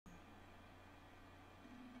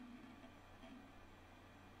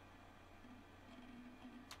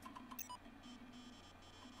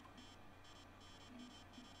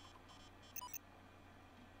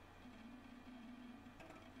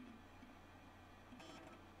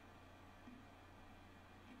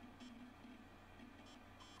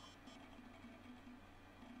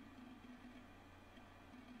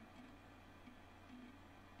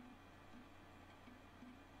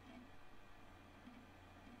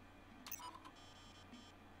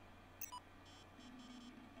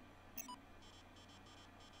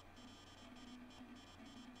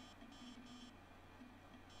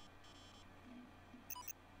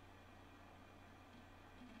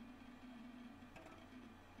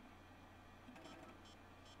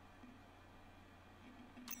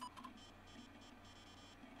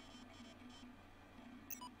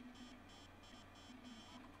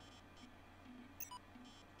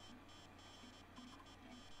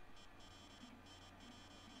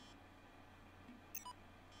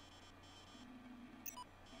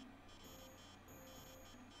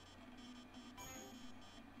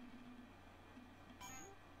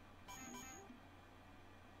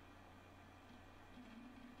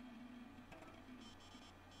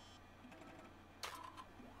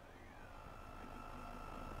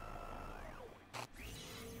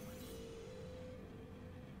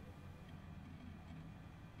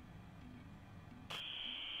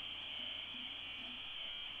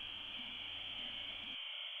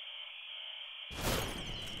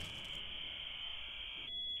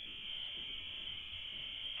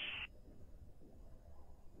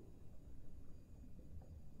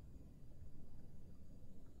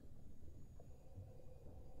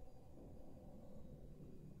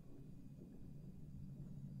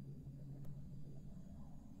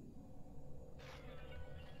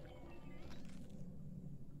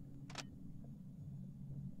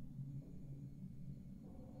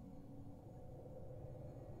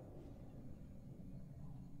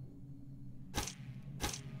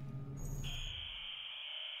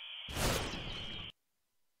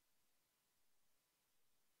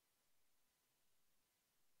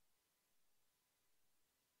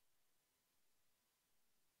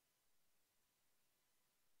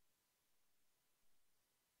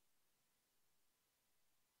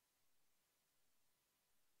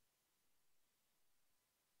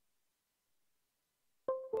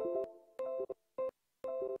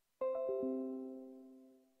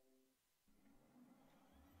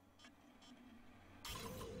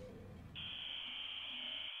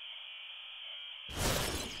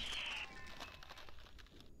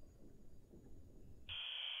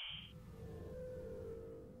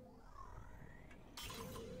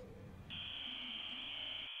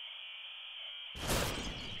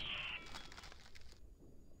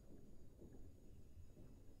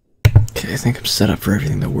Okay, I think I'm set up for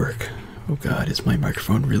everything to work. Oh god, is my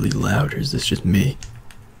microphone really loud or is this just me?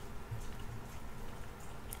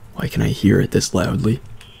 Why can I hear it this loudly?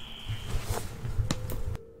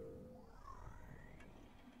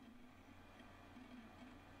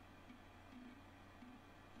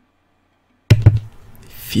 It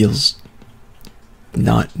feels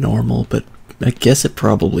not normal, but I guess it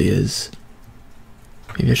probably is.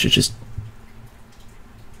 Maybe I should just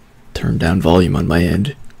turn down volume on my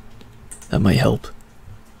end. That might help.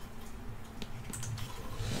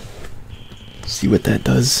 See what that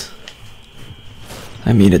does.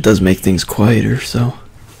 I mean, it does make things quieter, so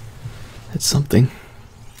that's something.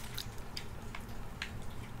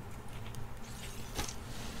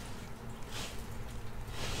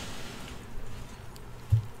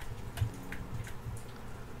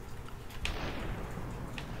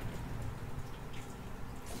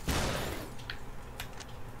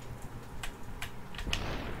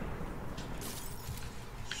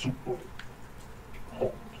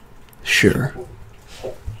 Sure.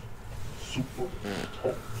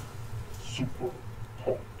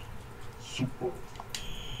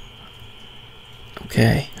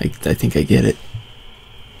 Okay, I think I get it.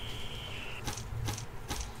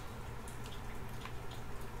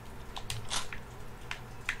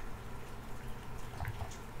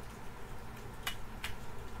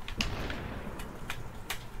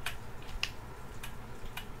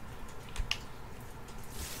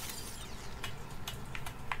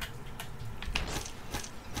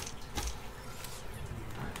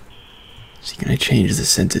 So can I change the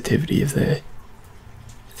sensitivity of the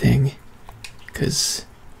thing? Because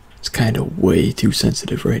it's kind of way too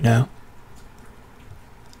sensitive right now.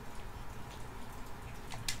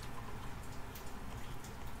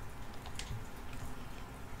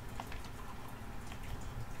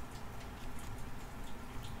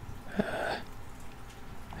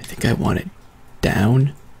 I think I want it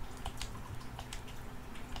down.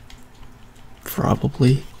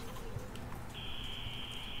 Probably.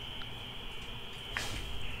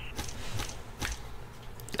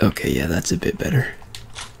 Okay, yeah, that's a bit better.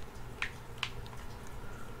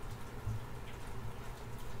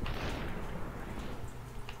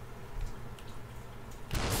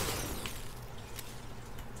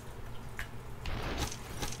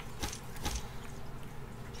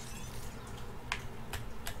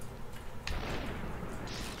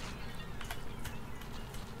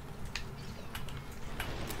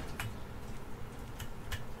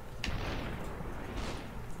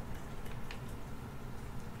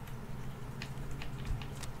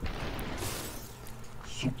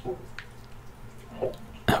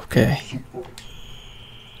 Okay.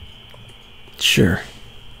 Sure.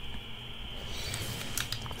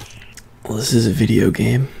 Well, this is a video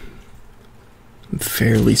game. I'm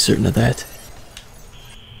fairly certain of that.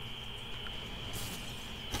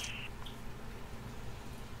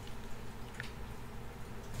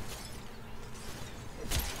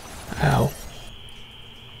 Ow.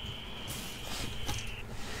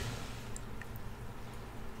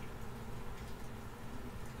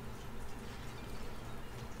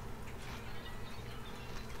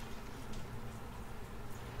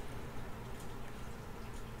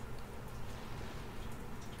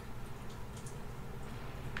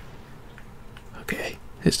 Okay,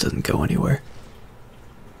 this doesn't go anywhere.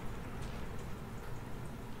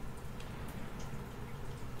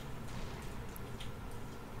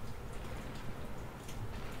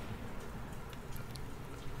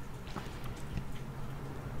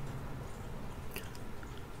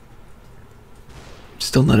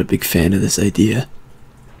 Still not a big fan of this idea.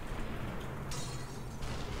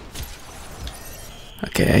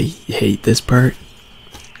 Okay, I hate this part.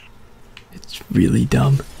 It's really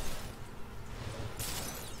dumb.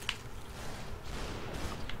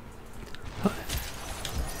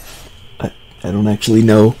 I don't actually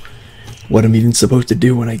know what I'm even supposed to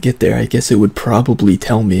do when I get there. I guess it would probably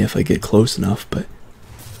tell me if I get close enough, but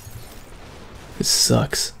this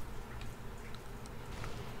sucks.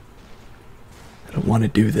 I don't want to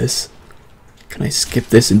do this. Can I skip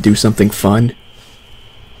this and do something fun?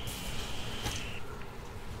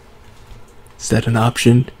 Is that an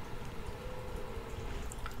option?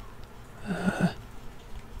 I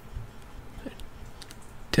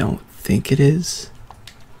don't think it is.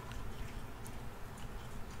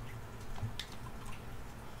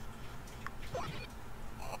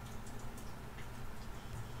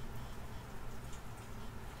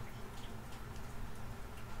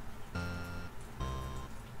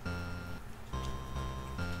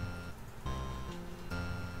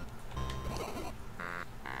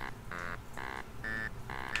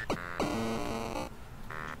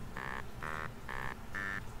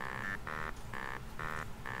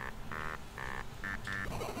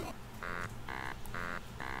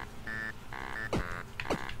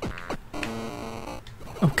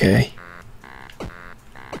 Okay.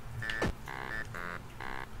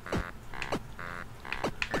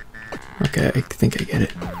 Okay, I think I get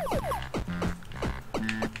it.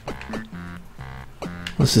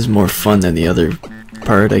 This is more fun than the other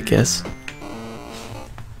part, I guess.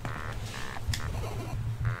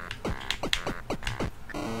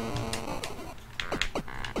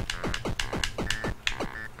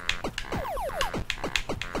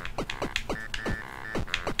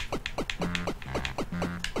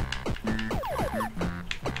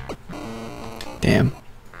 Damn.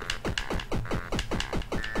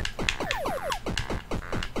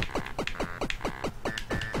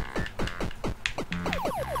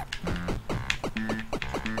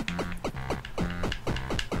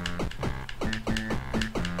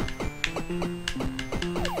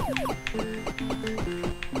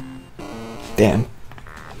 Damn.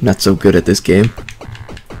 Not so good at this game.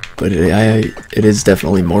 But it is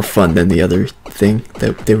definitely more fun than the other thing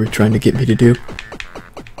that they were trying to get me to do.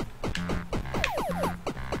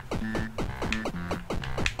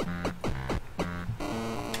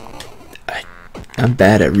 I'm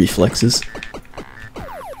bad at reflexes.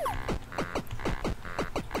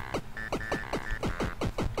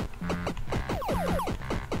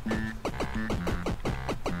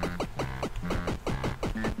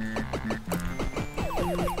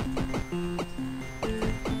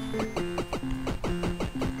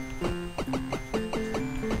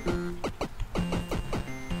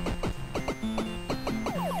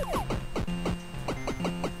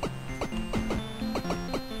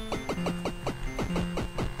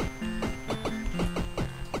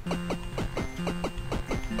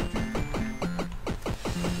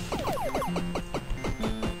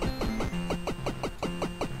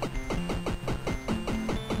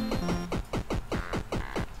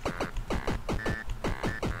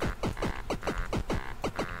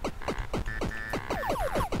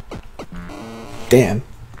 Damn.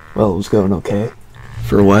 Well, it was going okay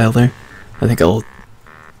for a while there. I think I'll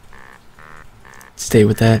stay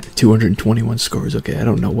with that. 221 scores. Okay, I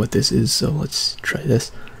don't know what this is, so let's try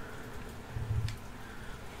this.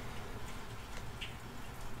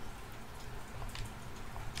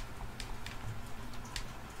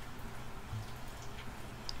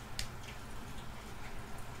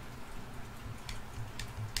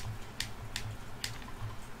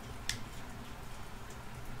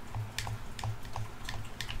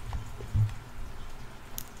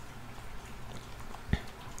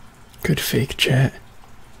 Good fake chat.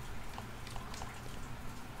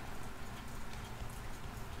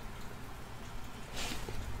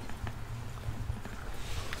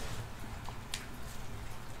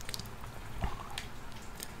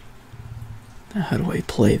 Now how do I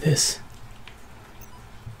play this?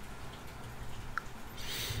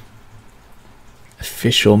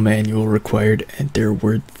 Official manual required. Enter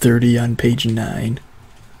word 30 on page 9.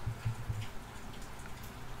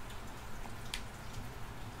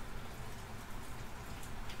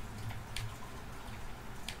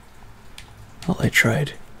 Well, I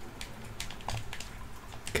tried.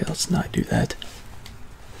 Okay, let's not do that.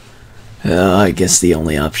 I guess the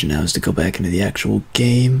only option now is to go back into the actual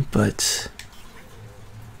game, but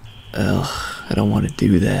I don't want to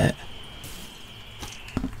do that.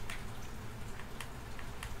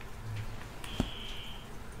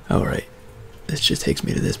 Alright, this just takes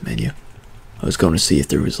me to this menu. I was going to see if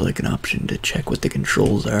there was like an option to check what the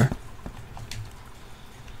controls are.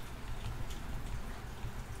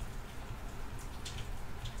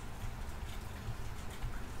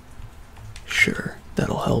 Sure,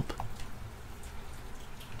 that'll help.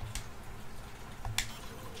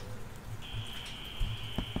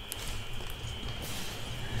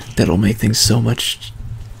 That'll make things so much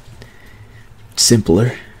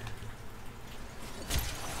simpler.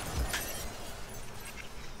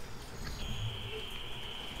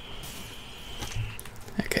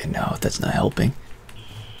 Okay, no, that's not helping.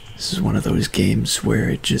 This is one of those games where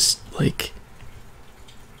it just, like,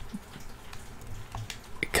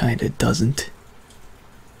 it kinda doesn't.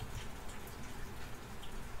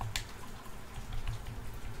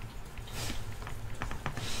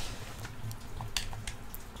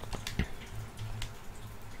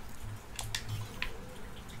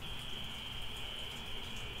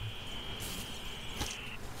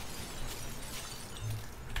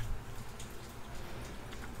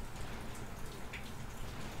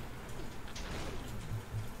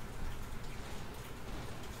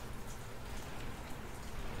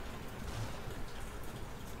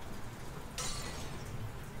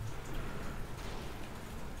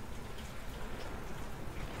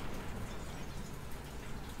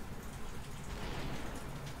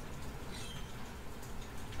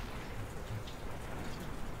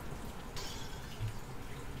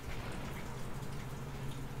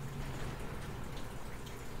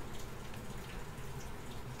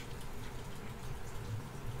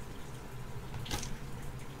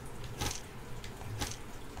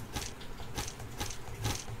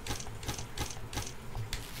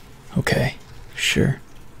 sure.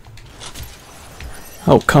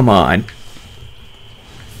 Oh, come on.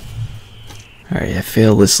 Alright, I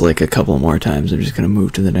failed this like a couple more times. I'm just gonna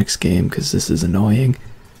move to the next game because this is annoying.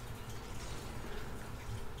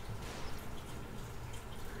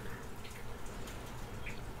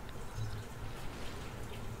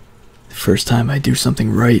 The first time I do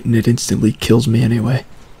something right and it instantly kills me anyway.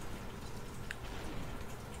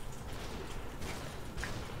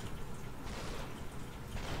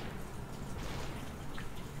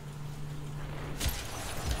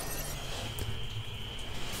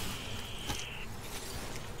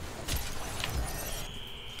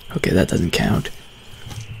 Okay, that doesn't count.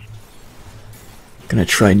 Gonna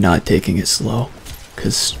try not taking it slow,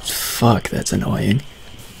 cause fuck, that's annoying.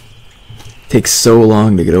 Takes so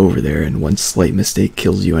long to get over there, and one slight mistake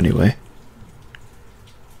kills you anyway.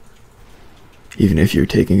 Even if you're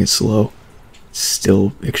taking it slow, it's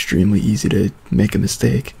still extremely easy to make a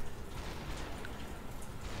mistake.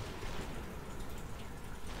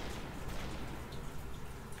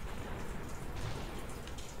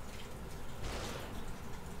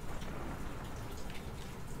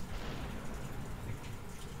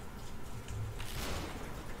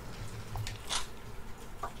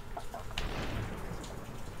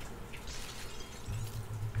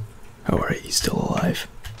 Alright, he's still alive.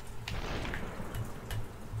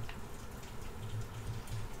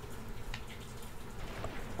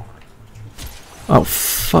 Oh,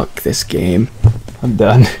 fuck this game. I'm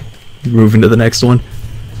done. Moving to the next one.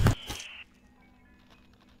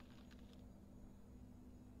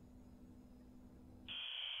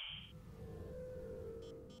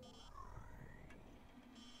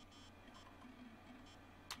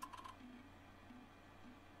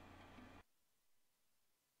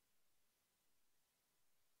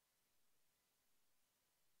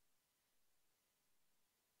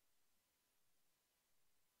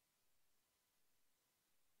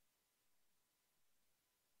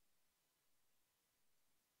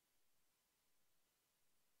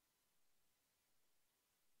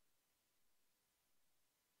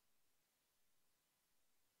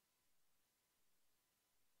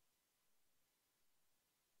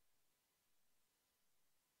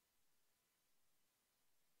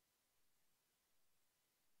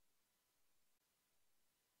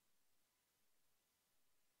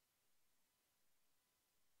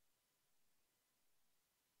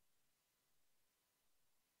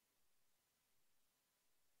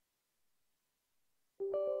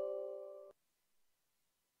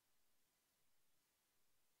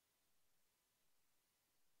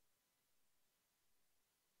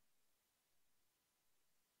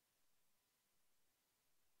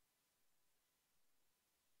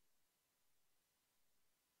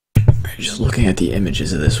 Just looking at the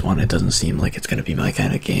images of this one, it doesn't seem like it's gonna be my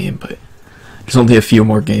kind of game, but there's only a few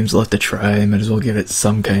more games left to try. I might as well give it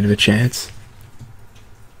some kind of a chance.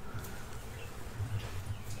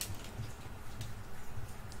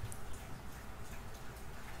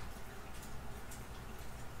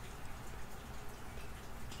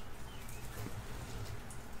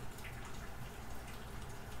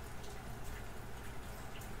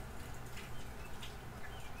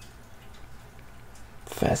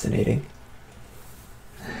 Fascinating.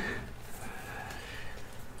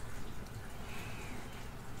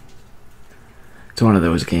 It's one of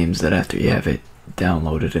those games that after you have it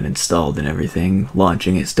downloaded and installed and everything,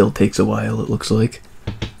 launching it still takes a while, it looks like.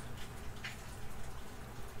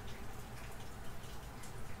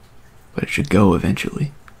 But it should go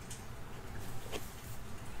eventually.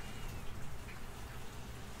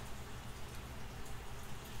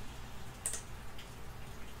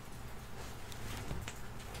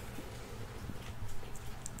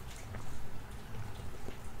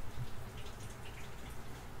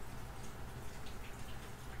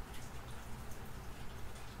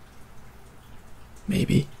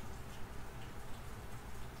 Maybe.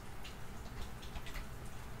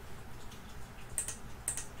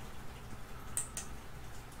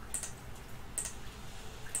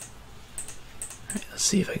 Alright, let's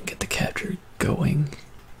see if I can get the capture going.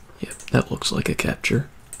 Yep, that looks like a capture.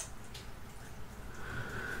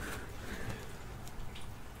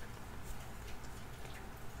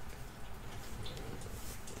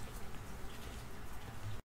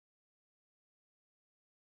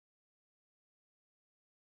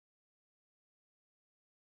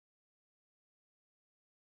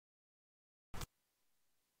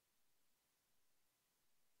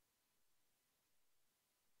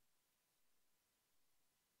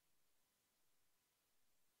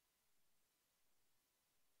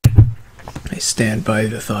 I stand by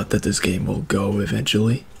the thought that this game will go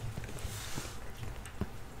eventually.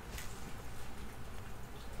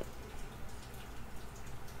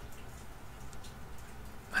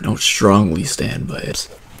 I don't strongly stand by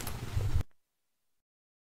it.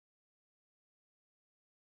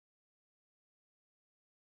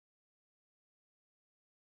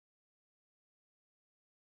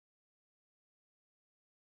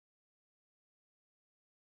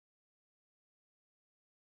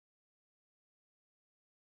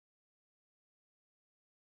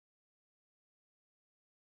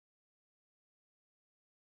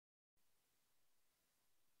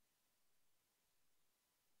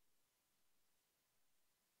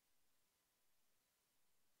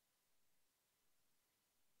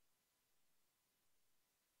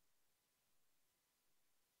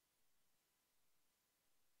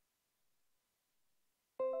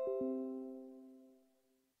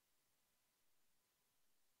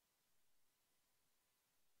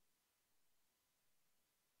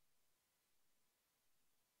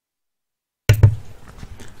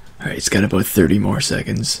 Alright, it's got about 30 more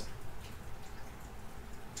seconds.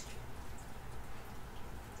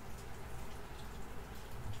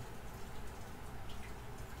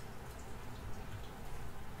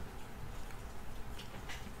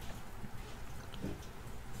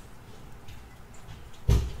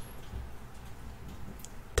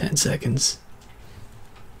 Seconds.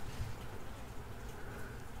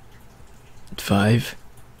 5,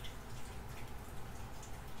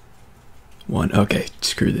 1. Okay,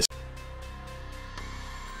 screw this.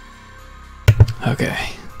 Okay,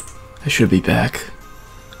 I should be back.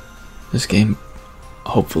 This game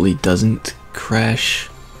hopefully doesn't crash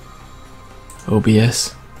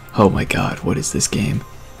OBS. Oh my god, what is this game?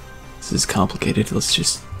 This is complicated. Let's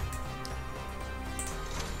just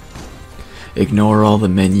ignore all the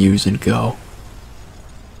menus and go.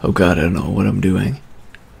 Oh god, I don't know what I'm doing.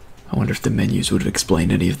 I wonder if the menus would have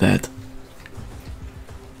explained any of that.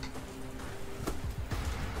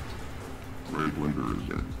 Red Winter is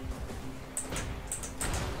in.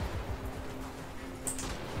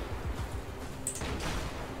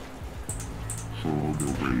 Solo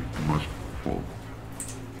build rate must fall.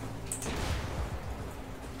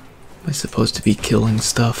 Am I supposed to be killing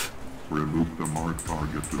stuff? Remove the marked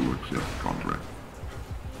target to accept contract.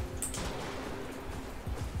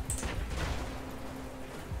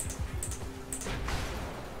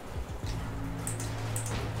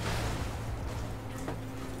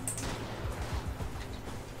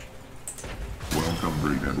 Welcome,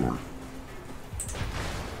 Brigador.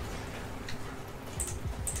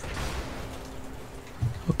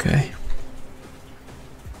 Okay.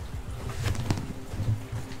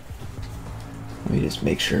 Let me just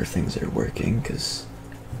make sure things are working, because,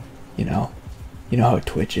 you know how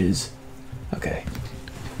Twitch is. Okay.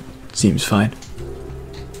 Seems fine.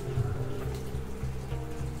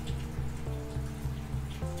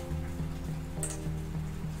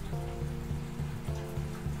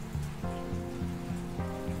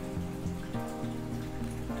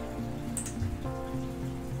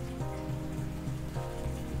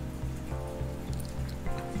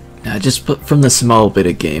 Now, just from the small bit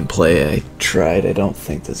of gameplay I tried, I don't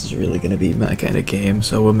think this is really going to be my kind of game,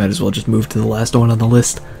 so we might as well just move to the last one on the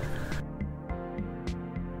list.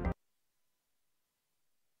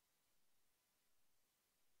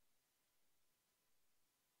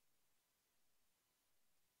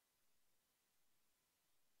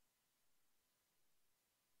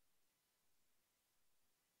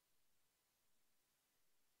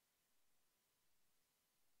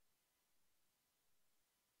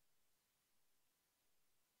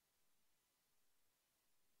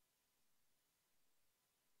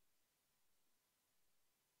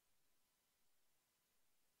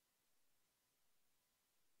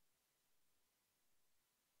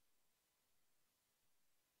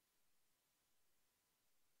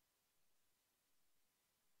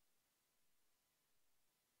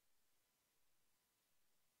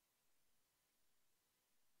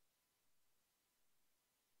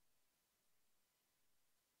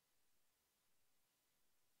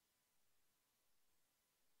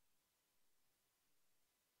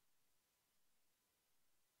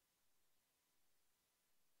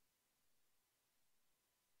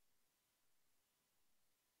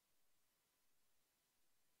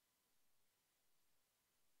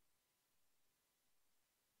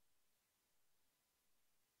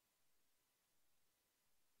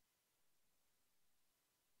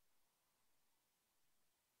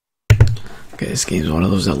 Okay, this game's one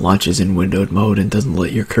of those that launches in windowed mode and doesn't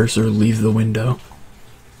let your cursor leave the window.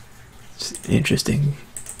 It's an interesting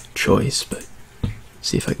choice, but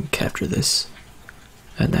see if I can capture this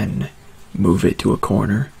and then move it to a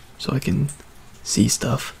corner so I can see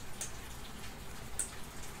stuff.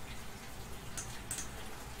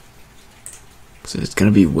 So it's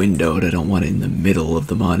gonna be windowed. I don't want it in the middle of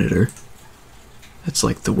the monitor. That's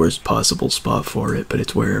like the worst possible spot for it, but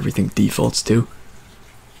it's where everything defaults to.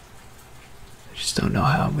 I just don't know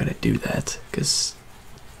how I'm gonna do that, because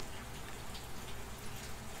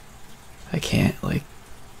I can't, like...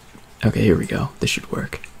 Okay, here we go. This should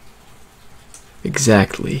work.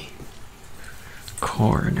 Exactly.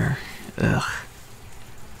 Corner. Ugh.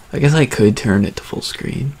 I guess I could turn it to full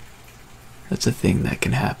screen. That's a thing that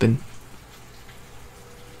can happen.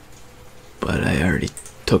 But I already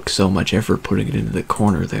took so much effort putting it into the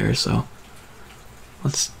corner there, so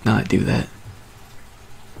let's not do that.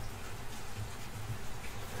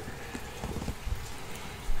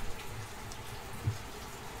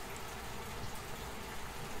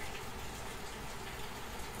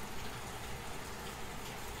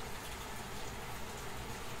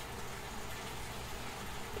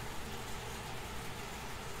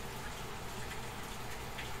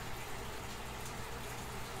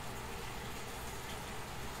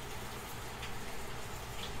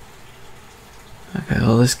 Okay,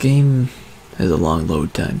 well, this game has a long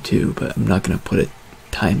load time too, but I'm not going to put a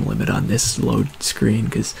time limit on this load screen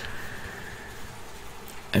because,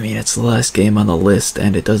 I mean, it's the last game on the list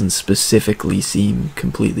and it doesn't specifically seem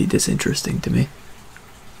completely disinteresting to me.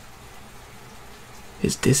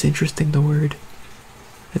 Is disinteresting the word?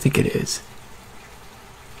 I think it is.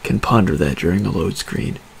 Can ponder that during a load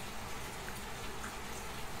screen.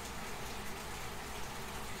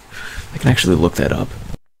 I can actually look that up.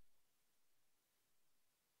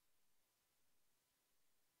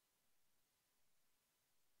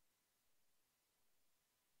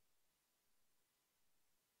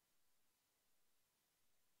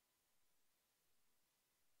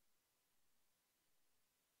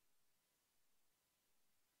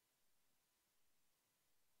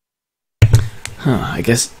 Huh, I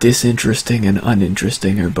guess disinteresting and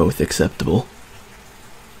uninteresting are both acceptable.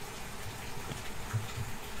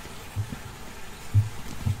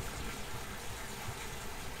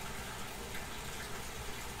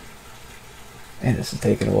 Man, this is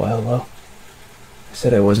taking a while though. I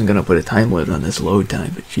said I wasn't gonna put a time limit on this load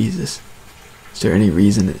time, but Jesus. Is there any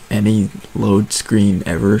reason any load screen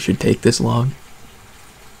ever should take this long?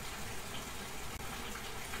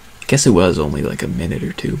 I guess it was only like a minute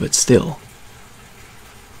or two, but still.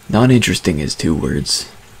 Non-interesting is 2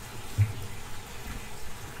 words.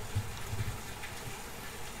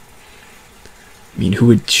 I mean, who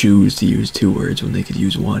would choose to use 2 words when they could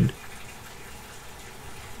use 1?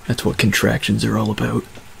 That's what contractions are all about.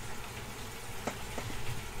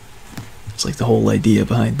 It's like the whole idea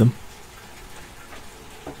behind them.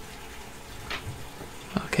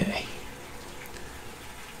 Okay.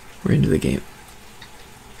 We're into the game.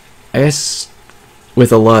 I guess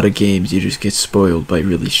with a lot of games you just get spoiled by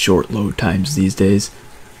really short load times these days.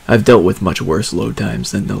 I've dealt with much worse load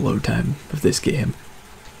times than the load time of this game.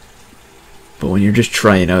 But when you're just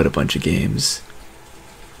trying out a bunch of games,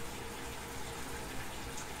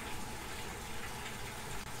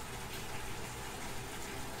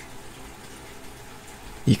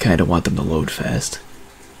 you kind of want them to load fast.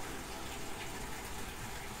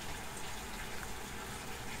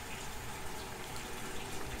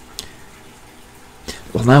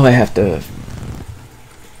 Well, now I have to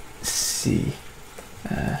see.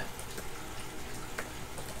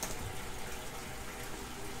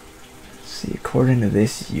 See, according to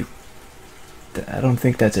this, I don't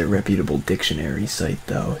think that's a reputable dictionary site,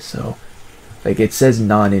 though. So, like, it says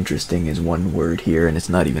non-interesting is 1 word here, and it's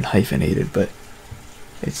not even hyphenated. But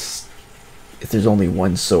if there's only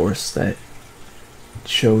one source that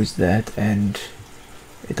shows that, and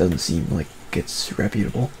it doesn't seem like it's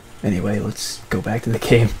reputable. Anyway, let's go back to the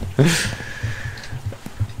game.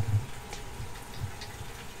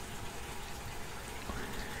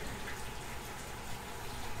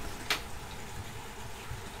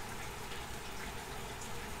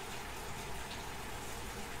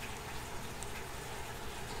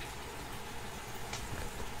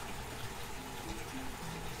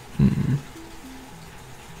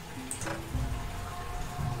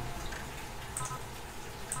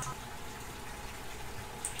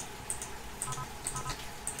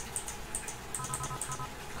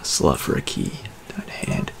 Slot for a key, not a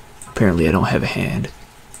hand. Apparently I don't have a hand,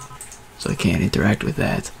 so I can't interact with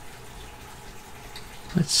that.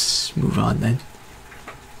 Let's move on then.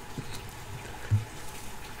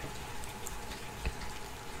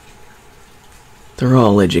 They're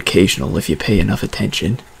all educational if you pay enough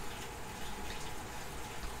attention.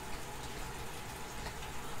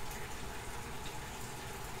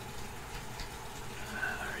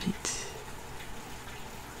 Alright.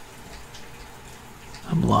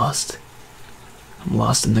 I'm lost. I'm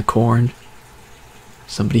lost in the corn.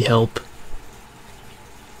 Somebody help.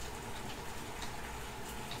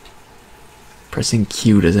 Pressing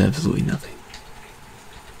Q does absolutely nothing.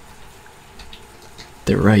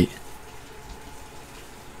 They're right.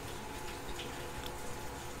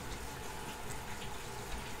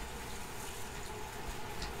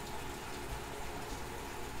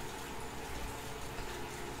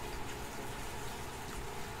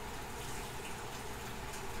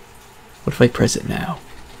 What if I press it now?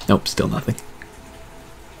 Nope, still nothing.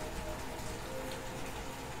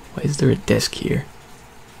 Why is there a desk here?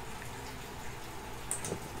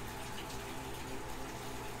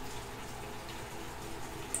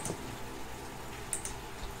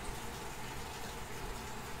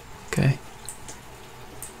 Okay.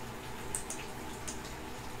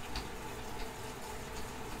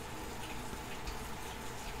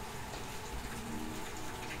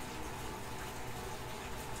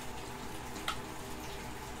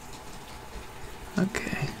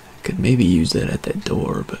 Okay, I could maybe use that at that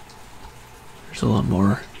door, but there's a lot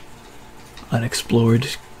more unexplored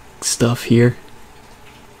stuff here.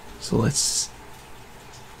 So let's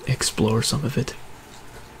explore some of it.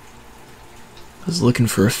 I was looking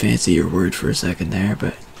for a fancier word for a second there,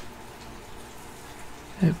 but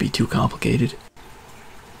it'd be too complicated.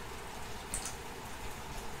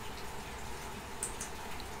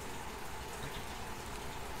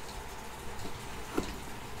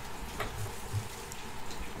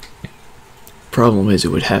 Problem is, it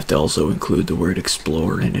would have to also include the word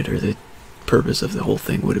explore in it, or the purpose of the whole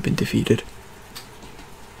thing would have been defeated.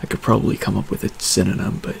 I could probably come up with a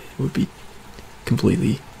synonym, but it would be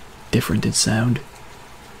completely different in sound.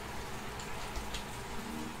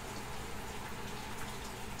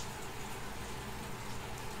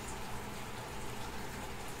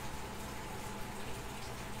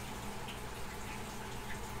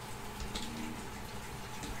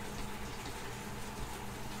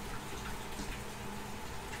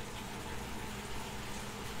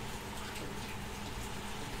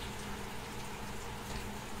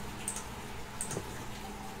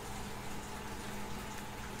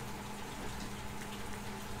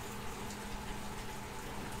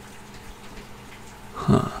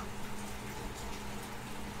 Huh.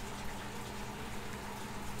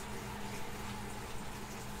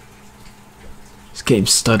 This game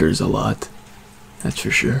stutters a lot, that's for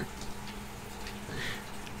sure.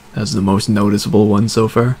 That's the most noticeable one so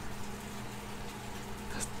far.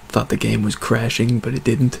 I thought the game was crashing, but it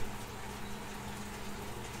didn't.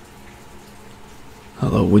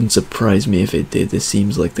 Although it wouldn't surprise me if it did. This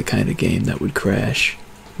seems like the kind of game that would crash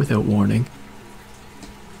without warning.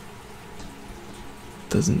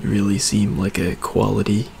 Doesn't really seem like a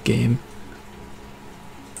quality game.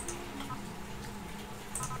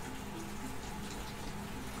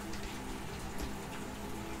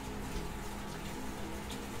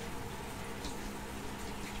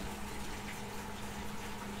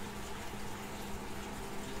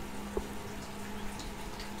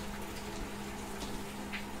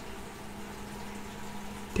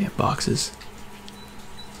 Damn boxes.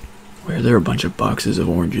 Why are there a bunch of boxes of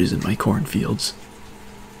oranges in my cornfields?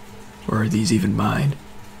 Or are these even mine?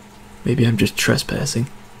 Maybe I'm just trespassing.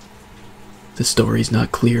 The story's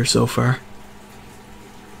not clear so far.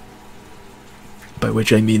 By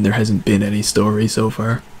which I mean there hasn't been any story so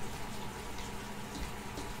far.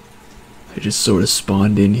 I just sort of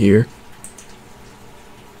spawned in here.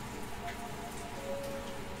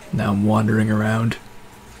 Now I'm wandering around.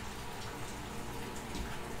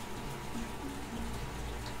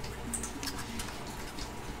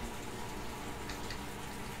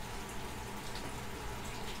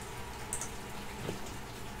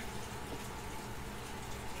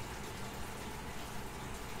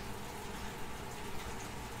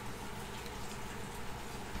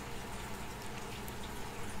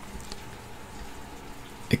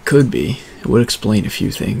 It could be. It would explain a few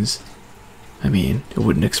things. I mean, it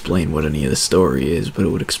wouldn't explain what any of the story is, but it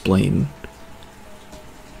would explain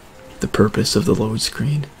the purpose of the load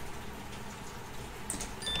screen.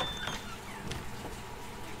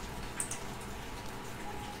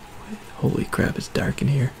 Holy crap, it's dark in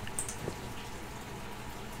here.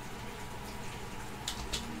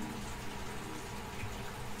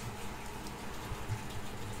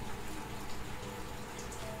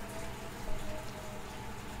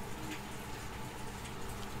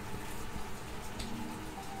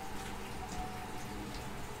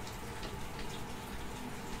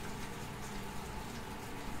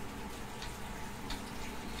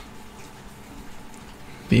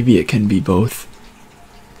 Maybe it can be both.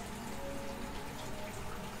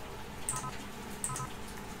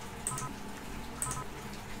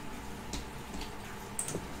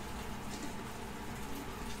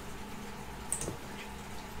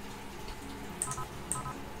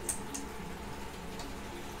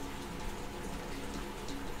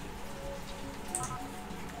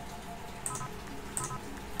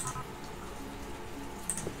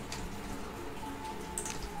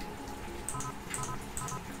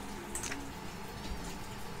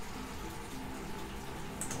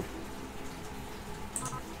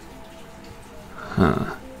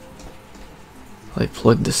 Huh. Well, I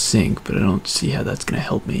plugged the sink, but I don't see how that's gonna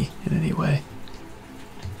help me in any way.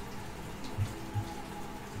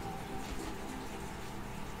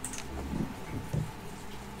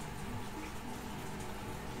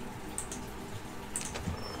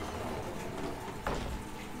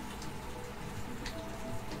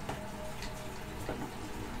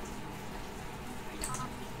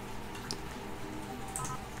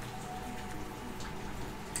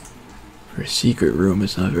 For a secret room,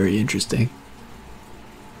 it's not very interesting.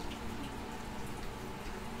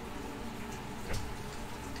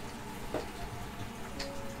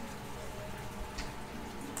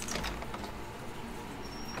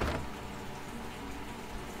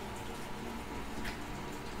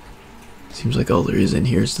 Seems like all there is in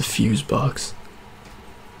here is the fuse box.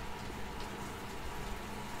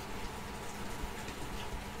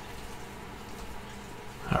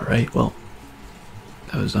 Alright, well,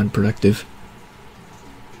 that was unproductive.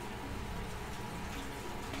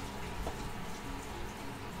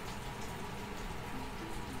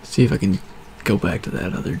 See if I can go back to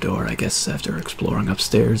that other door, I guess, after exploring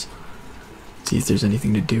upstairs. See if there's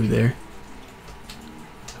anything to do there.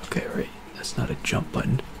 Okay, right. That's not a jump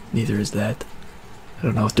button. Neither is that. I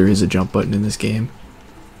don't know if there is a jump button in this game.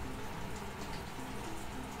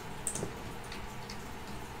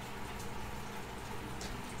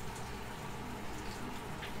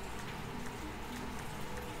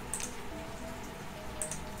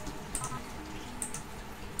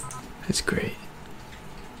 That's great.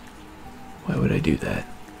 Why would I do that?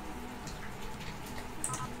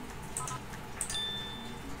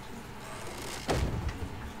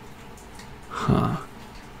 Huh.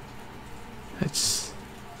 That's...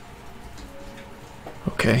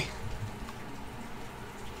 okay.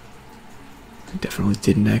 I definitely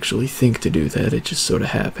didn't actually think to do that, it just sort of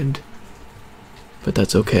happened. But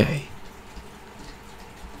that's okay.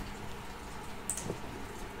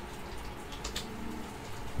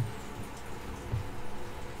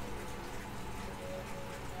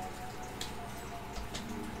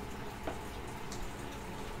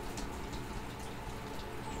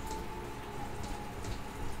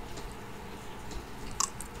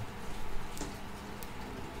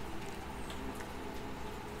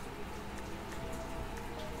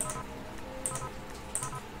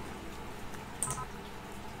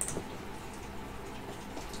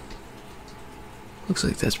 Looks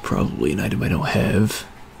like that's probably an item I don't have.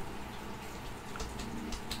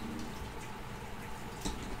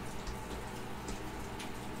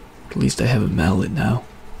 At least I have a mallet now.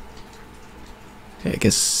 Okay, I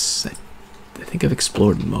guess I think I've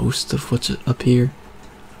explored most of what's up here.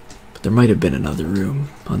 But there might have been another room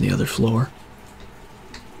on the other floor.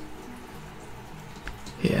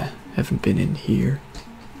 Yeah, haven't been in here.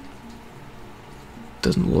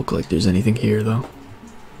 Doesn't look like there's anything here though.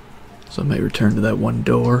 So I might return to that one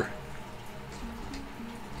door.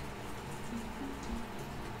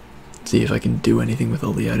 See if I can do anything with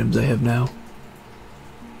all the items I have now.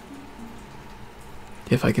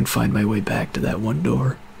 If I can find my way back to that one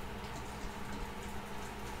door.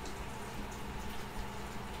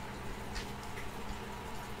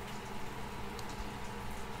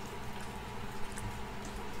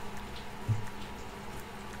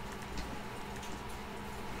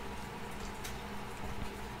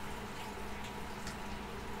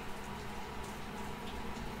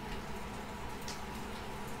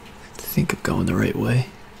 I think I'm going the right way.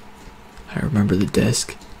 I remember the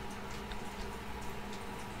desk.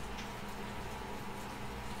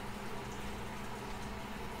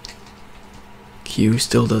 Q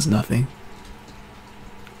still does nothing.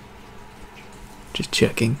 Just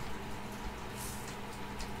checking.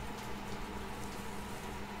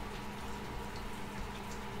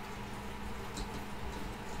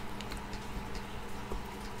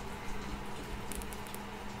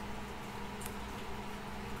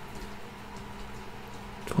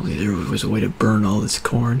 If only there was a way to burn all this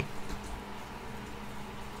corn.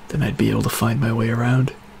 Then I'd be able to find my way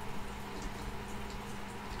around.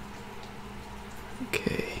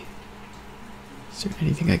 Okay. Is there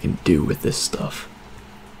anything I can do with this stuff?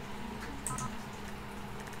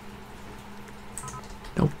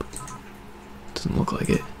 Nope. Doesn't look like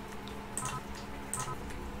it.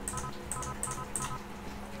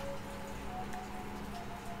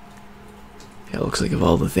 Yeah, it looks like of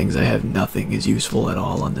all the things I have, nothing is useful at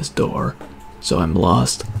all on this door. So I'm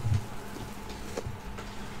lost.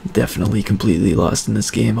 Definitely completely lost in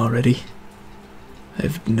this game already. I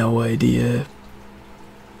have no idea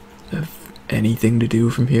of anything to do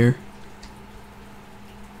from here.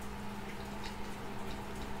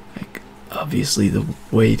 Like, Obviously, the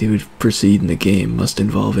way to proceed in the game must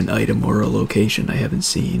involve an item or a location I haven't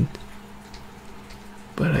seen.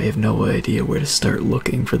 But I have no idea where to start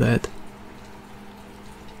looking for that.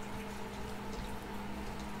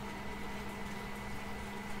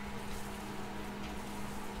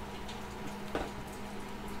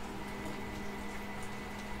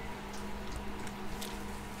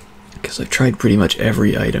 Because I've tried pretty much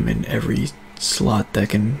every item in every slot that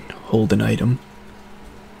can hold an item.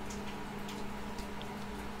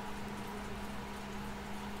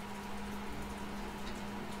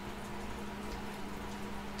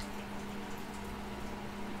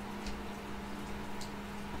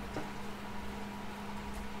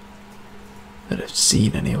 That I've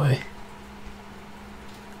seen anyway.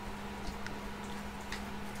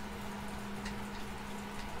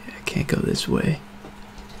 Yeah, I can't go this way.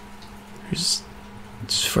 There's,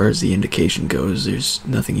 as far as the indication goes, there's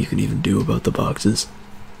nothing you can even do about the boxes.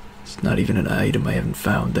 It's not even an item I haven't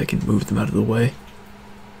found that can move them out of the way.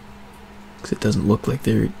 Because it doesn't look like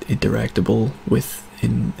they're interactable with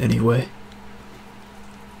in any way.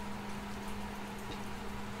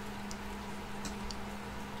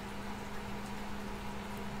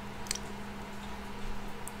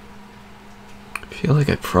 I feel like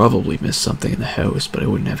I probably missed something in the house, but I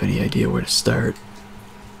wouldn't have any idea where to start.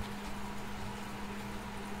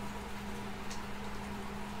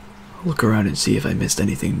 I'll look around and see if I missed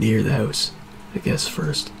anything near the house, I guess,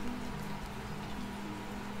 first.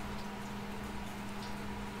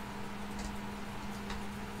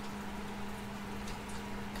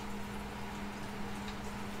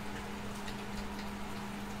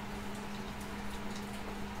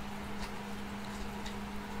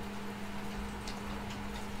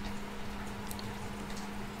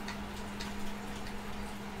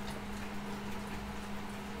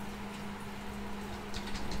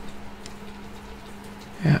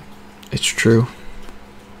 Yeah, it's true.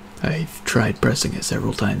 I've tried pressing it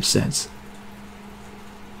several times since.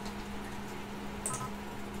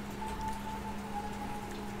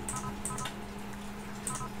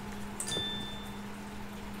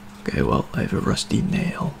 Okay, well, I have a rusty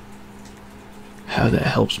nail. How that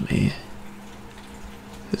helps me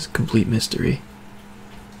is a complete mystery.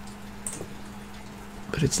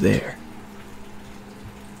 But it's there.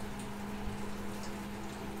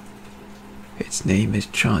 Its name is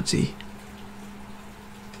Chauncey.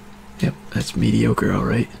 Yep, that's mediocre,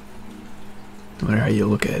 alright. No matter how you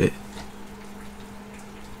look at it.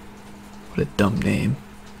 What a dumb name.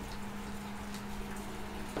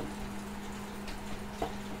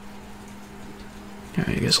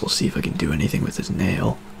 Alright, I guess we'll see if I can do anything with this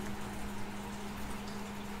nail.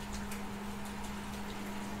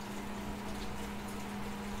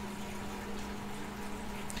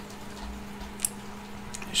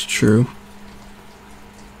 It's true.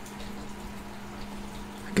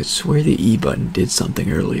 I could swear the E button did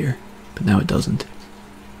something earlier, but now it doesn't.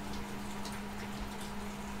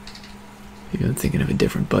 Maybe I'm thinking of a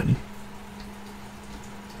different button.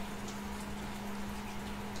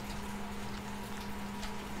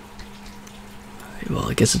 Well,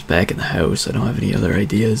 I guess it's back in the house. I don't have any other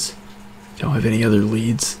ideas. I don't have any other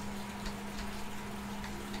leads.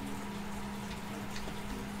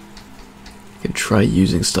 I can try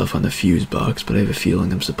using stuff on the fuse box, but I have a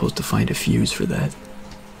feeling I'm supposed to find a fuse for that.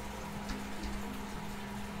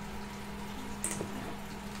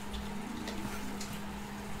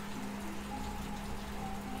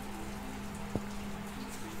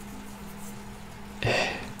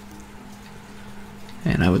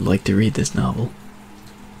 And I would like to read this novel.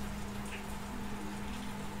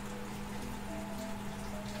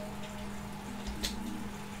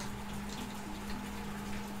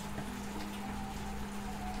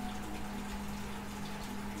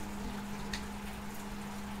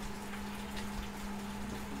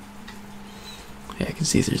 Yeah, I can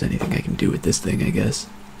see if there's anything I can do with this thing, I guess.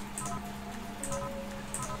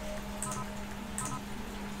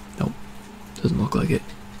 Nope, doesn't look like it.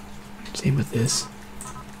 Same with this.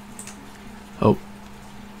 Oh,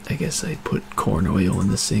 I guess I put corn oil in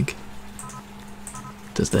the sink.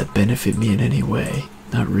 Does that benefit me in any way?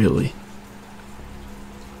 Not really.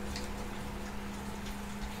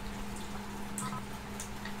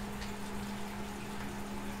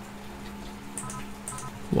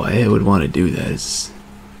 Why I would want to do that is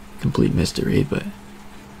a complete mystery, but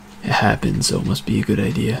it happened, so it must be a good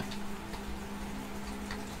idea.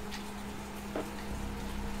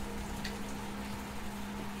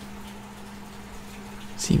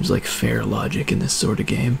 Seems like fair logic in this sort of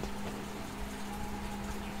game.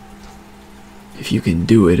 If you can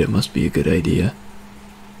do it, it must be a good idea.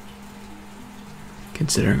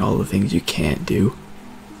 Considering all the things you can't do.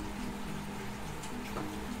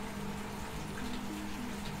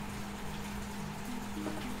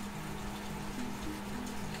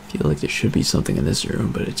 feel like there should be something in this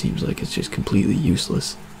room, but it seems like it's just completely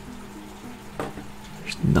useless.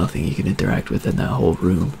 There's nothing you can interact with in that whole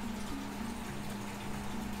room.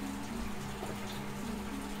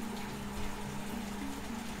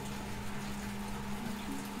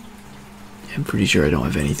 I'm pretty sure I don't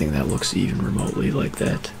have anything that looks even remotely like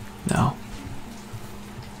that now.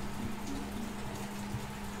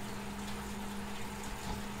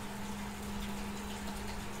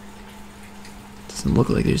 Doesn't look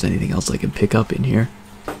like there's anything else I can pick up in here.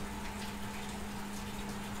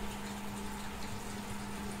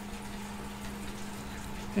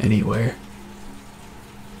 Anywhere.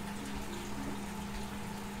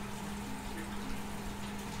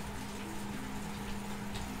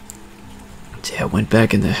 Yeah, I went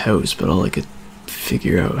back in the house, but all I could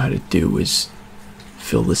figure out how to do was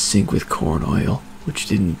fill the sink with corn oil, which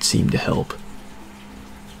didn't seem to help.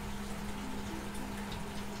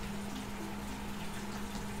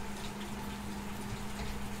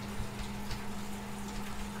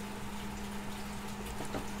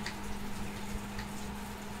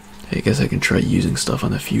 I guess I can try using stuff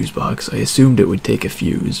on the fuse box. I assumed it would take a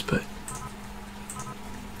fuse, but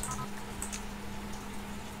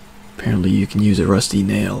apparently you can use a rusty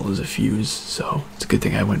nail as a fuse, so it's a good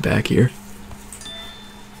thing I went back here.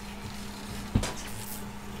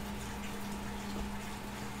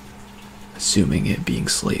 Assuming it being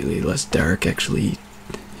slightly less dark actually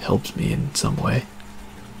helps me in some way.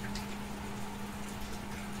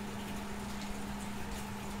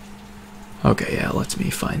 Okay, yeah, it lets me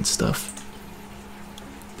find stuff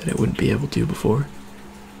that I wouldn't be able to before.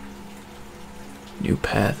 New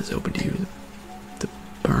path is open to you. The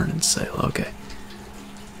burn and sale. Okay.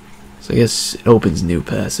 So I guess it opens new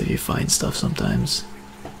paths if you find stuff sometimes.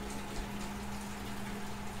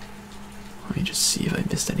 Let me just see if I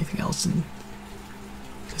missed anything else in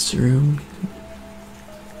this room.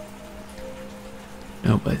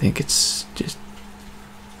 Nope, I think it's just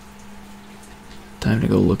time to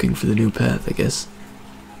go looking for the new path, I guess.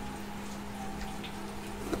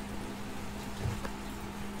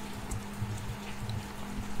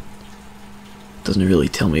 Doesn't really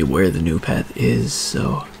tell me where the new path is,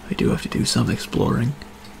 so I do have to do some exploring.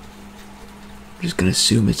 I'm just gonna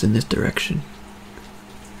assume it's in this direction,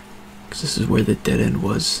 because this is where the dead end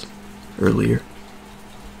was earlier.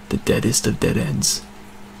 The deadest of dead ends.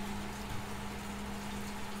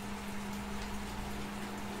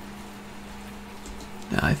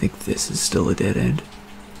 Now I think this is still a dead end.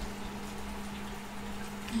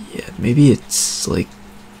 Yeah, maybe it's like,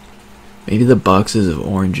 maybe the boxes of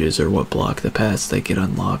oranges are what block the paths that get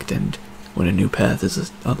unlocked, and when a new path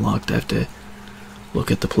is unlocked I have to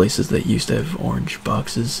look at the places that used to have orange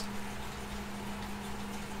boxes.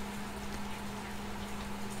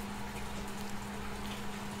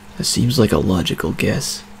 That seems like a logical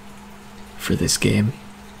guess for this game.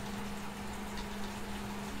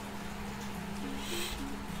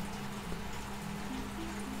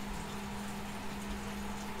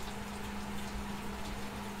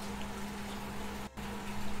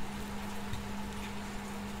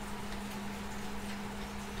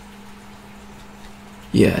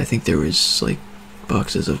 Yeah, I think there was like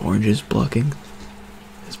boxes of oranges blocking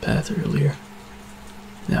this path earlier.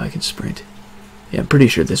 Now I can sprint. Yeah, I'm pretty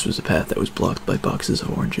sure this was a path that was blocked by boxes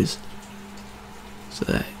of oranges. So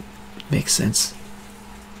that makes sense.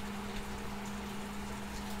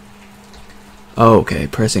 Oh, okay,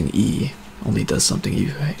 pressing E only does something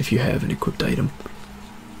if you have an equipped item.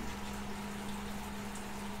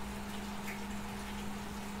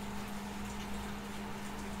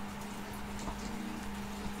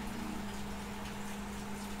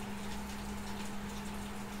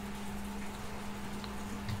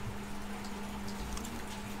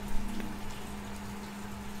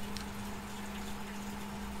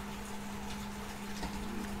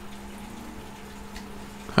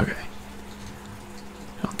 Okay.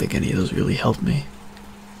 I don't think any of those really helped me.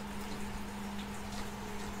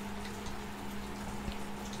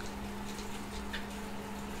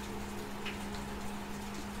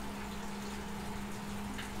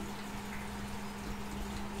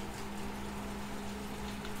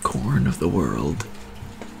 Corn of the world.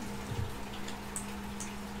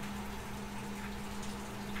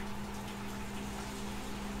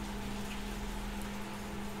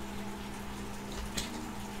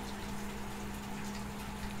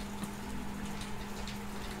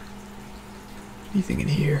 Anything in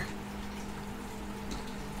here?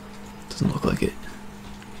 Doesn't look like it.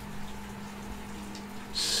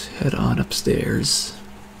 Let's head on upstairs.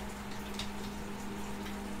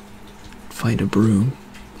 Find a broom.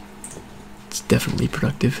 It's definitely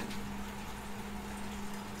productive.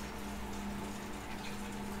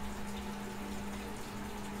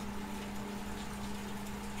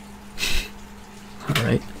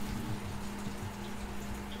 alright.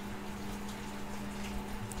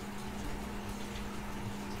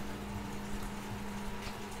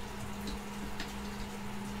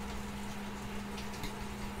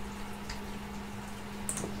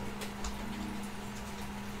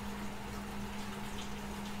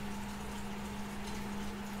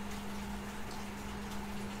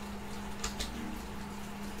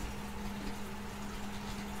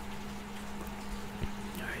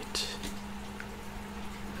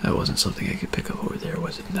 That wasn't something I could pick up over there,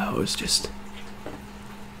 was it? No, it was just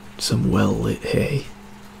some well-lit hay.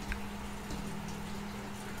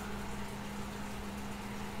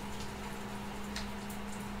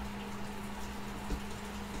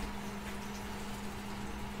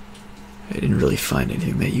 I didn't really find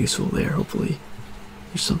anything that useful there. Hopefully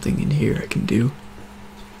there's something in here I can do.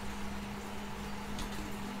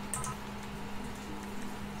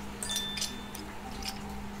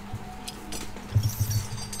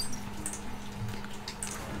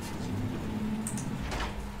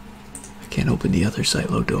 Can't open the other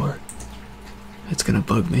silo door. It's gonna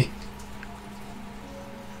bug me.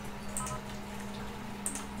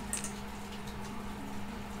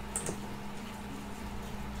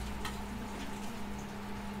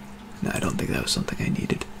 No, I don't think that was something I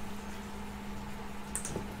needed.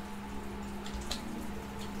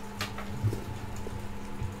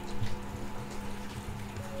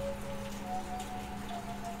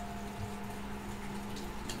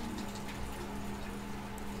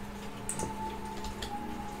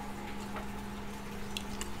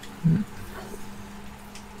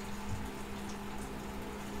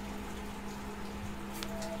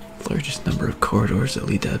 Largest number of corridors that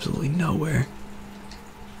lead to absolutely nowhere.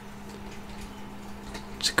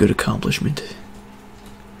 It's a good accomplishment.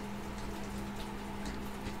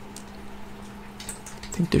 I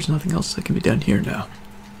think there's nothing else that can be done here now.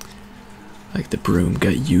 Like the broom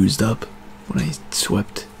got used up when I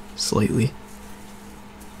swept slightly.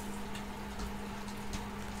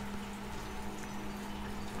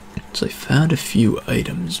 So I found a few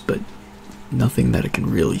items, but nothing that I can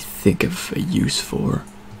really think of a use for.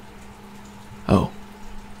 Oh,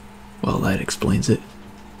 well, that explains it.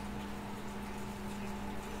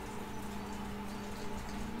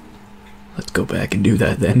 Let's go back and do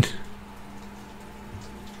that then.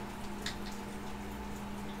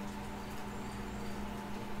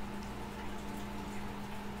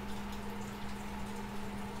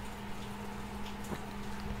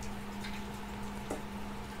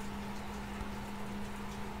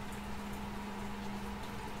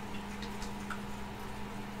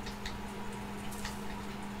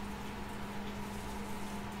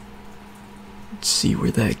 Let's see where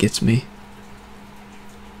that gets me.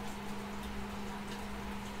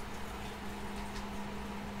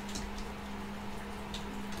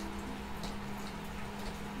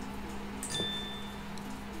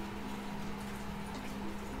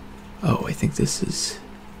 Oh, I think this is...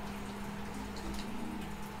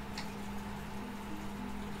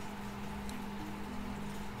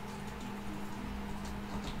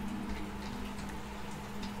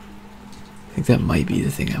 I think that might be the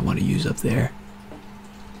thing I want to use up there.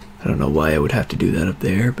 I don't know why I would have to do that up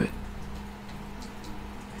there, but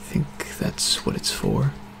I think that's what it's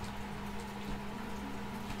for.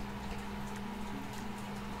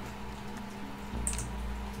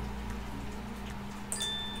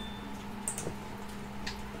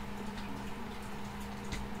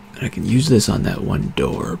 And I can use this on that one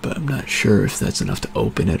door, but I'm not sure if that's enough to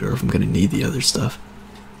open it or if I'm going to need the other stuff.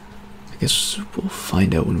 I guess we'll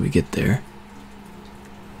find out when we get there.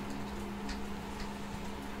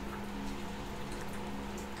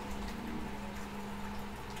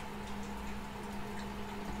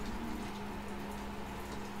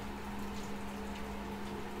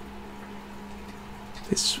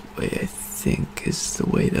 This way, I think, is the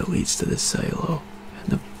way that leads to the silo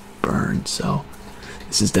and the burn, so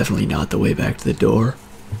this is definitely not the way back to the door.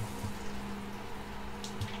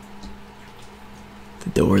 The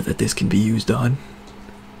door that this can be used on.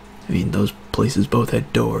 I mean, those places both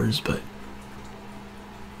had doors, but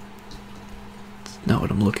it's not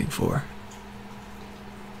what I'm looking for.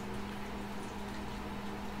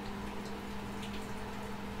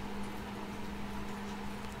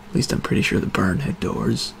 At least I'm pretty sure the burn had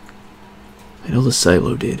doors. I know the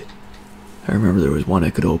silo did. I remember there was one I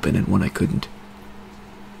could open and one I couldn't.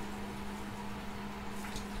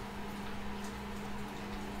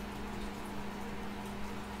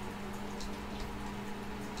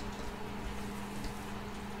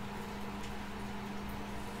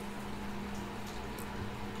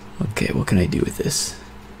 Okay, what can I do with this?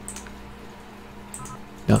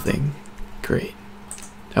 Nothing. Great.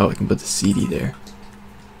 Oh, I can put the CD there.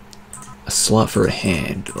 slot for a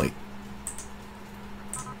hand. Like,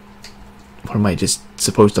 what am I just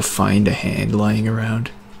supposed to find a hand lying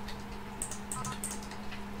around?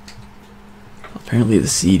 Apparently the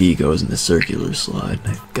CD goes in the circular slot.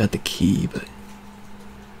 I've got the key, but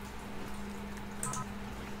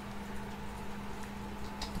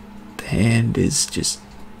the hand is just...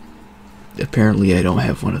 Apparently I don't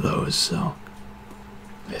have one of those, so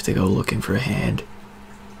I have to go looking for a hand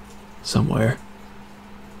somewhere.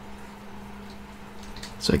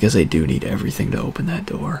 So I guess I do need everything to open that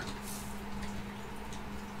door.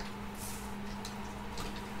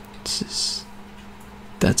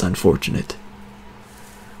 That's unfortunate.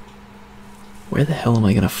 Where the hell am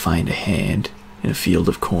I gonna find a hand in a field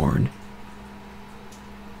of corn?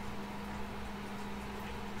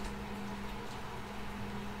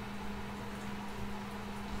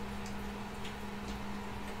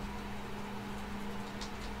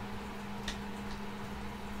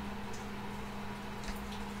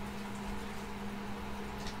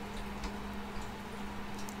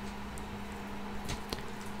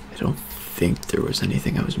 I don't think there was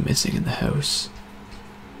anything I was missing in the house.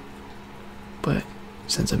 But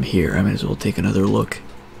since I'm here, I might as well take another look.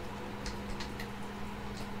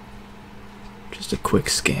 Just a quick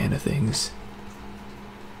scan of things.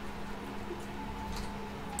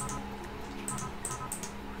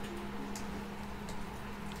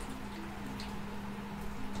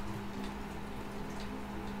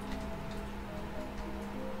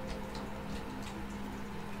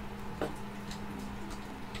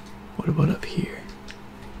 What about up here?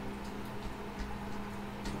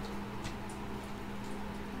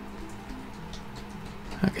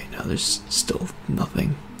 Okay, now there's still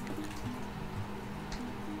nothing.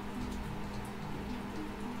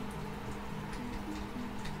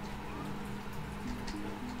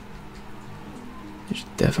 There's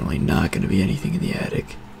definitely not going to be anything in the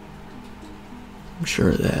attic. I'm sure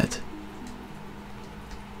of that.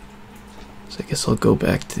 So I guess I'll go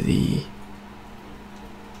back to the...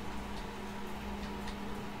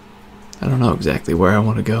 I don't know exactly where I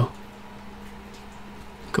want to go.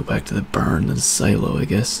 Go back to the barn and the silo, I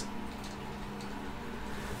guess.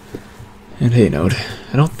 And hey, note,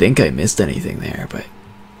 I don't think I missed anything there, but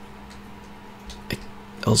I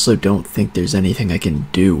also don't think there's anything I can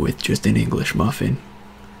do with just an English muffin.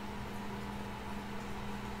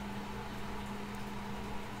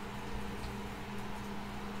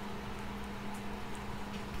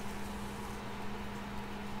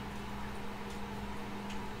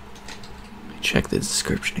 Check the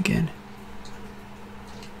description again.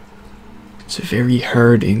 It's a very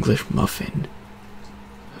hard English muffin.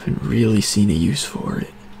 I haven't really seen a use for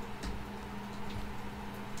it.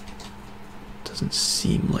 Doesn't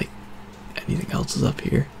seem like anything else is up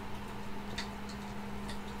here.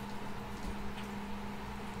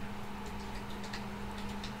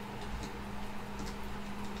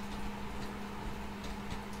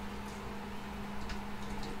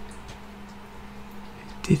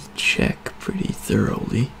 I did check pretty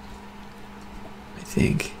thoroughly, I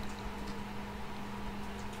think.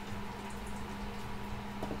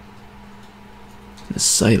 The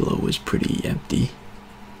silo was pretty empty.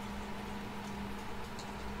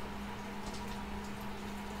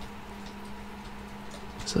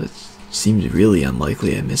 So it seems really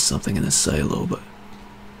unlikely I missed something in the silo, but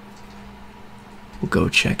we'll go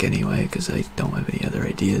check anyway because I don't have any other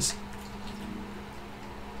ideas.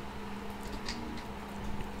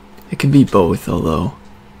 It can be both, although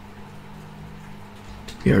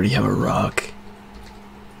we already have a rock.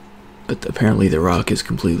 But apparently the rock is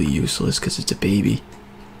completely useless because it's a baby.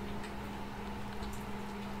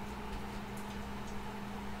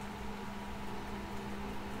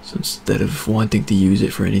 So instead of wanting to use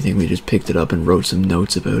it for anything, we just picked it up and wrote some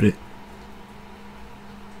notes about it.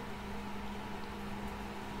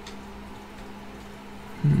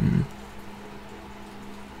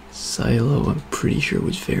 Silo, I'm pretty sure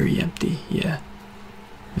was very empty. Yeah.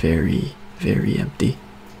 Very, very empty.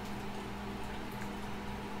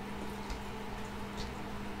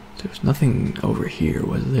 There was nothing over here,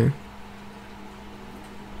 was there?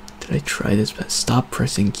 Did I try this? Stop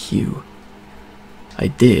pressing Q. I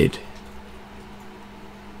did.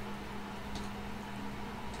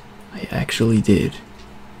 I actually did.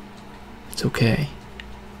 It's okay.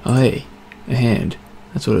 Oh hey, a hand.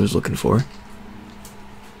 That's what I was looking for.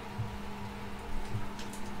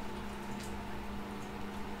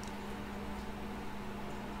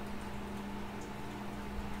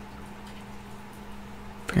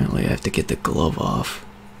 Apparently I have to get the glove off.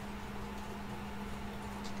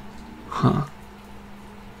 Huh.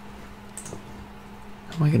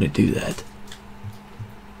 How am I gonna do that?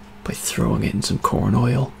 By throwing it in some corn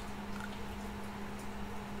oil?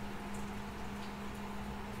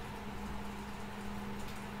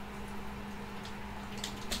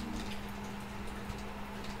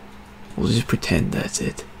 We'll just pretend that's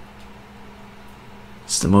it.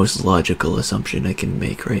 It's the most logical assumption I can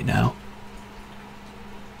make right now.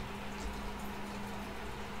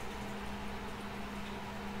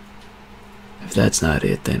 If that's not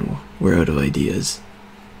it, then we're out of ideas.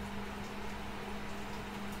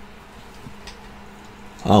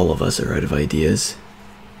 All of us are out of ideas.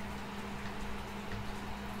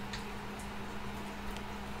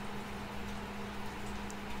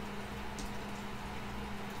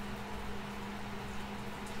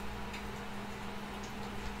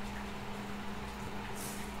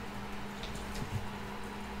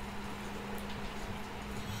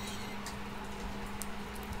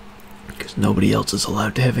 Because nobody else is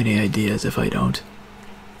allowed to have any ideas if I don't.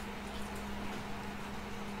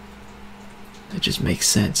 It just makes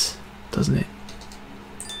sense, doesn't it?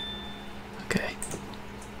 Okay.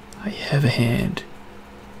 I have a hand.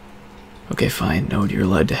 Okay, fine. No, you're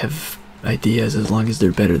allowed to have ideas as long as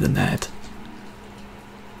they're better than that.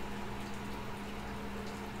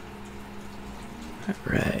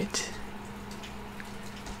 Alright.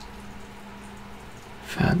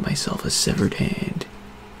 Found myself a severed hand.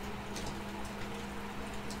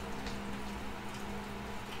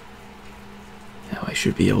 Now I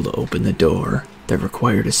should be able to open the door that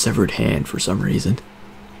required a severed hand for some reason.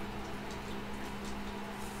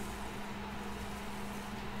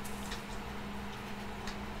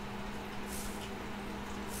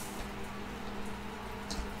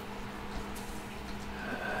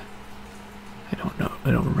 I don't know.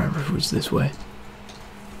 I don't remember if it was this way.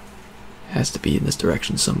 It has to be in this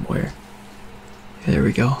direction somewhere. There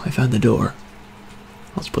we go. I found the door.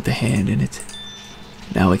 Let's put the hand in it.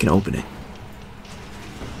 Now I can open it.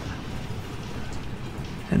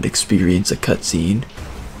 And experience a cutscene.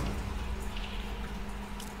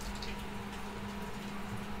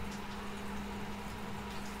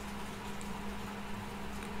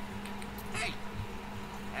 Hey!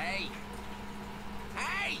 Hey!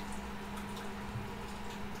 Hey!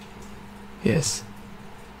 Yes.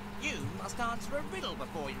 You must answer a riddle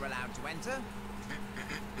before you're allowed to enter.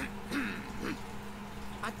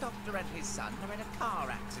 A doctor and his son are in a car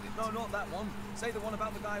accident. No, not that one. Say the one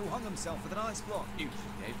about the guy who hung himself with an ice block. You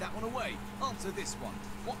gave that one away. Answer this one.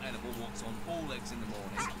 What animal walks on 4 legs in the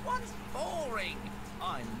morning? That one's boring.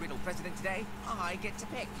 I'm riddle president today. I get to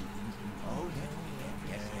pick. Oh,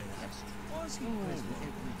 yes. Why is he president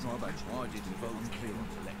every time? I didn't vote for him.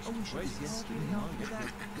 Oh, yes.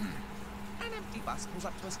 An empty bus pulls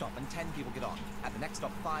up to a stop and 10 people get on. At the next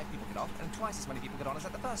stop, 5 people get off, and twice as many people get on as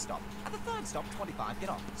at the first stop. At the third stop, 25 get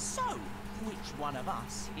off. So, which one of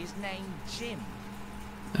us is named Jim?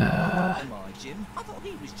 Am I Jim? I thought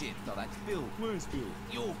he was Jim. No, that's Bill. Where's Bill?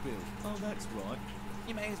 You're Bill. Oh, that's right.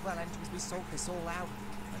 You may as well enter as we sort this all out.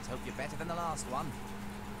 Let's hope you're better than the last one.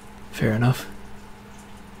 Fair enough.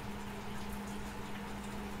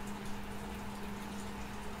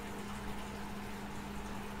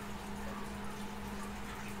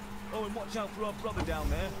 Oh, and watch out for our brother down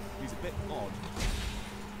there. He's a bit odd.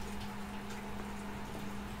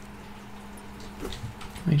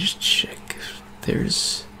 Let me just check if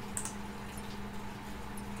there's...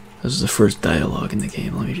 This is the first dialogue in the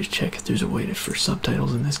game. Let me just check if there's a way for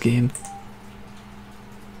subtitles in this game.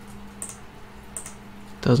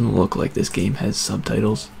 Doesn't look like this game has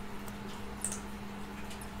subtitles.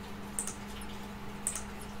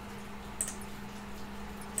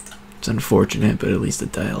 It's unfortunate, but at least the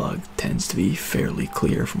dialogue tends to be fairly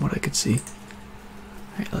clear from what I could see.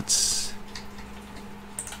 Alright, let's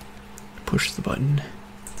push the button.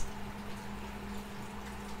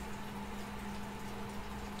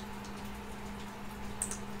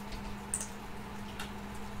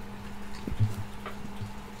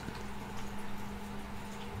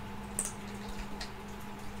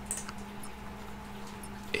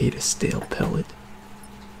 Ate a stale pellet.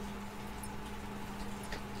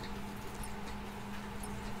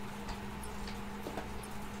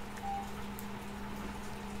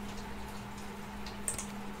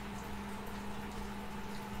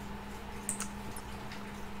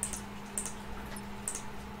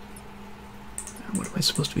 What am I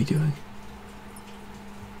supposed to be doing?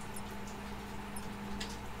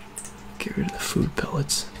 Get rid of the food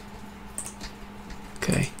pellets.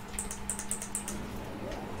 Okay.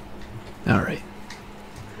 Alright.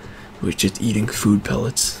 We're just eating food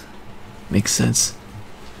pellets. Makes sense.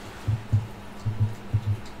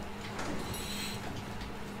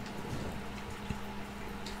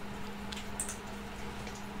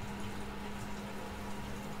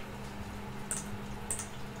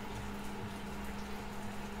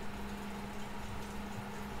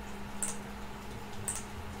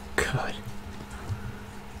 God.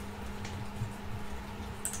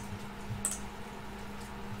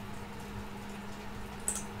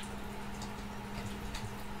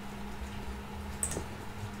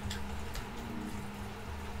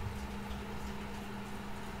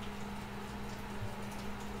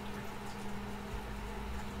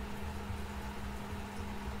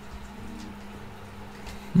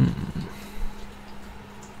 Okay,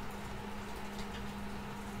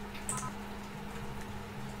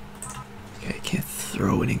 I can't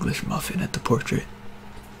throw an English muffin at the portrait.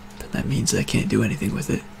 Then that means I can't do anything with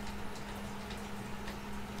it.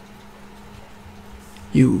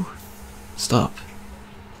 You. Stop.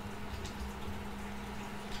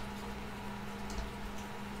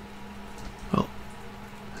 Well,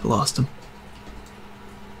 I lost him.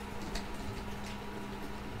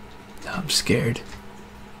 Now I'm scared.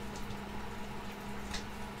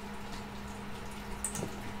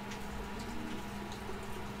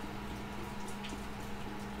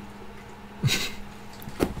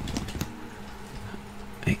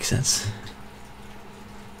 Makes sense.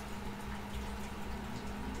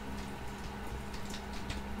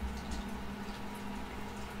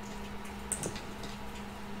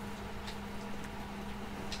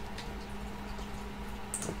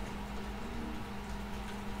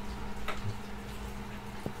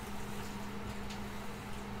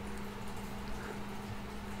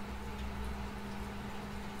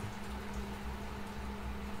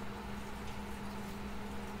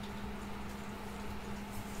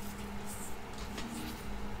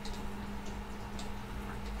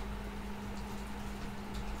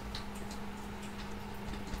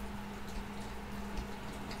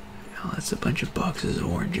 Well, that's a bunch of boxes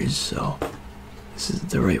of oranges, so this isn't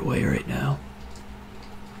the right way right now.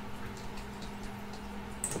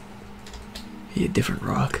 Be a different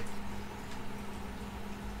rock.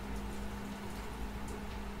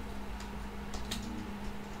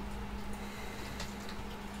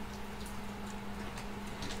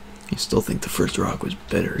 I still think the first rock was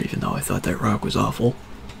better, even though I thought that rock was awful.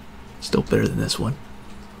 Still better than this one.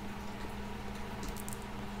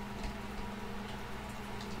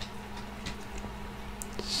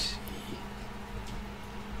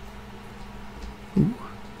 Ooh,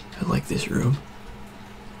 I like this room.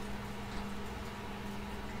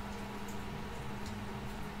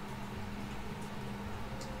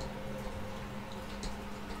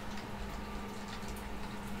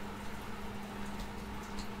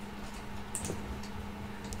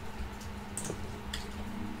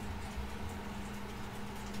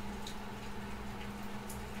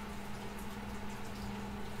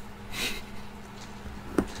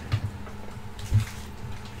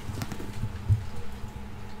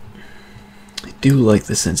 I do like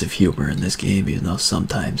the sense of humor in this game, even though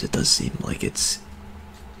sometimes it does seem like it's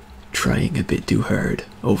trying a bit too hard.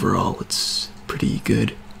 Overall, it's pretty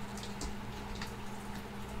good.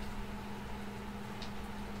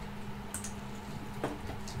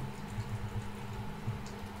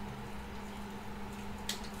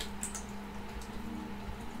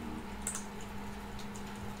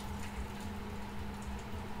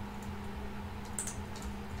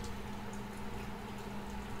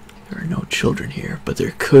 There are no children here, but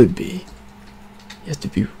there could be. You have to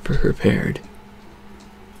be prepared.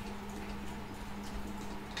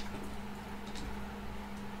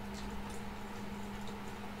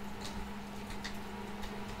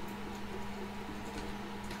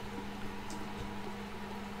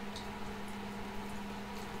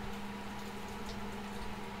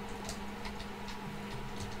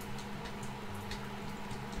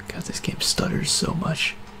 God, this game stutters so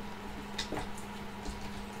much.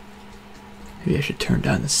 Maybe I should turn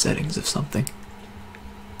down the settings of something.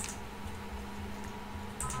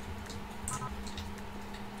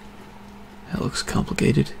 That looks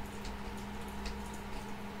complicated.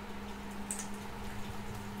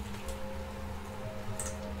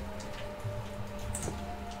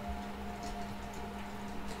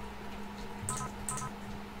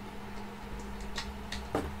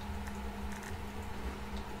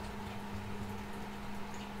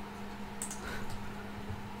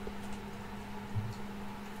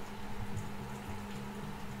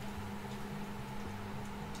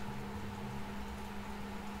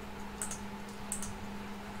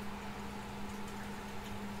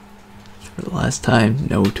 For the last time,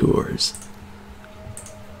 no tours.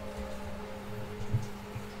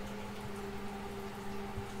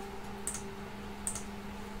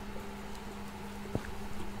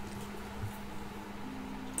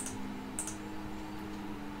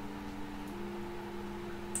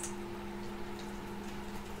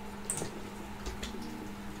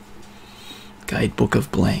 Guidebook of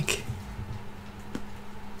Blank.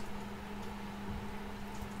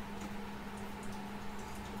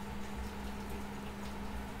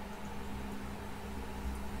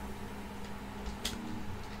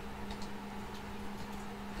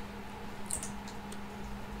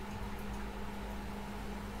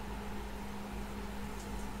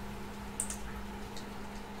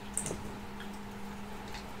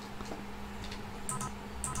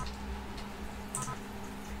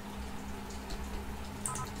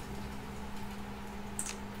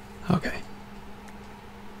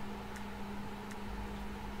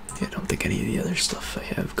 any of the other stuff I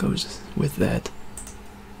have goes with that.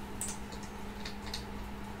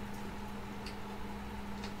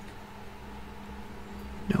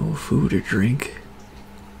 No food or drink.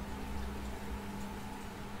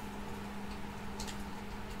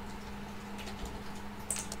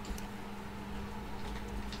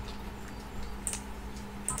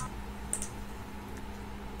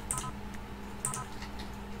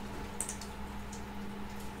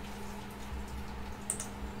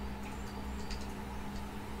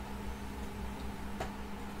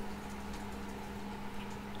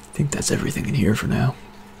 I think that's everything in here for now.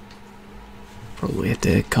 Probably have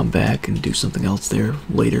to come back and do something else there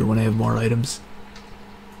later when I have more items.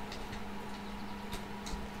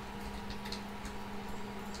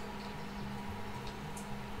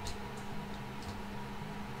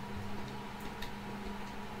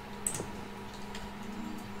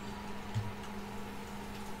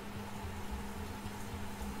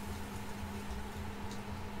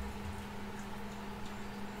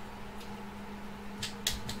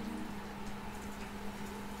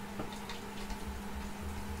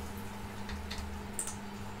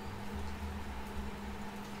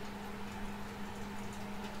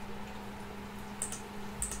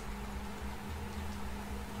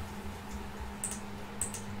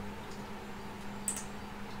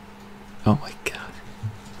 Oh my god.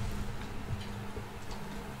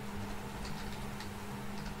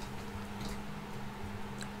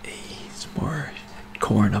 Hey, some more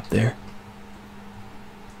corn up there.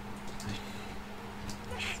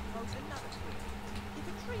 Let's suppose another query. If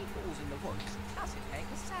a tree falls in the woods, does it make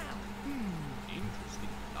a sound?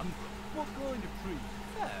 Interesting conundrum. What kind of tree?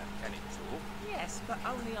 Fir. Can it talk? Yes, but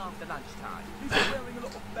only after lunchtime. Is it wearing a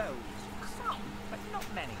lot of bells? Some, but not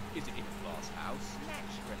many. Is it in a glass house?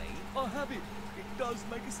 Naturally. I have it. It does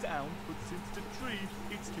make a sound, but since it's a tree,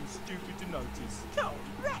 it's too stupid to notice.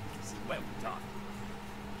 Correct. Well done.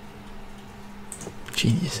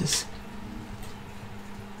 Geniuses.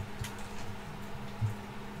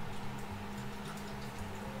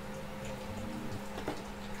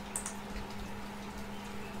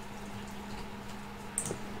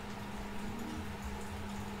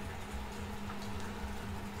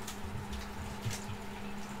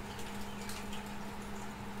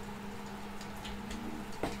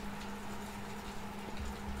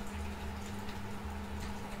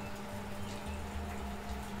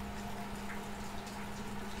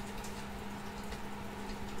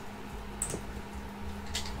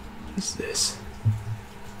 What is this?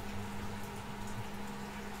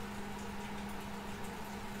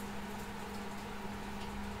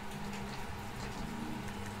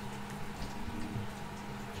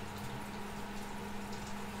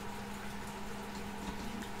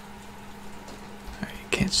 Alright,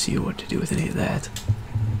 can't see what to do with any of that.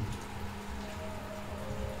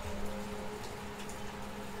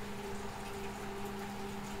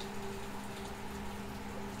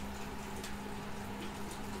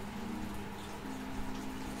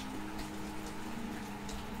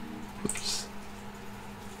 Oops.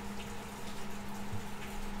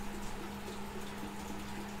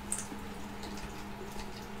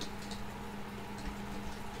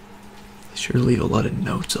 They sure leave a lot of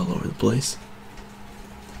notes all over the place.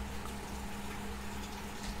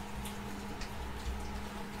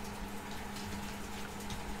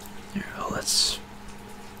 There, well, that's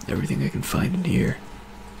everything I can find in here.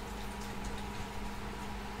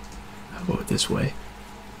 How about this way?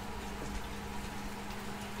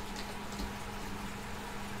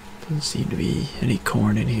 Doesn't seem to be any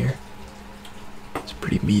corn in here. It's a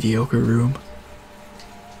pretty mediocre room.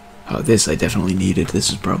 Oh, this I definitely needed. This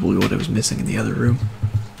is probably what I was missing in the other room.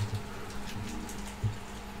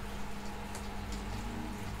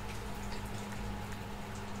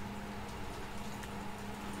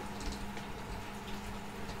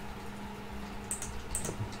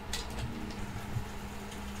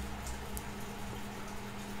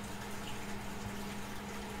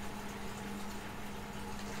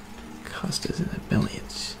 Cost us in the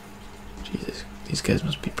millions. Jesus, these guys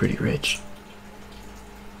must be pretty rich.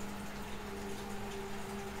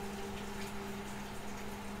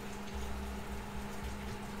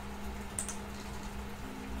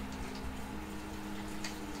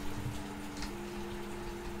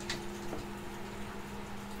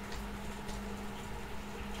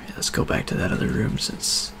 Alright, let's go back to that other room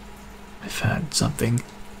since I found something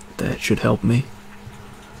that should help me.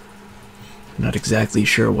 I'm not exactly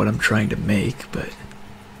sure what I'm trying to make, but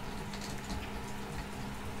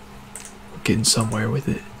we're getting somewhere with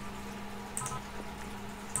it.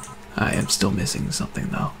 I am still missing something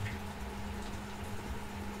though.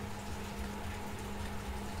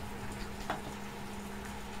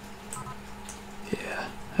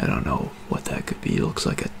 I don't know what that could be. It looks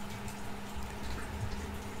like a...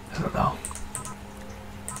 I don't know.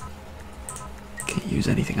 Can't use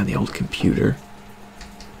anything on the old computer.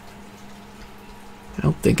 I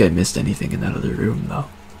don't think I missed anything in that other room, though.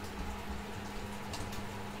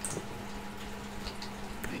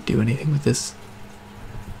 Can I do anything with this?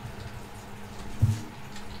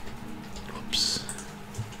 Whoops.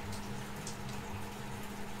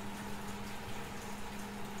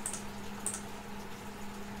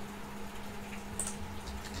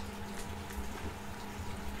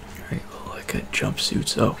 Alright, well, I got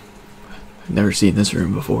jumpsuits. Oh, I've never seen this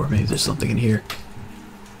room before. Maybe there's something in here.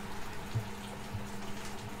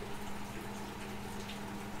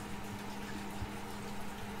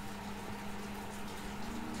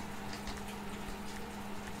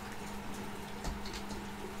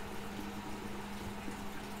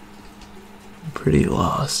 Pretty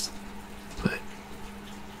lost, but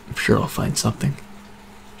I'm sure I'll find something.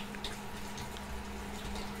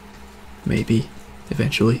 Maybe,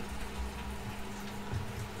 eventually.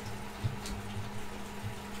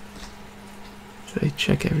 Should I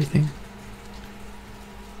check everything?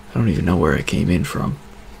 I don't even know where I came in from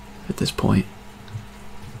at this point.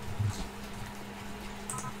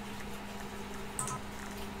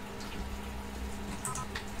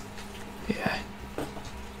 Yeah,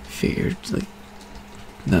 figured like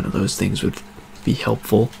none of those things would be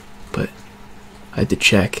helpful, but I had to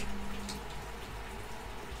check.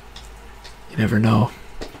 You never know.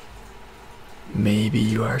 Maybe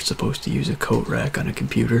you are supposed to use a coat rack on a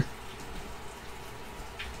computer.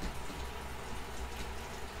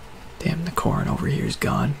 Damn, the corn over here is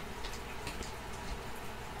gone.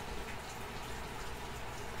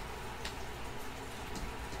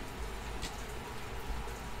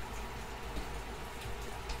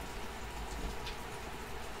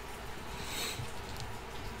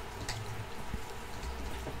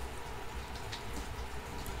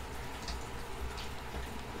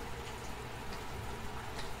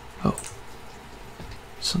 Oh,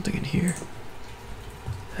 something in here.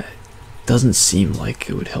 That doesn't seem like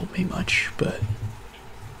it would help me much, but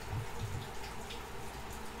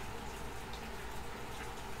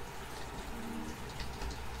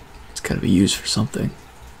it's gotta be used for something.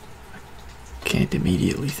 I can't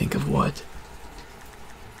immediately think of what,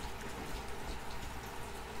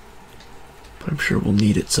 but I'm sure we'll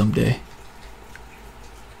need it someday.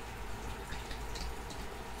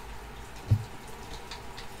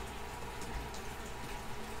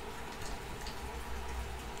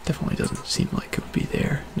 Definitely doesn't seem like it would be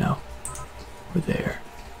there. No, we're there.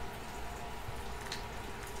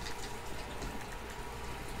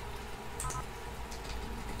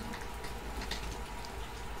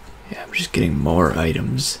 Yeah, I'm just getting more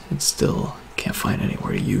items and still can't find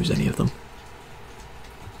anywhere to use any of them.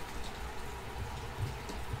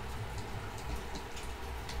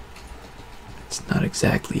 It's not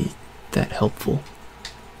exactly that helpful.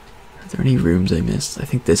 Are there any rooms I missed? I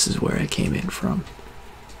think this is where I came in from.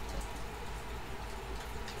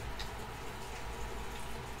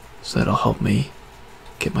 So that'll help me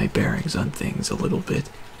get my bearings on things a little bit.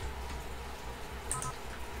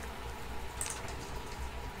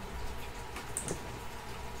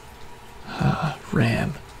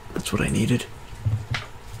 RAM. That's what I needed.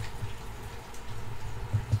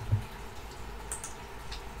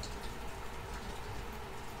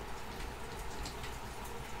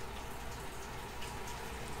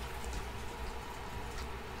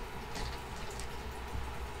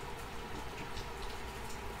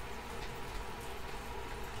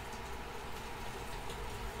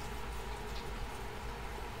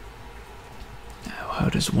 How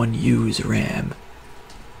does one use RAM?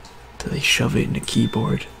 Do they shove it in a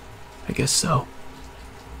keyboard? I guess so.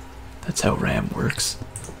 That's how RAM works.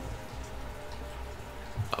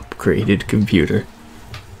 Upgraded computer.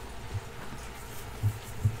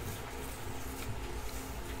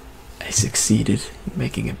 I succeeded in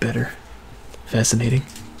making it better. Fascinating.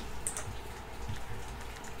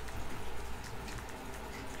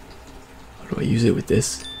 How do I use it with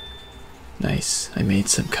this? Nice. I made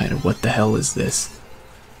some kind of what the hell is this?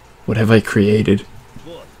 What have I created?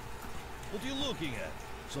 What? What are you looking at?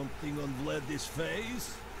 Something on Vlad's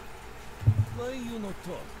face? Why you not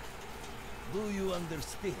talk? Do you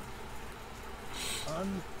understand?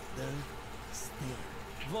 Understand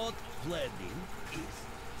what Vladin is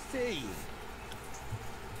saying?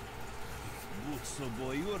 Butso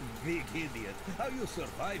boy, you're a big idiot. How you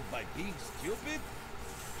survive by being stupid?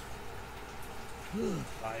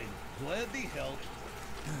 Fine, Vladdy help.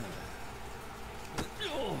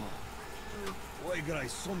 Why грай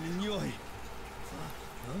со Huh?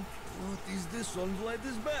 What is this on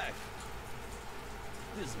Vlad's back?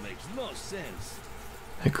 This makes no sense.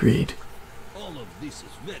 Agreed. All of this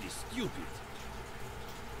is very stupid.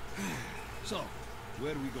 So,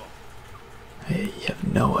 where do we go? I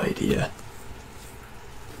have no idea.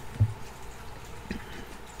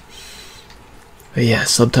 But yeah,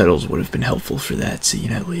 subtitles would have been helpful for that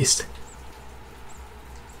scene at least.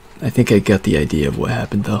 I think I got the idea of what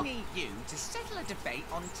happened though. Need you to settle a debate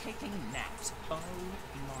on taking naps. Oh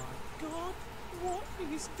my god, what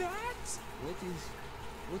is that?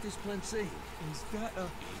 What is Plant saying? Is that a...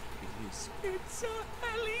 It is. It's a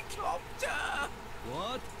helicopter!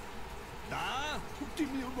 What? Ah? Give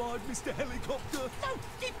me a ride, Mr. Helicopter. No,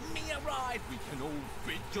 give me a ride! We can all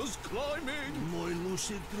fit just climbing. Мой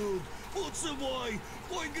лучший друг, поцелуй,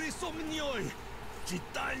 мой грисомнёй.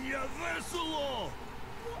 Читание весело.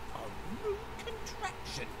 What a rude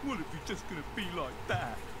contraction! Well, if you're just gonna be like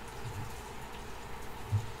that.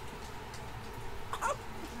 Oh,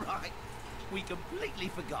 right. We completely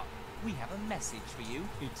forgot. We have a message for you.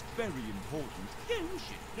 It's very important. You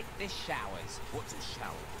should hit the showers. What's a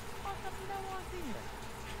shower? I have no idea.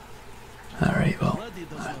 Alright, well, Laddie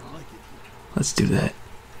does not like it. let's do that.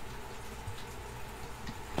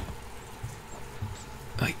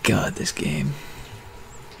 My god, this game.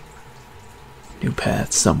 New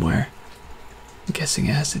path somewhere. I'm guessing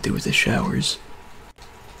it has to do with the showers.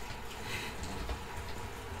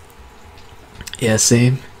 Yeah,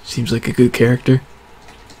 same. Seems like a good character.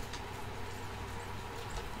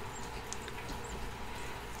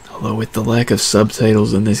 Although with the lack of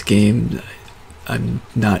subtitles in this game, I'm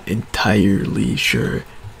not entirely sure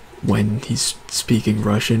when he's speaking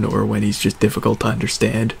Russian or when he's just difficult to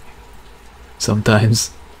understand.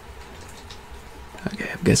 Sometimes. Okay,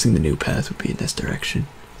 I'm guessing the new path would be in this direction.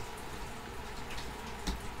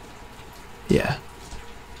 Yeah.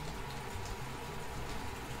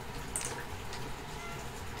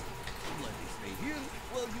 Let me stay here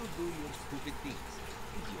while you do your stupid things.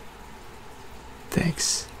 Idiot.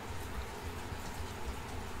 Thanks.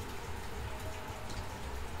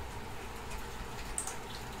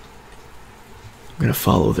 I'm gonna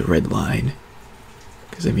follow the red line.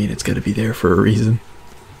 Because, I mean, it's gotta be there for a reason.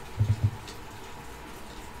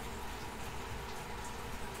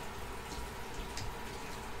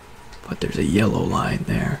 But there's a yellow line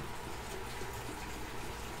there.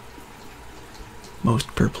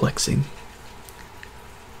 Most perplexing.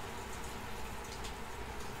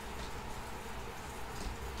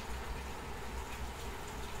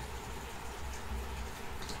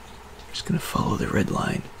 Just gonna follow the red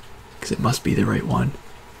line. Because it must be the right one.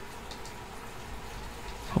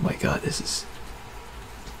 Oh my god, this is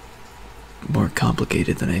more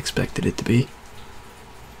complicated than I expected it to be.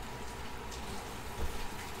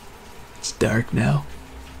 It's dark now.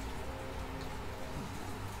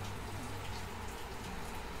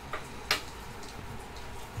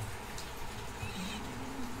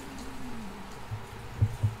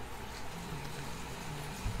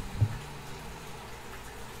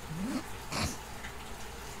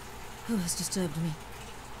 Who has disturbed me?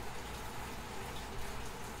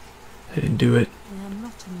 I didn't do it. I am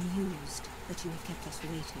not amused that you have kept us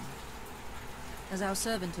waiting. Has our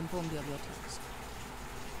servant informed you of your task?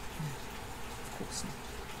 No, of course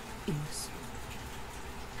not. Innocent.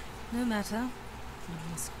 No matter.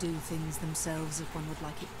 One must do things themselves if one would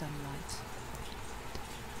like it done right.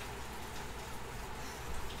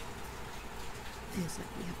 Feels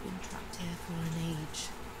like we have been trapped here for an age.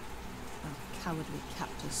 Our cowardly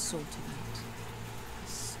captors sorting out,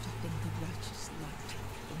 stopping the righteous light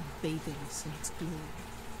from bathing us in its glory.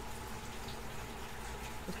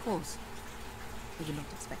 Of course, we do not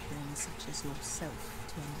expect one such as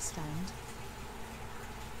yourself to understand.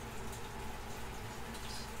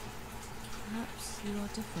 Perhaps you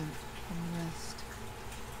are different from the rest.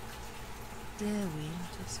 Dare we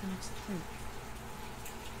let ourselves hope?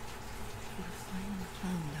 We have finally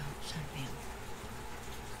found our champion.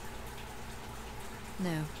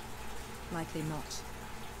 No, likely not.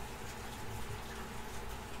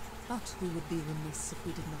 But we would be remiss if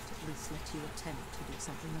we did not at least let you attempt to do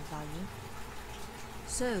something of value.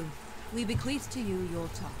 So, we bequeath to you your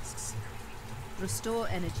tasks. Restore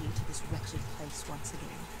energy to this wretched place once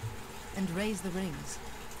again, and raise the rings.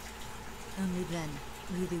 Only then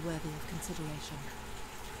will you be worthy of consideration.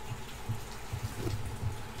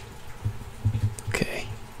 Okay.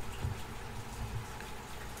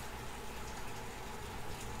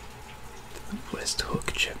 West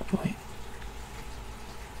Hook checkpoint.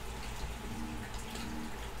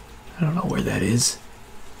 I don't know where that is.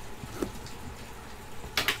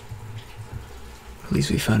 At least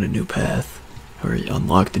we found a new path. Or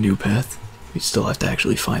unlocked a new path. We still have to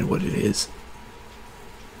actually find what it is.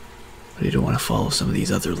 But I do want to follow some of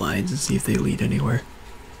these other lines and see if they lead anywhere.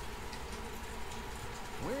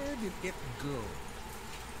 Where did it go?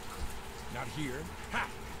 Not here. Ha!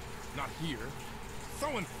 Not here. So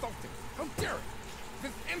insulting. How dare it!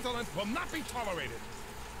 This insolence will not be tolerated.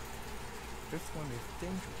 This one is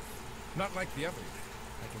dangerous. Not like the others.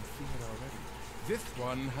 I can see it already. This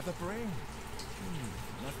one has a brain.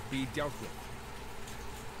 Must be dealt with.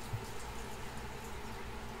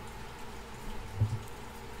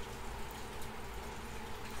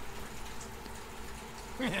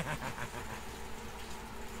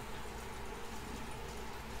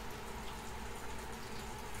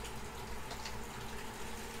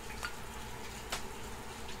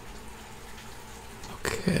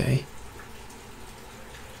 Okay.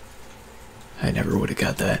 I never would have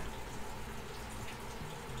got that.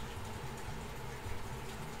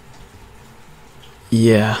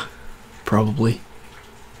 Yeah, probably.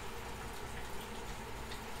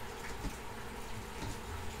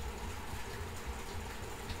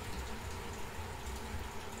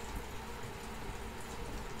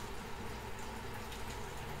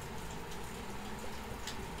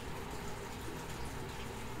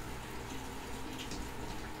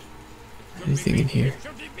 Anything in here?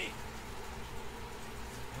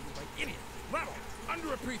 Idiot, rattled,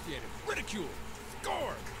 underappreciated, ridiculed,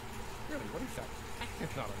 scorned. Really, what is that?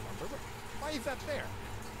 It's not a number, but why is that there?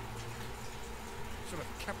 Should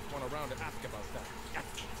have kept one around to ask about that.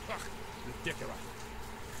 Ugh, ridiculous.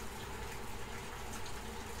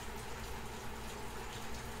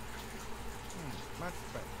 Let's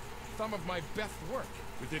spend some of my best work.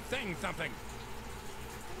 Is it saying something?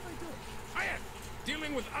 What am I doing? I am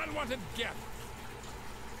dealing with unwanted guests.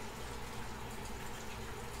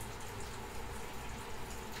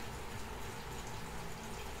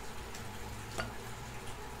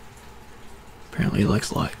 Apparently he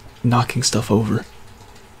likes knocking stuff over.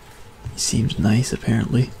 He seems nice,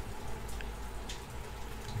 apparently.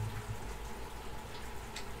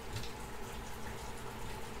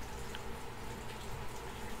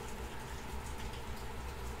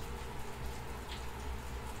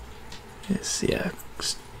 Yes, yeah,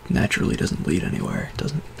 naturally doesn't lead anywhere. It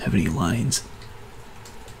doesn't have any lines.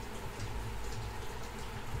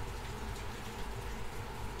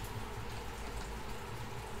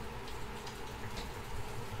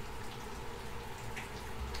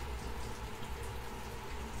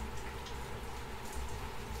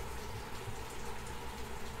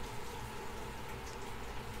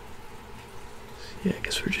 Yeah, I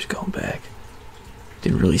guess we're just going back.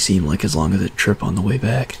 Didn't really seem like as long as a trip on the way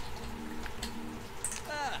back.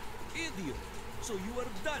 Ah, idiot! So you are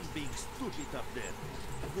done being stupid up there.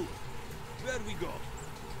 Good. Where we go?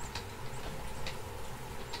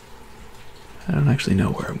 I don't actually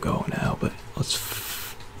know where I'm going now, but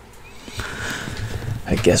let's,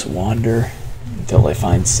 I guess, wander until I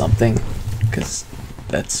find something, because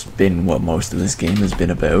that's been what most of this game has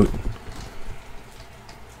been about. This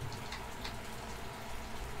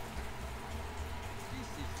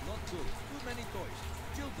is not good. Too many toys.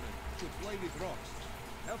 Children should play with rocks.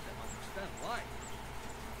 Help them understand why.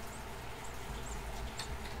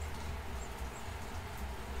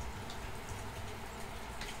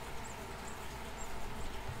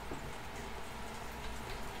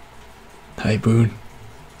 Hi, Boone.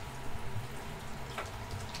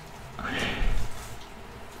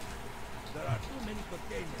 There are too many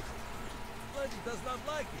containers. Bloody does not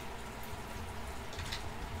like it.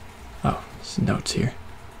 Oh, some notes here.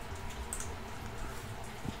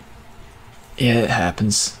 Yeah, it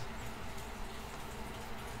happens.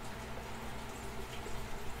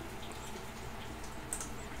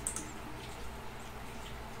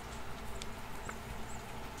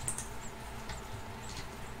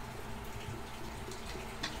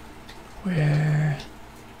 Where?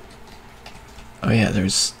 Oh yeah,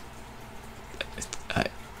 there's.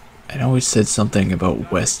 I know it said something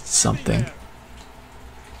about west something.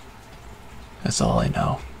 That's all I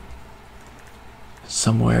know.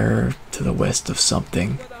 Somewhere to the west of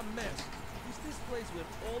something. What a mess. Is this place where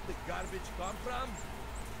all the garbage come from?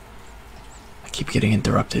 I keep getting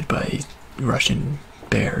interrupted by Russian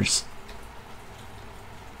bears.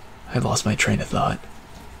 I lost my train of thought.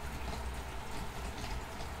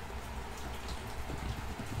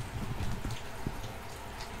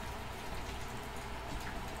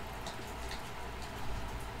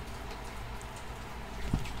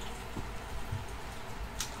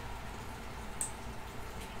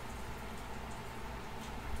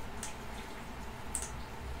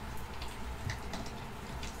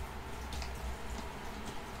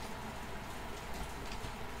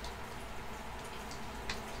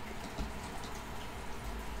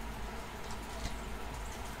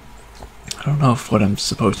 I don't know if what I'm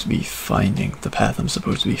supposed to be finding, the path I'm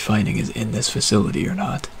supposed to be finding, is in this facility or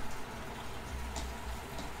not.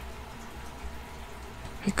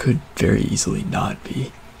 It could very easily not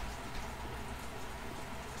be.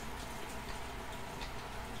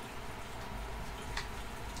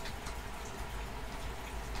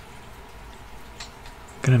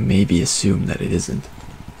 I'm gonna maybe assume that it isn't.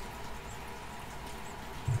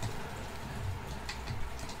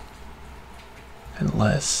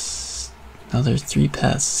 Unless... Now there's 3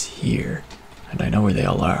 paths here, and I know where they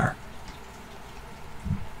all are.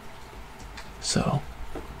 So...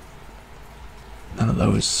 none of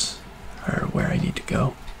those are where I need to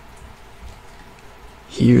go.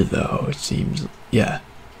 Here, though, it seems... yeah,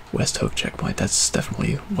 West Hook checkpoint. That's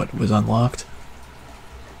definitely what was unlocked.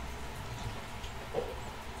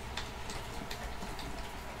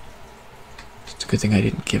 It's a good thing I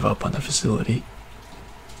didn't give up on the facility.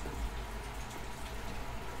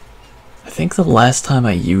 I think the last time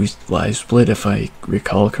I used LiveSplit, if I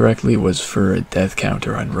recall correctly, was for a death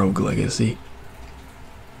counter on Rogue Legacy.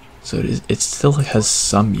 So it still has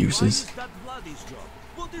some uses. What is that Bloodi's job?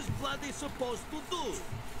 What is Bloody supposed to do?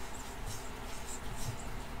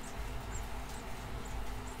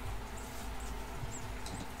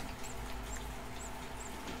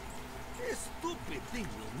 This stupid thing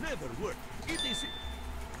will never work. It is...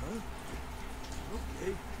 Huh?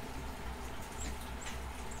 Okay.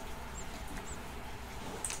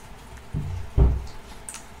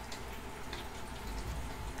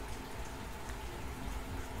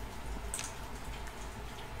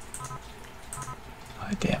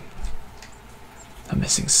 Oh, damn. I'm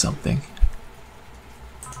missing something.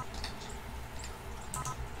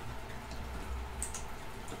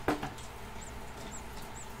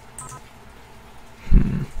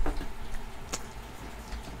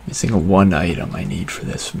 Missing a 1 item I need for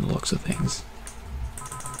this from the looks of things.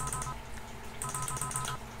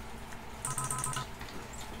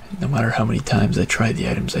 No matter how many times I try the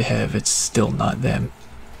items I have, it's still not them.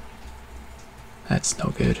 That's no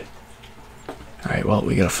good. Alright, well,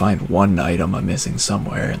 we gotta find 1 item I'm missing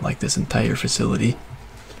somewhere in, like, this entire facility.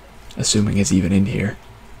 Assuming it's even in here.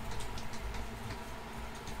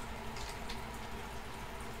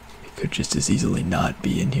 It could just as easily not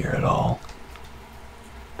be in here at all.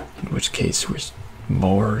 In which case, we're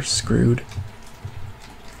more screwed.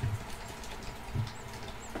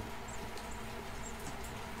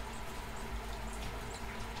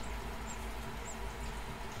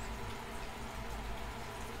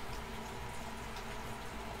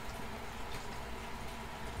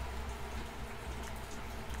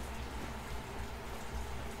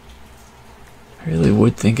 I really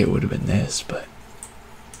would think it would have been this, but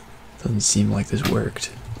it doesn't seem like this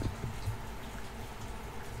worked.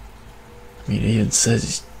 I mean, it even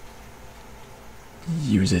says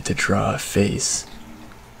use it to draw a face.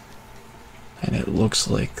 And it looks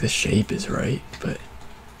like the shape is right, but it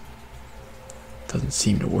doesn't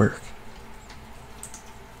seem to work.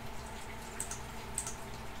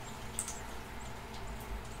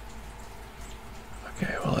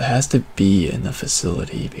 Okay, well, it has to be in the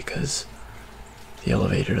facility because the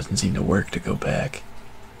elevator doesn't seem to work to go back.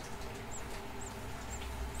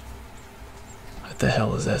 What the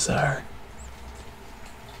hell is SR?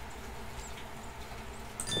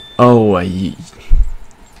 Oh,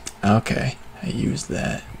 okay. I used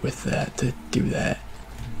that with that to do that.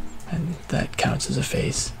 And that counts as a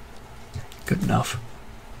face. Good enough.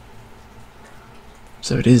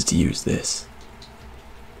 So it is to use this.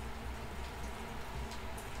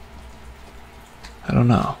 I don't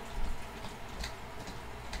know.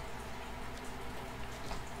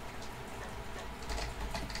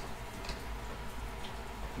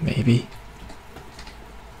 Maybe.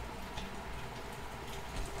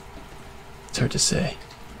 It's hard to say.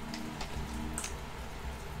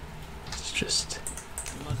 Let's just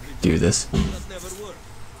do this. That never worked.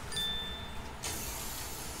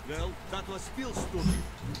 Well, that was still stupid.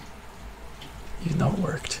 Even though it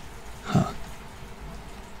worked. Huh.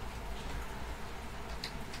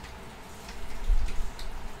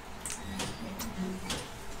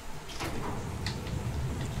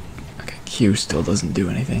 Okay, Q still doesn't do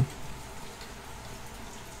anything.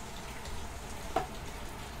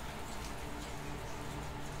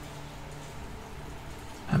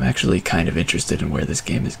 I'm actually kind of interested in where this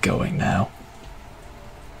game is going now.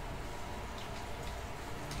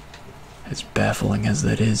 As baffling as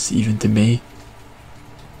that is, even to me.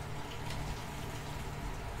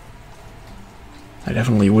 I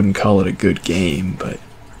definitely wouldn't call it a good game, but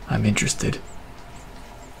I'm interested.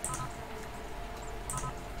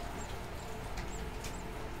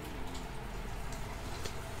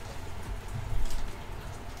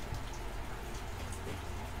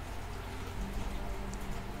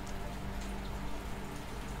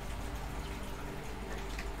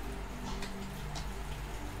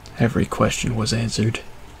 Every question was answered.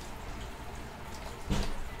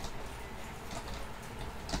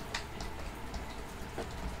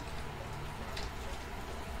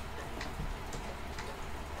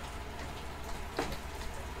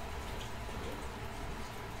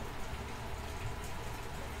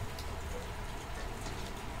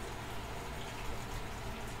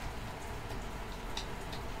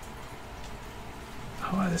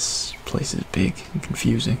 Oh, this place is big and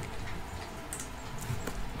confusing.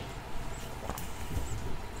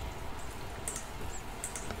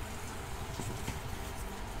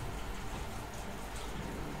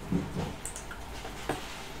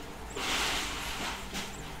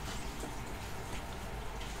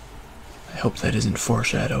 I hope that isn't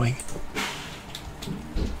foreshadowing.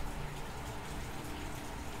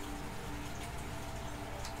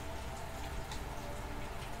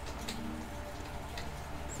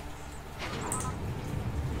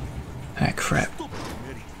 Ah, crap.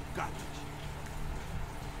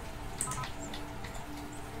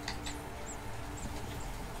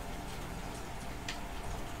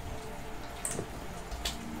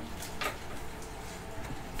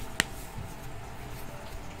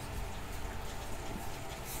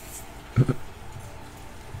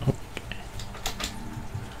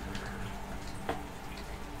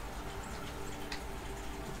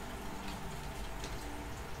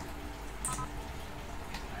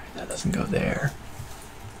 That doesn't go there.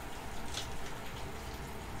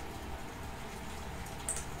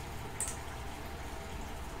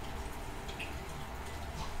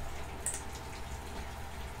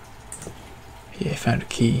 Yeah, I found a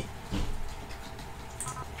key.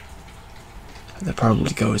 That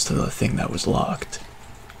probably goes to the thing that was locked.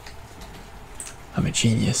 I'm a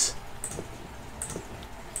genius.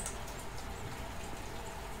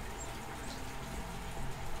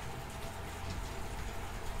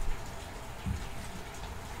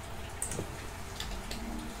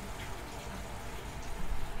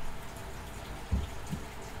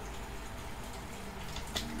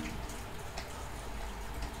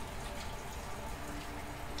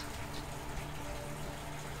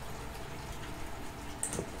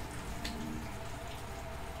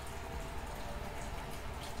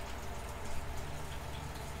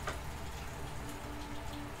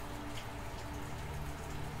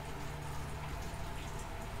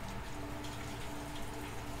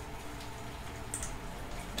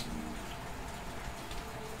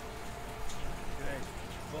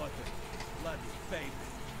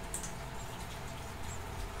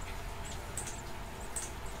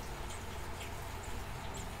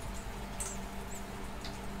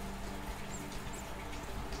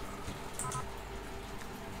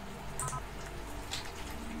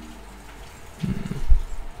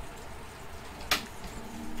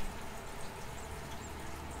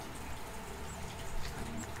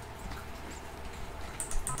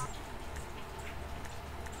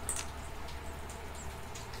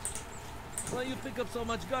 Why you pick up so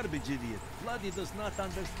much garbage, idiot? Bloody does not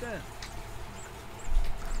understand.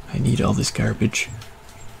 I need all this garbage.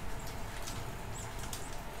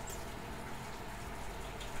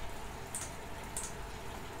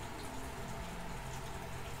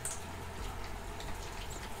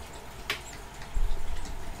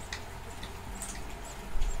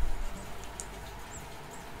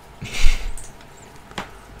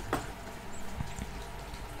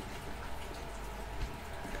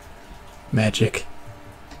 Magic.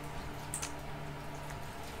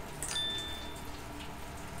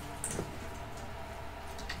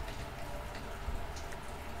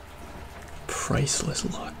 Priceless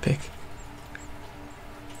lockpick.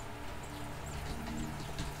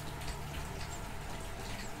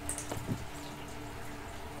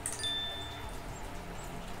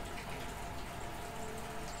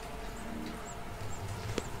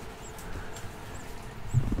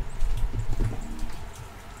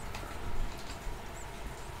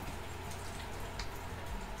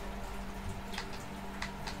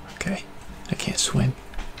 Okay, I can't swim.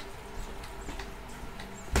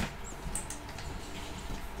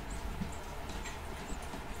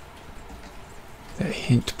 The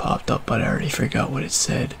hint popped up, but I already forgot what it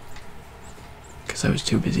said because I was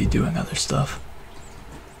too busy doing other stuff.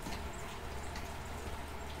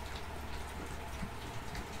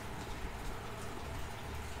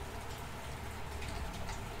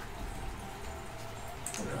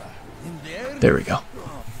 In there? There we go.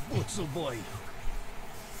 Oh, Butzel boy.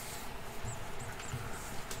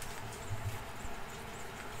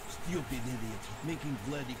 Stupid idiot, making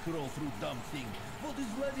Vladdy crawl through dumb thing. What is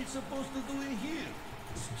Vladdy supposed to do in here?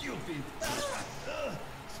 Stupid.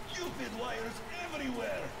 Stupid wires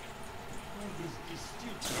everywhere. What is this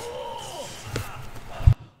stupid? Oh!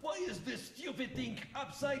 Why is this stupid thing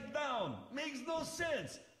upside down? Makes no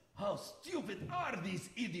sense. How stupid are these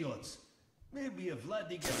idiots? Maybe if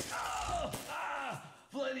Vladdy gets...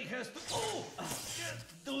 Vladdy has to... Can't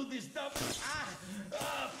do this stuff.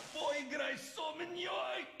 Boy, играй со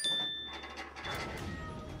мной.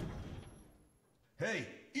 Hey,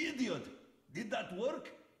 idiot! Did that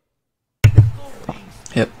work? Go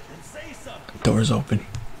things Yep. and say something. Door's open.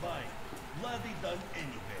 Fine. Vladdy done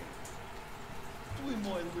anyway.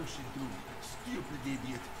 Twimoy Lucy do. Stupid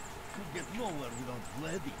idiot. Could get nowhere without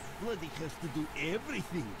Vladdy. Vladdy has to do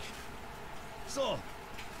everything. So,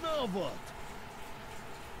 now what?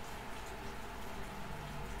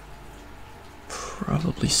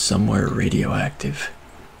 Probably somewhere radioactive.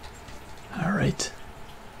 Alright.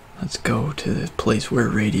 Let's go to the place where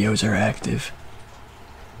radios are active.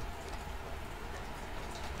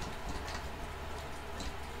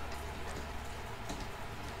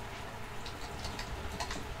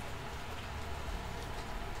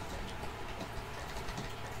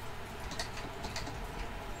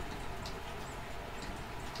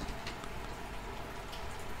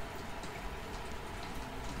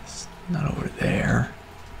 It's not over there.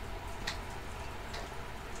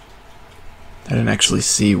 I didn't actually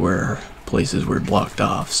see where places were blocked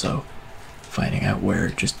off, so finding out where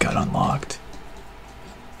it just got unlocked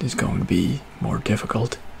is going to be more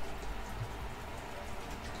difficult.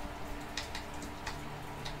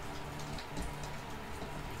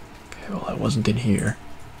 Okay, well, I wasn't in here.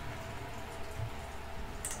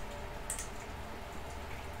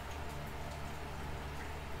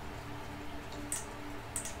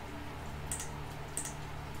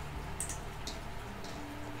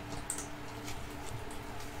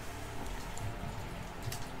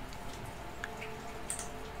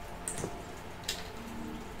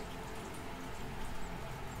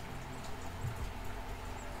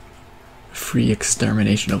 Free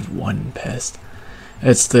extermination of one pest.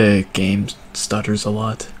 It's the game stutters a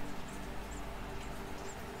lot.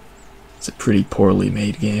 It's a pretty poorly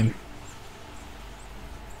made game.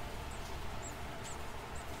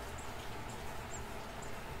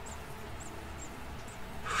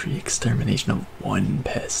 Free extermination of one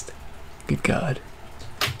pest. Good God.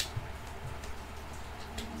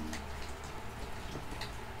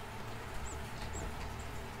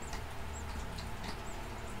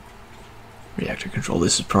 Reactor control.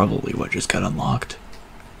 This is probably what just got unlocked.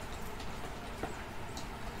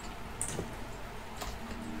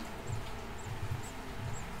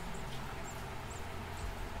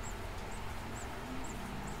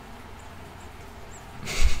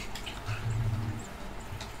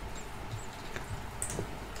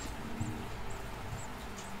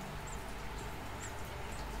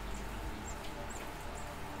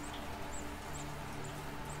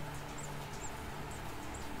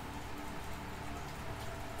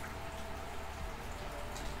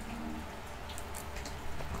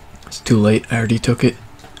 It's too late, I already took it.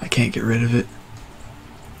 I can't get rid of it.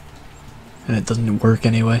 And it doesn't work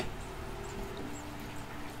anyway.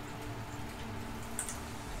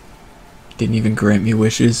 Didn't even grant me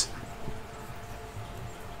wishes.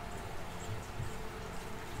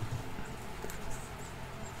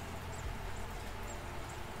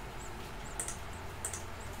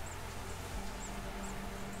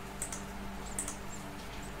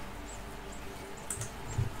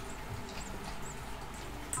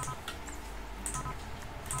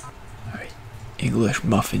 English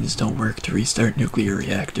muffins don't work to restart nuclear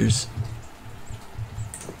reactors.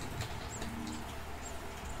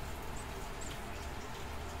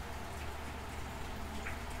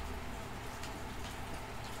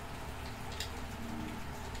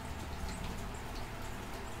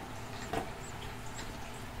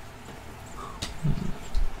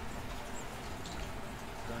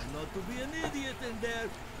 Try not to be an idiot in there.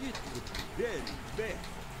 It would be very bad.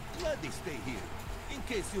 Let me stay here, in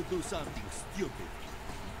case you do something stupid.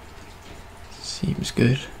 Seems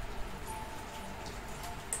good.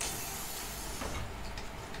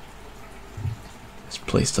 This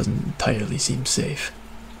place doesn't entirely seem safe.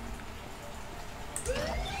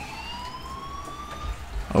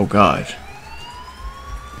 Oh God.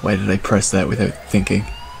 Why did I press that without thinking?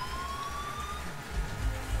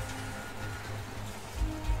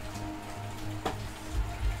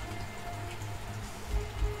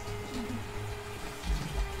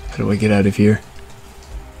 How do I get out of here?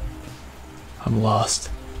 I'm lost.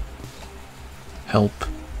 Help.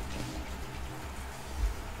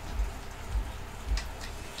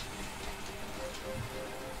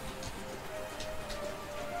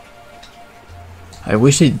 I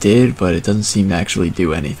wish it did, but it doesn't seem to actually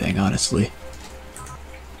do anything, honestly.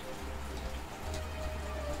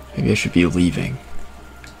 Maybe I should be leaving.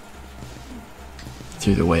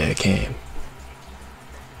 through the way I came.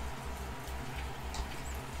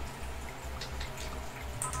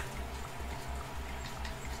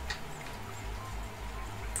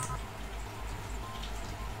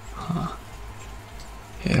 Huh.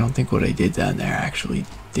 Yeah, I don't think what I did down there actually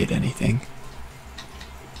did anything.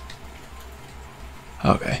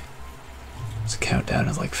 Okay. It's a countdown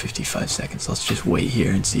of like 55 seconds. Let's just wait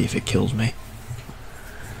here and see if it kills me.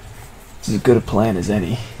 It's as good a plan as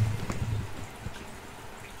any.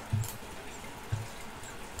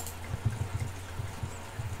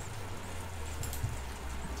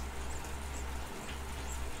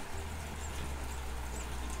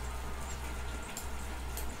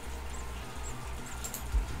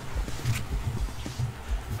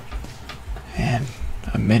 Man,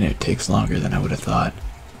 a minute takes longer than I would have thought.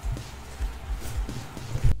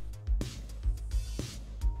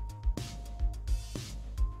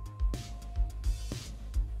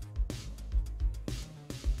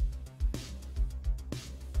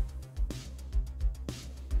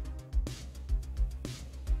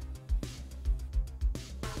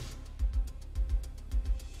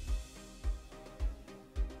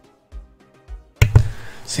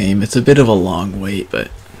 Same, it's a bit of a long wait, but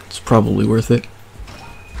it's probably worth it.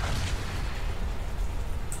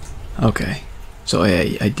 Okay, so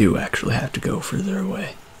I do actually have to go further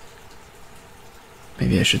away.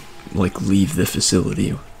 Maybe I should, like, leave the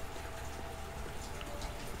facility.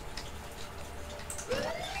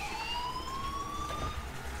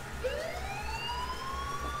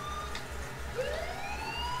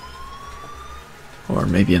 Or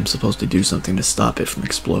maybe I'm supposed to do something to stop it from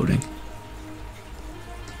exploding.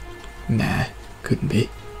 Nah, couldn't be.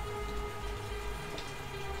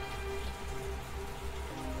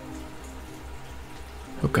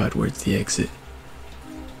 Oh god, where's the exit?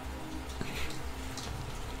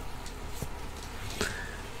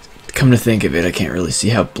 Come to think of it, I can't really see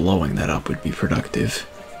how blowing that up would be productive.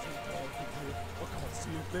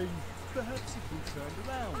 Perhaps if we turned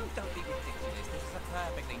around. Oh, don't be ridiculous. This is a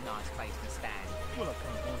perfectly nice place to stand. Well, I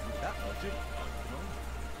can't argue with that logic.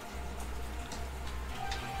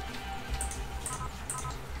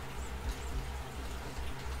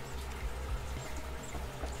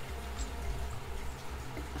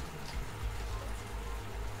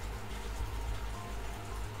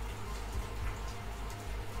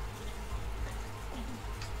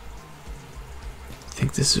 I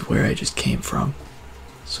think this is where I just came from.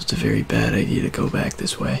 So it's a very bad idea to go back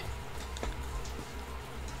this way.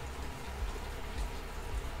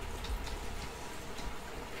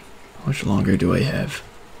 How much longer do I have?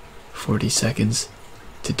 40 seconds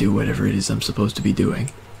to do whatever it is I'm supposed to be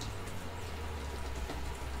doing.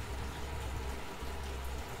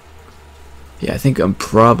 Yeah, I think I'm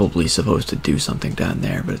probably supposed to do something down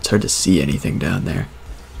there, but it's hard to see anything down there.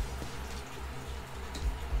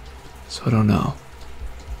 So I don't know.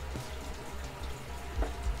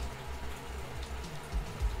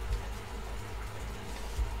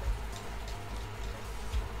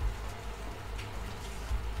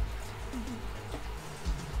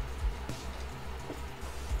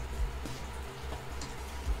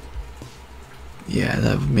 Yeah,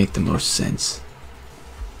 that would make the most sense.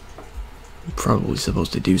 I'm probably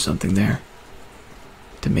supposed to do something there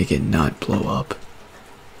to make it not blow up.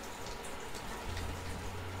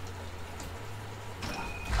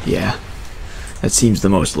 Yeah, that seems the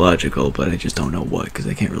most logical, but I just don't know what, because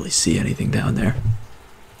I can't really see anything down there.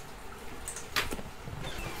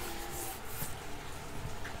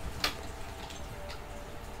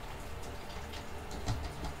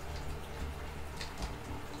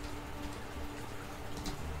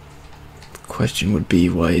 Question would be,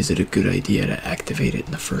 why is it a good idea to activate it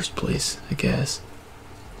in the first place, I guess.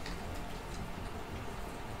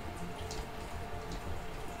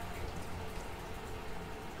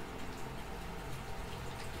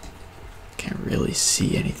 Can't really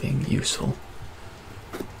see anything useful.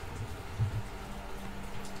 I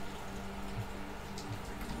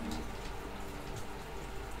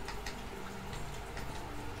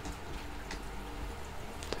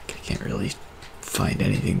can't really find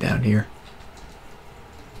anything down here.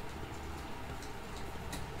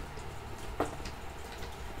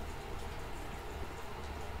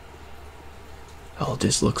 All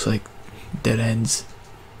just looks like dead ends.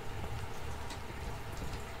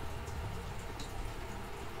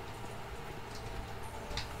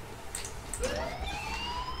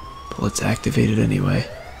 But let's activate it anyway.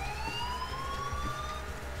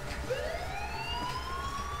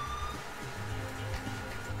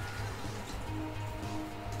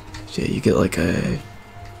 So yeah, you get like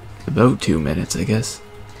about 2 minutes, I guess,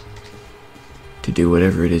 to do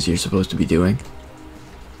whatever it is you're supposed to be doing.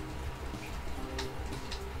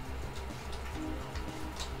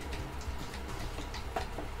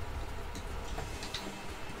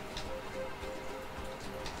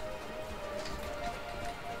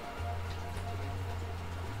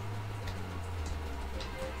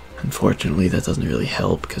 Unfortunately, that doesn't really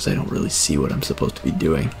help because I don't really see what I'm supposed to be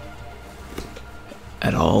doing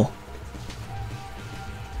at all.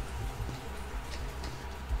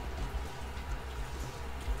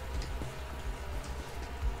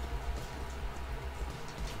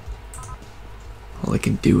 All I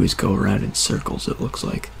can do is go around in circles, it looks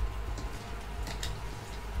like.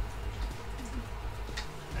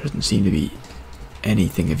 There doesn't seem to be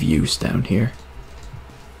anything of use down here.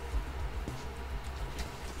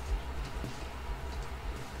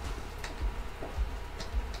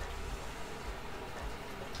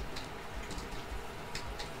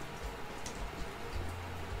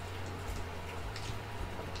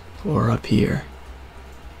 Or up here.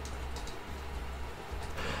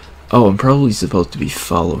 Oh, I'm probably supposed to be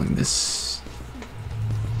following this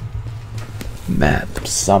map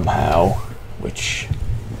somehow, which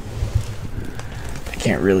I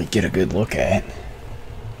can't really get a good look at.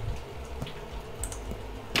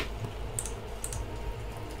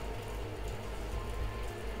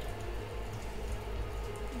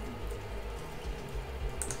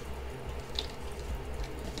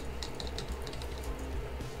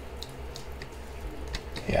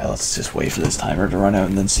 Yeah, let's just wait for this timer to run out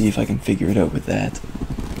and then see if I can figure it out with that.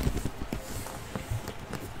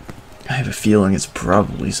 I have a feeling it's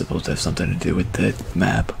probably supposed to have something to do with that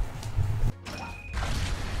map.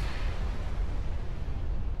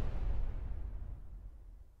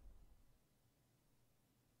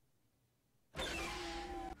 I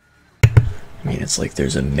mean, it's like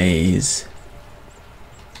there's a maze,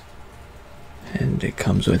 and it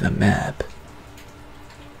comes with a map.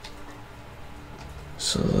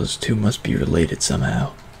 So those two must be related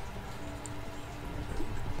somehow.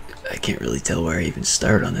 I can't really tell where I even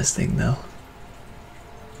start on this thing though.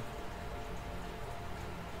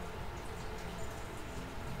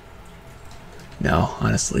 No,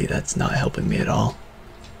 honestly, that's not helping me at all.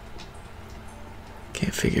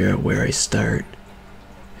 Can't figure out where I start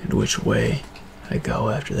and which way I go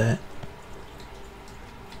after that.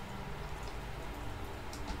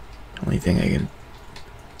 Only thing I can,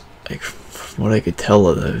 like, from what I could tell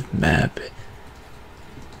of the map,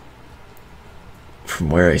 from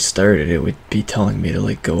where I started, it would be telling me to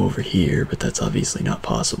like go over here, but that's obviously not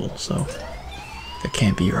possible, so that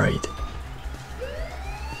can't be right.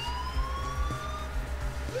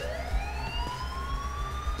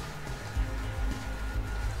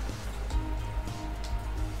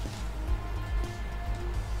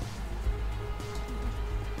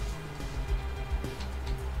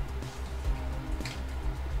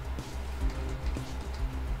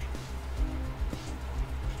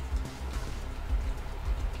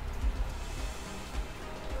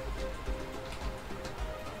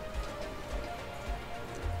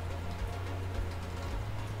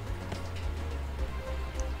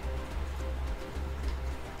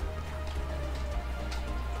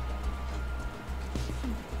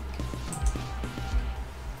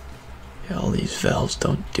 Yeah, all these valves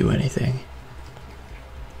don't do anything.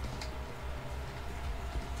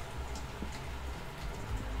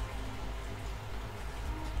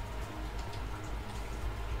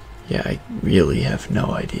 Yeah, I really have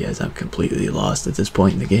no idea, as I'm completely lost at this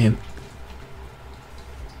point in the game.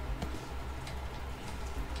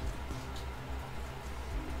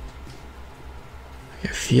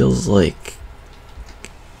 It feels like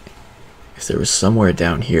if there was somewhere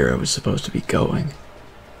down here I was supposed to be going,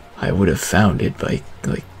 I would have found it by,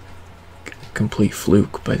 like, complete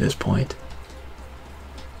fluke by this point.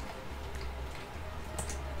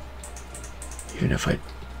 Even if I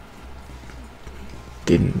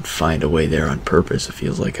didn't find a way there on purpose, it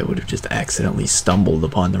feels like I would have just accidentally stumbled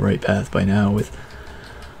upon the right path by now with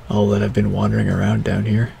all that I've been wandering around down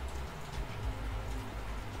here.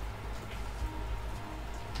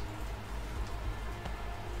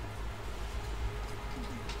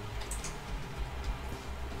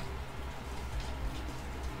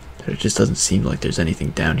 But it just doesn't seem like there's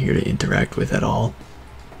anything down here to interact with at all.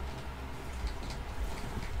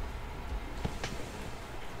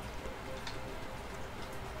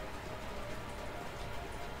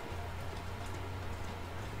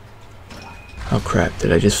 Oh crap,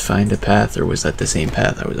 did I just find a path, or was that the same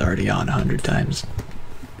path I was already on 100 times?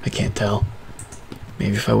 I can't tell.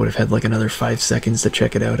 Maybe if I would have had like another 5 seconds to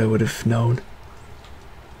check it out, I would have known.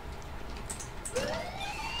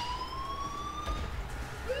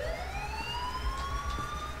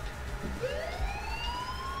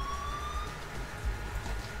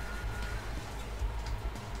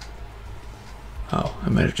 Oh, I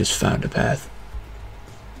might have just found a path.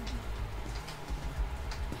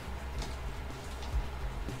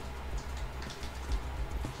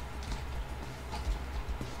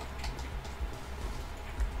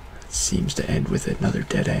 seems to end with another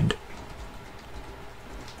dead end.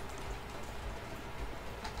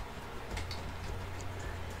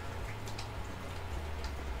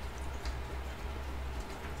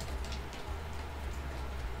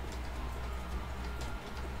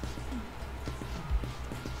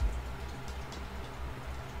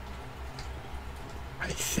 I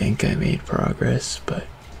think I made progress, but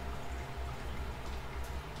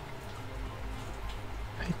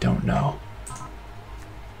I don't know.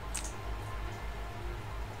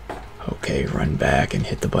 Okay, run back and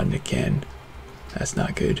hit the button again. That's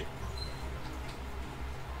not good.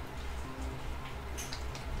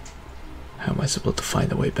 How am I supposed to find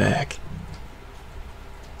the way back?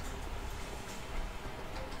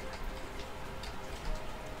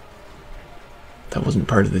 That wasn't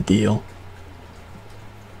part of the deal.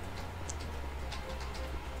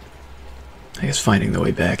 I guess finding the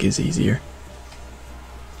way back is easier.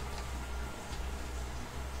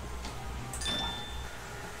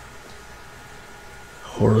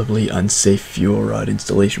 Horribly unsafe fuel rod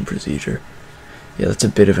installation procedure. Yeah, that's a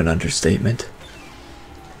bit of an understatement.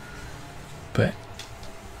 But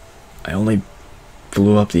I only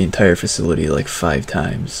blew up the entire facility like 5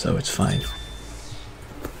 times, so it's fine.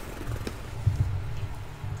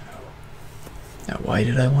 Now, why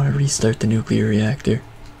did I want to restart the nuclear reactor?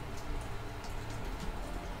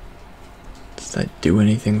 Does that do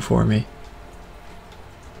anything for me?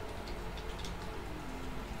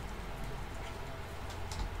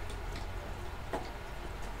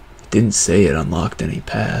 It didn't say it unlocked any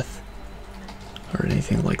path or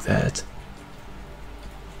anything like that.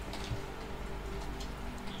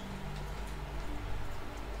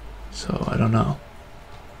 So I don't know.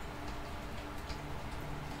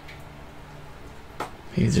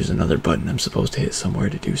 Maybe there's another button I'm supposed to hit somewhere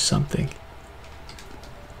to do something.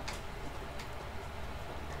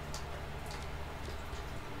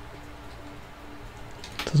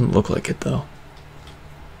 Doesn't look like it though.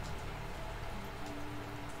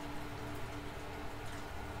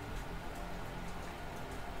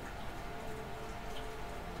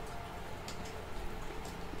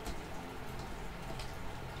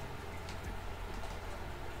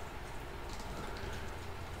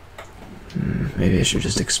 Maybe I should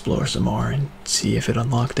just explore some more and see if it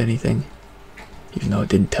unlocked anything. Even though it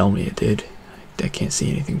didn't tell me it did. I can't see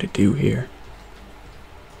anything to do here.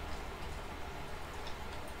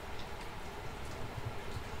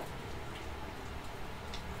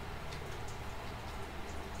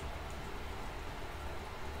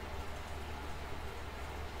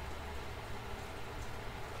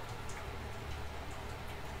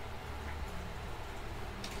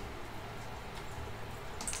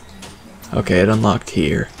 Okay, it unlocked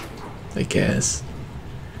here, I guess.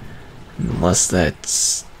 Unless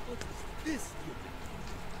that's...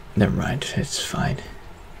 Never mind, it's fine.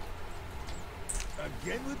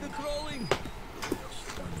 Again with the crawling?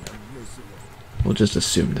 We'll just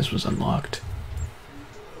assume this was unlocked.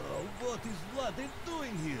 What is Vlad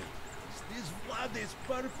doing here? Is this Vlad's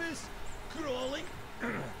purpose? Crawling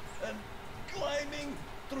and climbing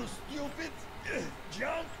through stupid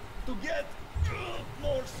junk to get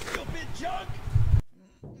more stupid junk?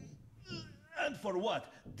 And for what?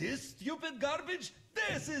 This stupid garbage?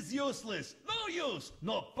 This is useless. No use,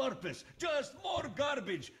 no purpose, just more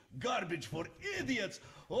garbage. Garbage for idiots.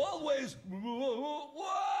 Always.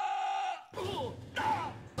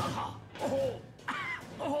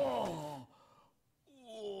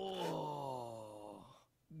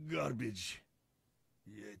 Garbage.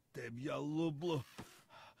 Я тебя люблю.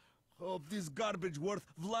 Hope this garbage worth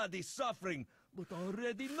Vladdy's suffering, but I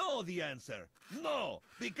already know the answer. No,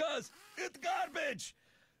 because it's garbage.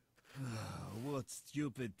 What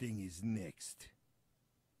stupid thing is next?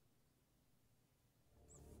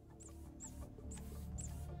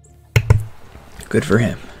 Good for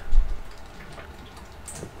him.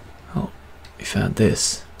 Oh, we found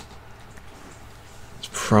this. It's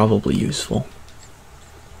probably useful.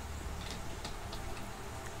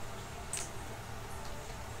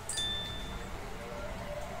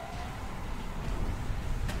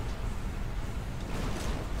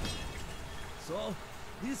 So,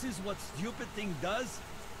 this is what stupid thing does?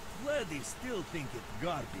 Vladdy still think it's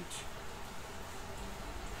garbage.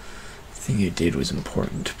 The thing you did was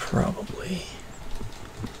important, probably.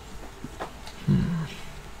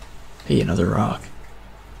 Hey, another rock.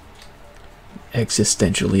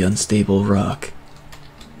 Existentially unstable rock.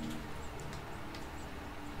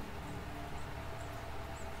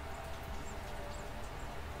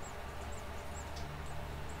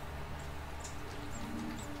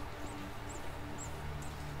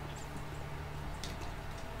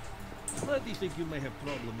 Vladdy think you may have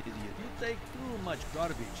problem, idiot. You take too much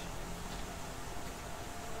garbage.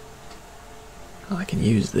 Well, I can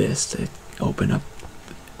use this to open up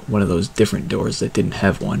one of those different doors that didn't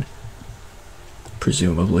have one,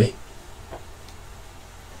 presumably.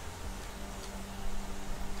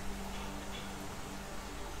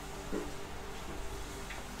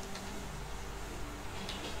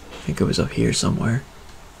 I think it was up here somewhere.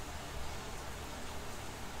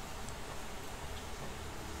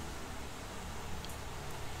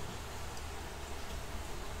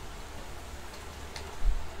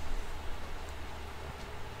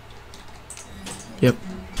 Yep.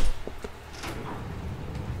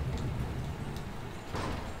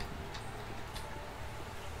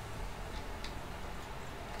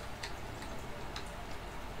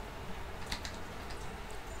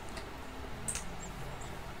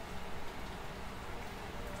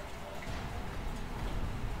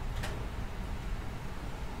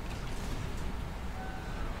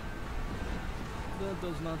 That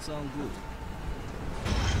does not sound good.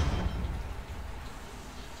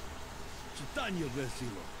 Tanya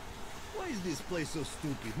Versilo, why is this place so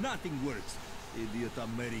stupid? Nothing works. Idiot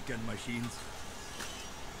American machines.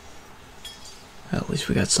 At least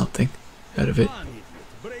we got something out of it. Come on, idiot.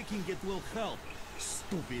 Breaking it will help.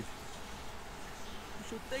 Stupid. You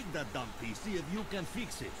should take that dumb piece, see if you can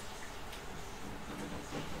fix it.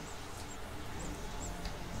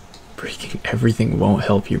 Breaking everything won't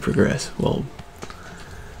help you progress. Well,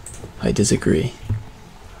 I disagree.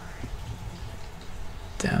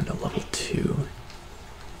 Down to level 2.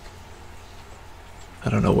 I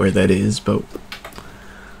don't know where that is, but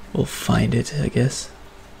we'll find it, I guess.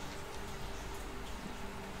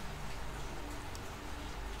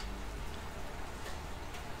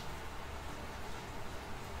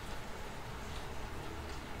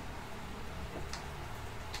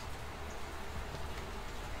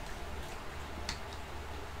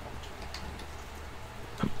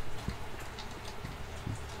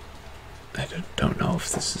 I don't know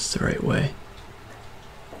if this is the right way.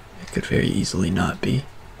 It could very easily not be,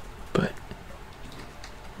 but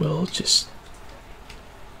we'll just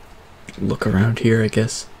look around here, I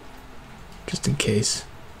guess, just in case.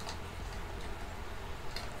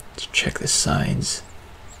 Let's check the signs.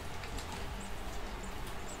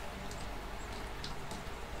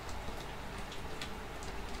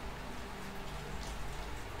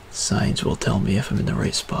 Signs will tell me if I'm in the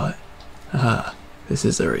right spot. Aha, this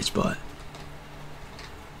is the right spot.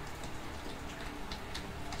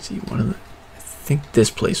 See, one of the... I think this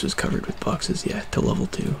place was covered with boxes, yeah, to level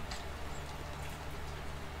 2.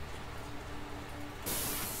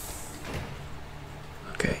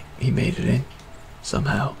 Okay, he made it in,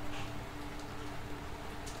 somehow.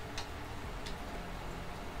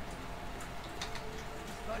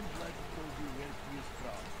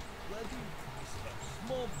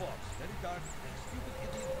 Small box, very dark, and stupid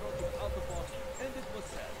idiot broke it out the box, and it was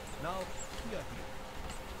sad. Now, we are here.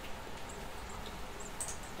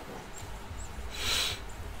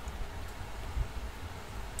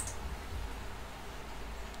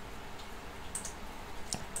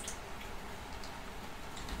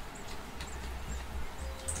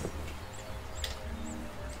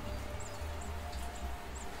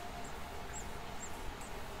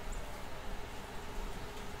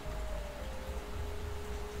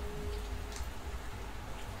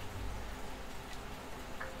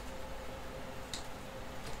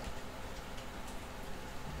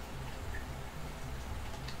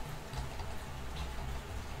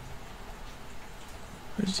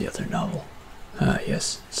 Where's the other novel? Ah,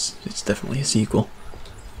 yes, it's definitely a sequel.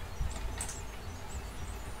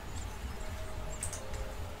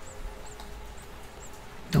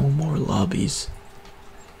 No more lobbies.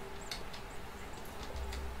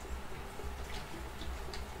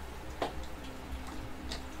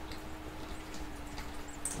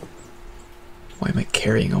 Why am I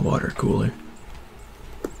carrying a water cooler?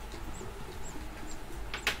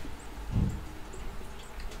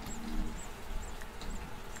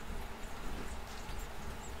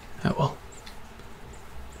 Oh well.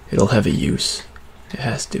 It'll have a use. It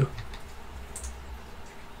has to.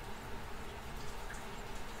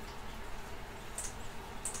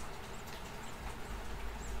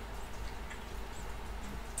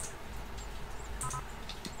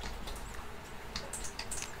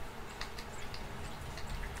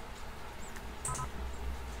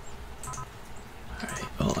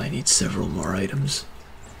 Alright, well, I need several more items.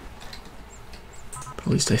 But at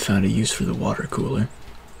least I found a use for the water cooler.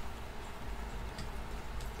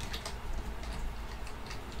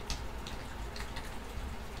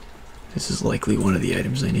 This is likely one of the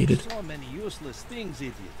items I needed. So many useless things,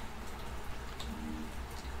 idiot.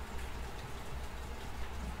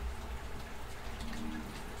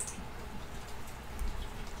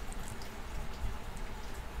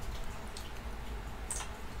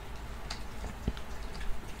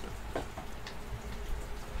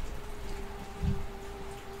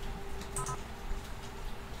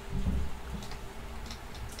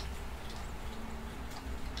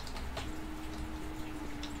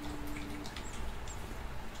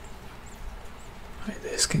 Alright,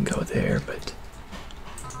 this can go there, but...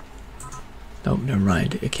 Nope, never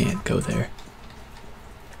mind. It can't go there.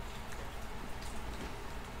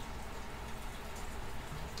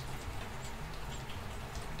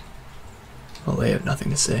 Well, they have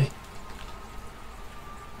nothing to say.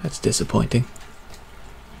 That's disappointing.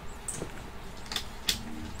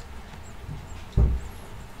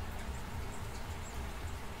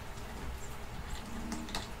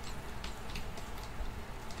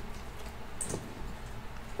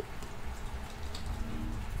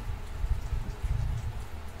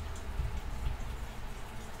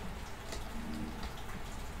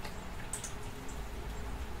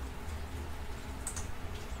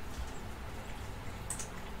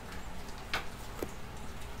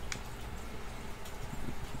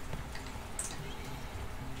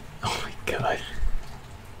 Oh my god.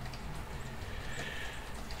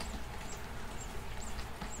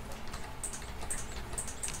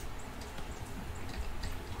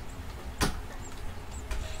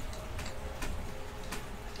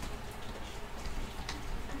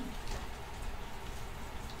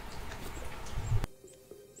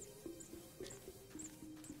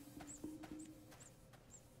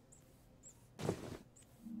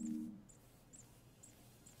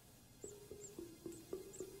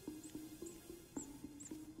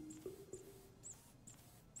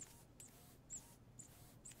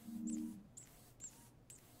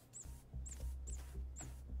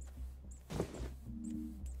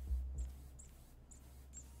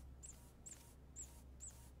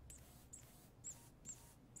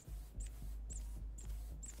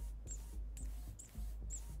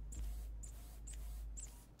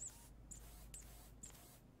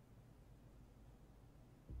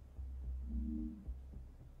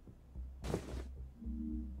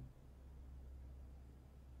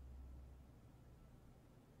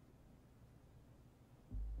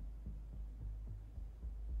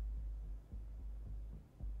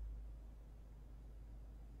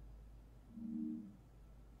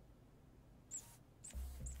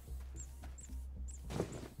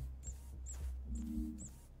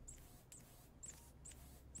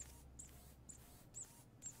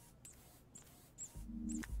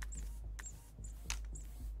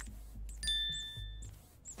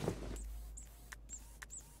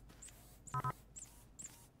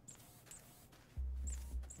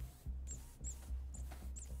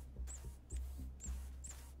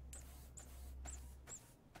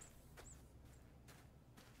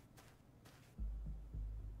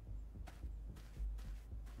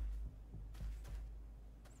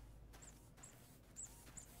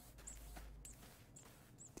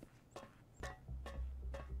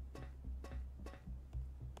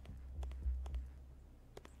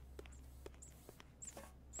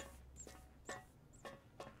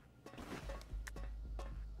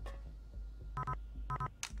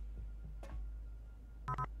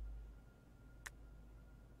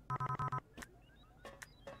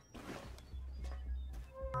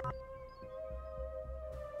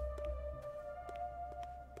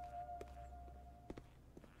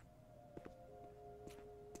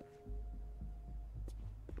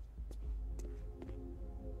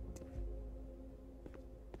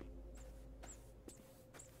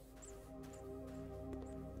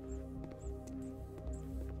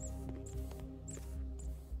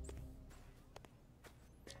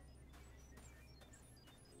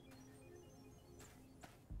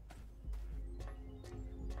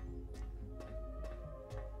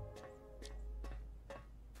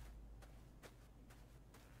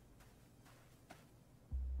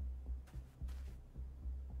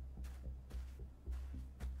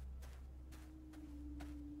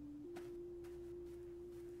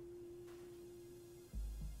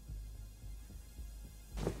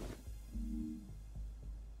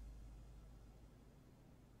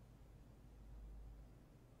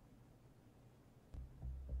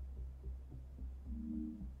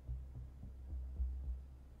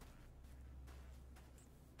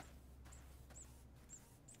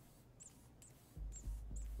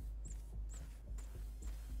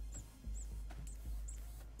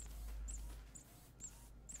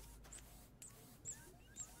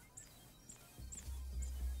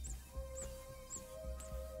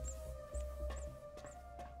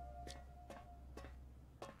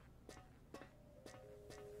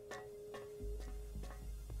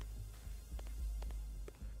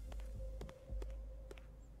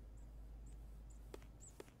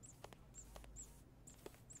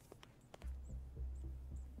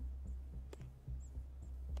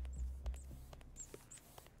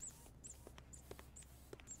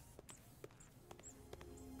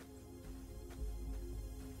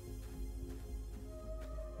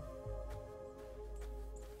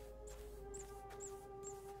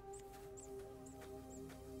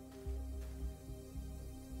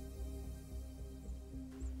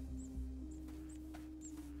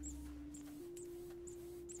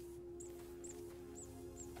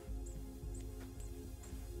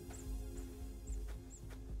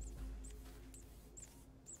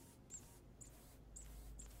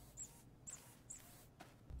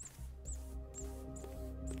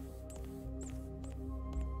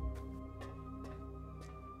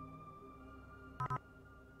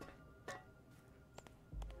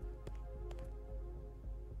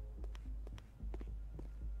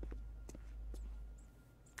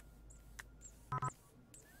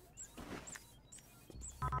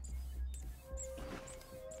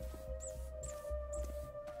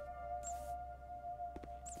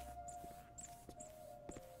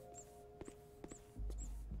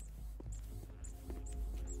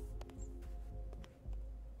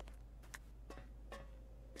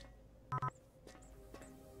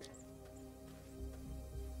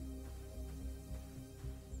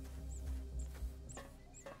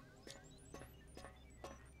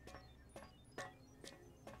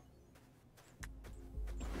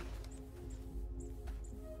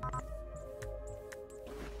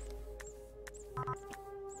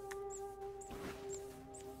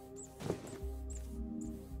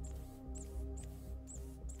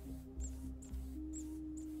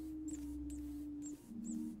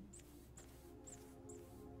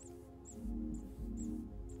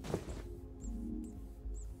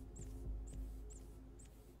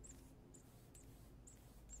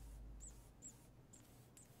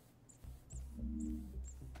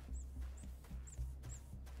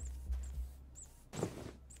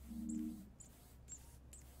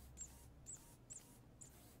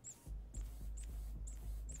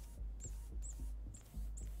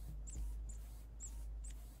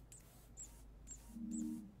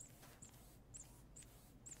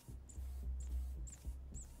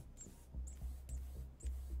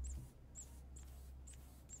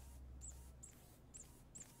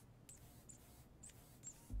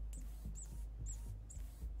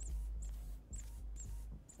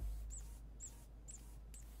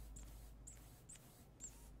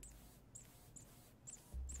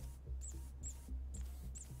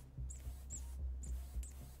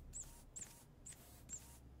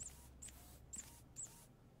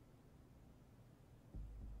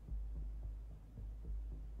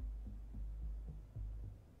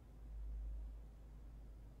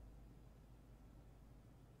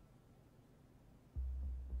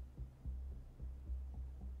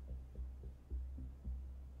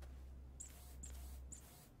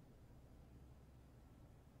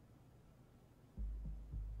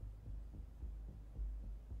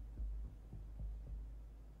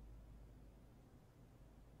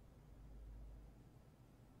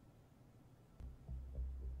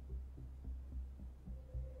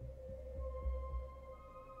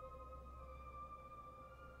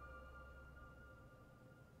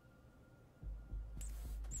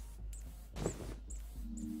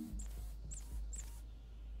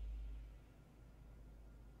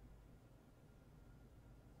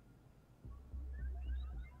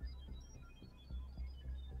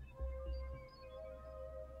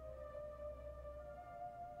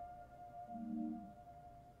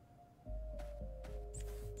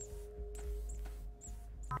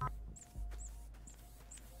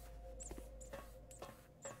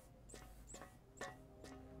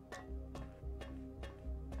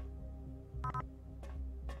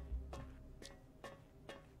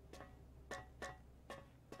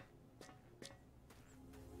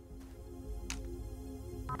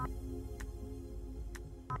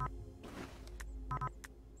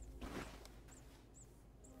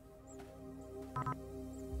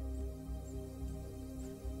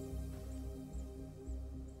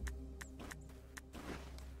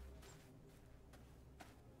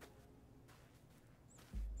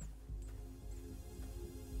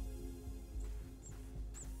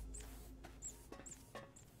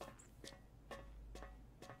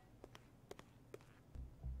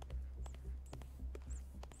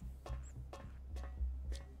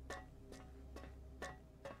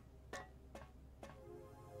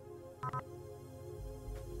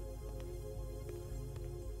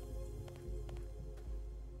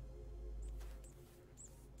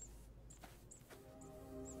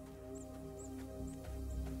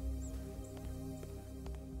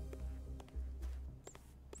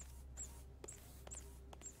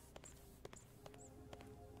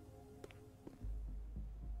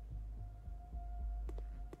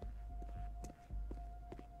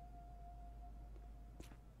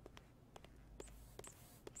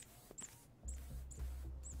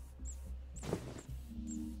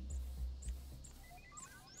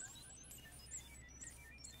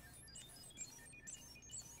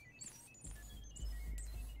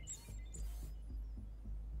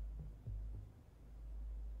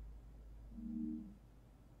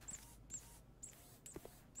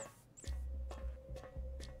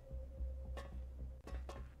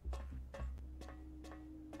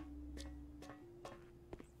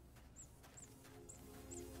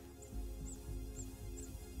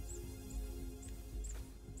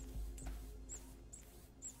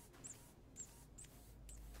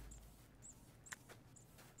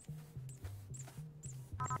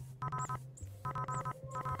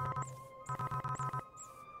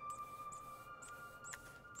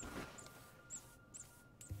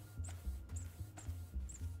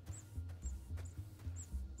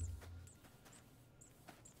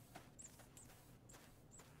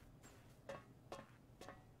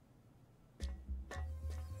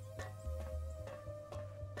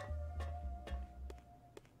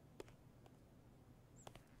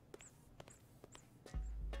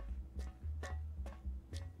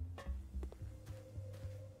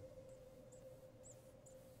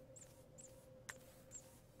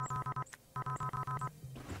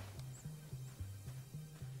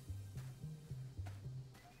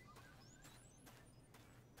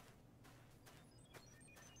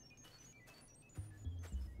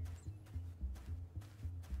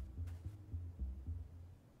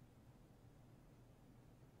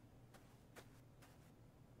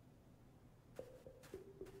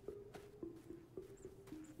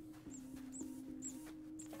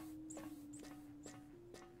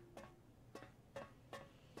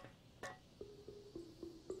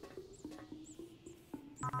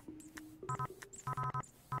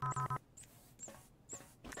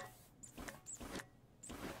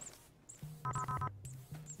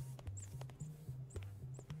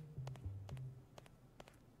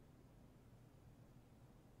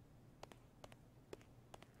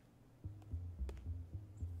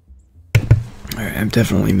 I'm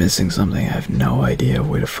definitely missing something. I have no idea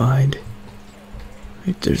where to find.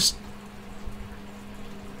 Like, there's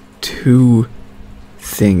two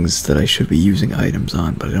things that I should be using items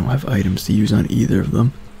on, but I don't have items to use on either of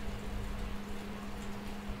them.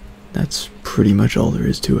 That's pretty much all there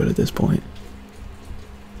is to it at this point.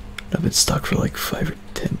 I've been stuck for like 5 or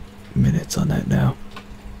 10 minutes on that now.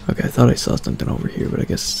 Okay, I thought I saw something over here, but I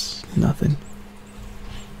guess nothing.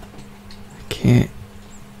 I can't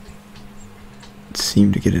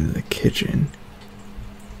seem to get into the kitchen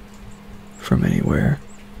from anywhere.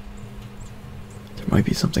 There might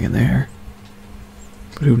be something in there,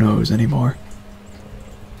 but who knows anymore.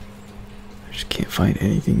 I just can't find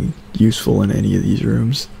anything useful in any of these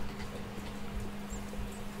rooms.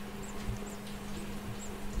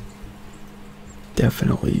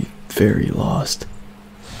 Definitely very lost.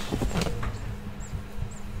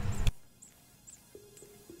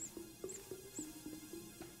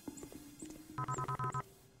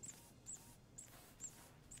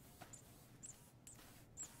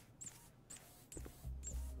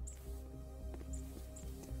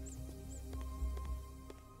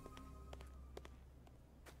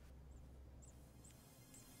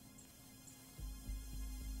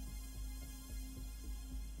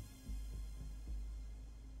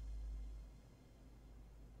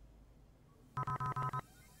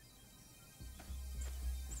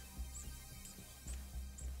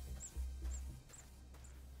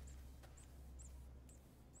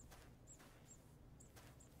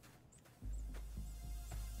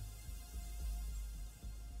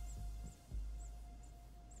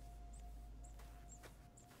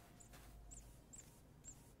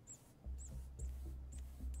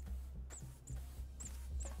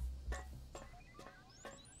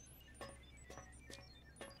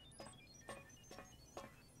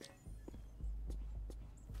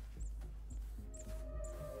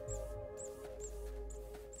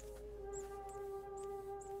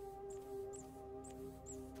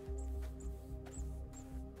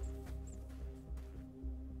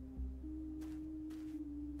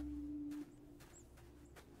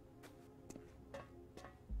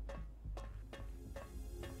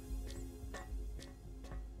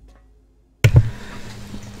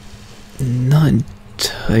 Not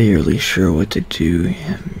entirely sure what to do.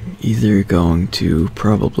 I'm either going to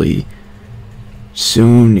probably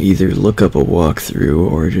soon either look up a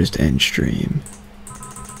walkthrough or just end stream,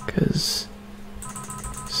 because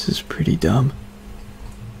this is pretty dumb.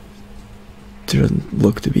 There doesn't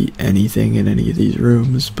look to be anything in any of these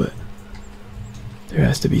rooms, but there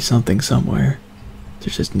has to be something somewhere.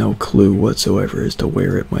 There's just no clue whatsoever as to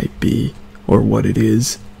where it might be or what it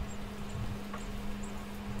is.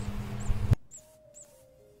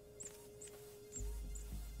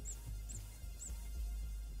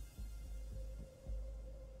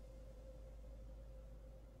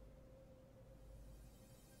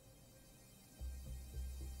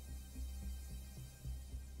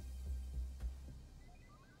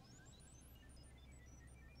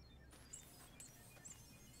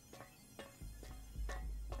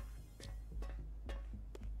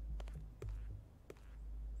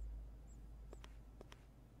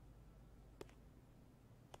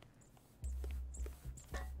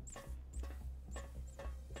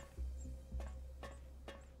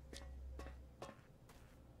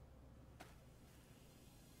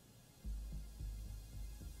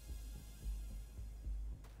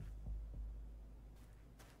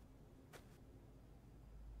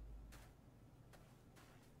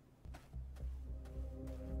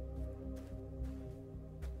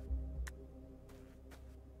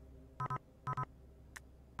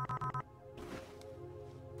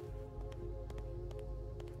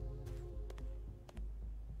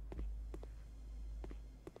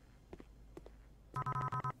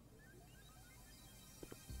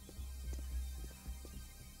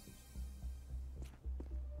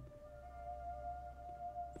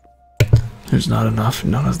 There's not enough.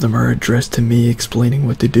 None of them are addressed to me explaining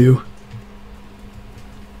what to do.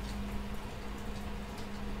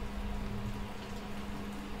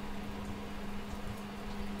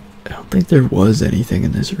 I don't think there was anything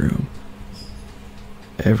in this room.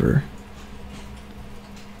 Ever.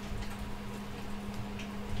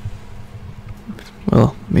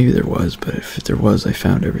 Well, maybe there was, but if there was, I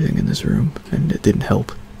found everything in this room, and it didn't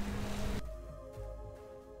help.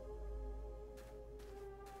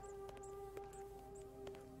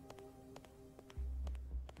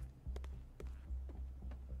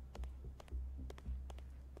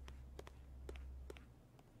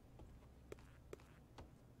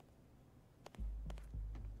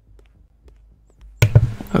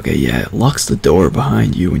 Okay, yeah, it locks the door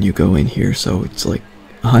behind you when you go in here, so it's like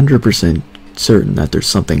 100% certain that there's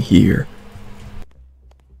something here.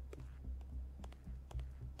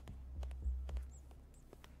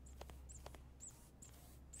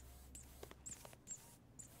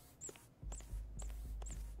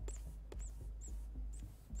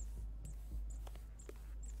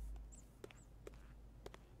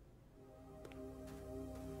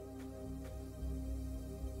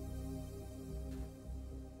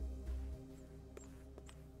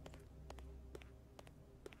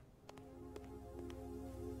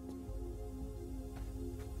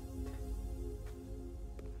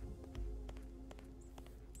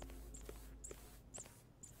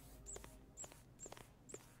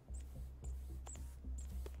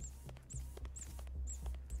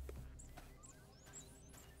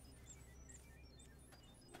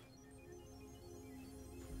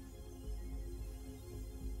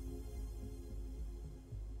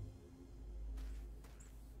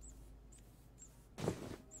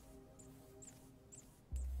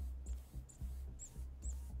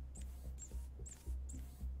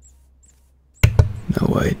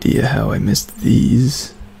 No idea how I missed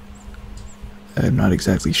these. I'm not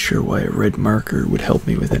exactly sure why a red marker would help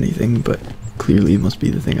me with anything, but clearly it must be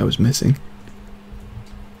the thing I was missing.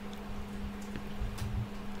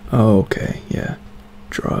 Oh, okay, yeah.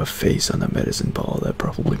 Draw a face on the medicine ball, that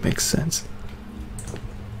probably makes sense.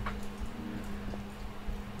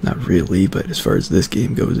 Not really, but as far as this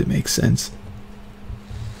game goes, it makes sense.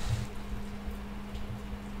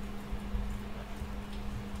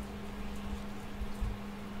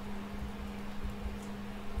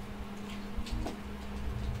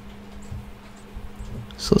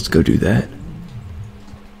 So let's go do that.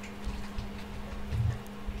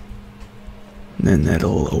 And then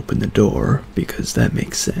that'll open the door, because that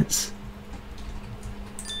makes sense.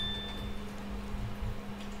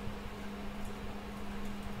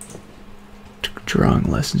 Drawing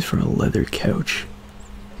lessons from a leather couch.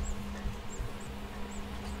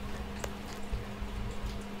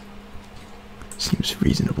 Seems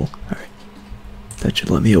reasonable. Alright. That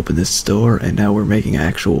should let me open this door, and now we're making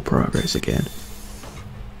actual progress again.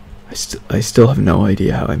 I still have no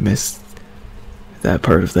idea how I missed that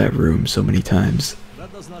part of that room so many times.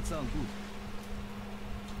 That does not sound good.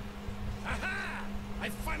 Aha! I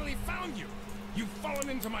finally found you! You've fallen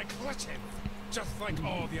into my clutches, just like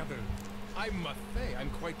all the others. I must say, I'm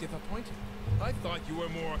quite disappointed. I thought you were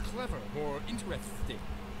more clever, more interesting.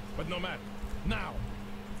 But no matter. Now,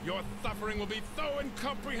 your suffering will be so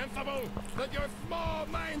incomprehensible that your small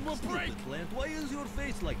mind will break! Stupid plant, why is your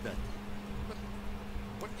face like that?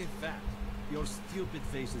 What is that? Your stupid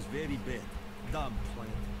face is very bad. Dumb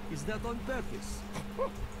plant. Is that on purpose?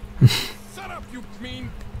 Shut up, you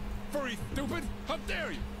mean furry stupid! How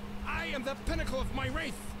dare you! I am the pinnacle of my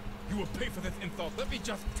race! You will pay for this insult. Let me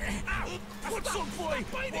just... Ow! What's up, boy?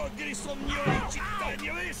 Ogri som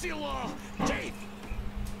law. Jade!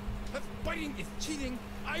 If biting is cheating,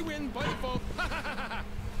 I win by default.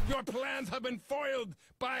 Your plans have been foiled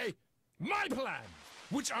by my plans,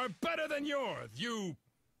 which are better than yours, you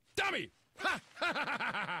dummy!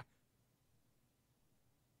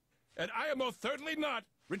 And I am most certainly not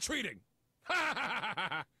retreating.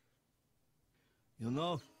 You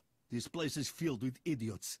know, this place is filled with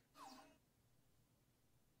idiots.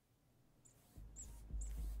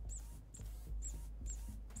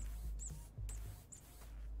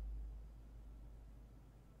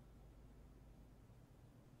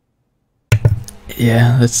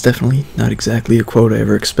 Yeah, that's definitely not exactly a quote I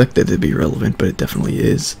ever expected to be relevant, but it definitely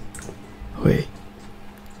is. Wait.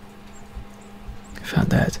 I found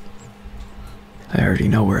that. I already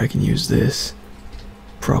know where I can use this.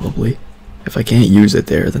 Probably. If I can't use it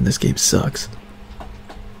there, then this game sucks.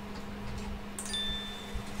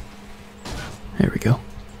 There we go.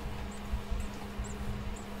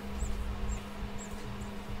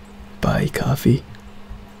 Buy coffee.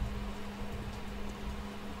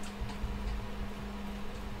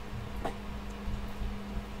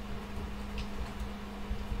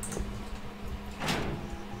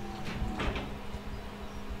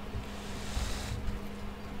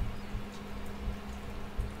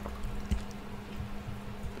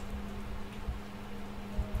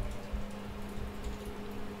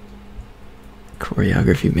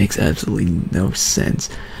 Choreography makes absolutely no sense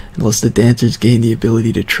unless the dancers gain the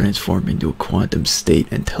ability to transform into a quantum state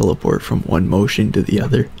and teleport from one motion to the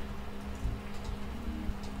other.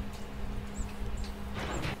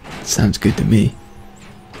 Sounds good to me.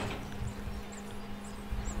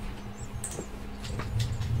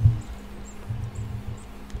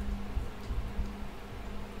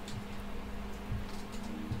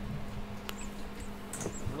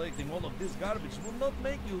 Collecting all of this garbage will not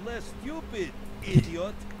make you less stupid,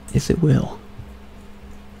 idiot. Yes, it will.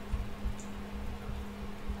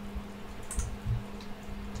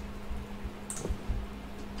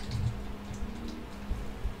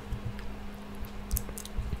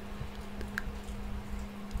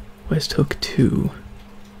 West Hook 2.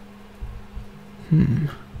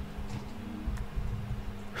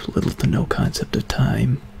 Little to no concept of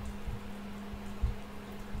time.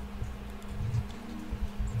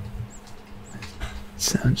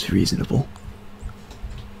 Sounds reasonable.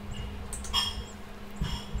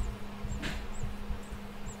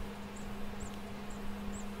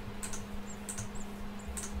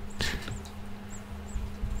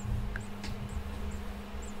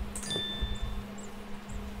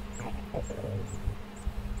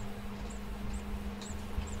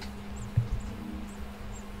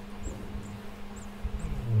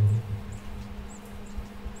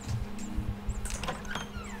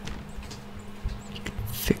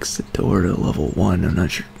 Fix the door to level 1. I'm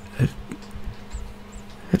not sure. I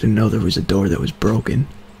didn't know there was a door that was broken.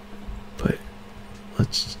 But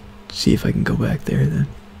let's see if I can go back there then.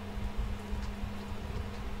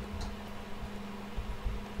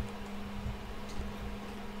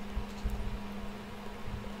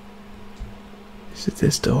 Is it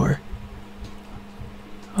this door?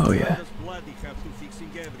 Oh yeah.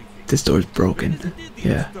 This door's broken.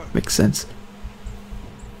 Yeah, makes sense.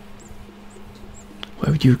 Why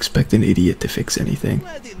would you expect an idiot to fix anything?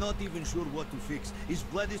 Bloody not even sure what to fix. Is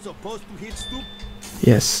bloody supposed to hit stoop?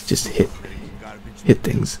 Yes, just hit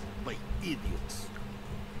things. By idiots.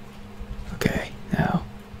 Okay, now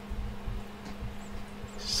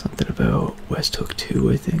something about West Hook 2,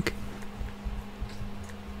 I think.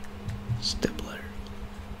 Step ladder.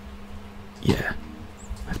 Yeah,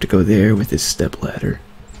 I have to go there with this step ladder.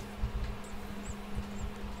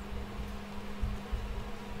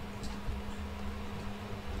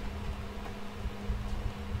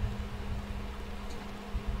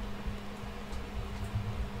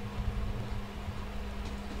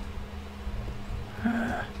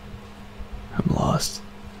 I'm lost.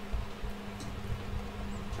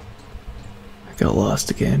 I got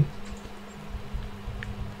lost again.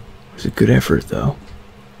 It was a good effort though.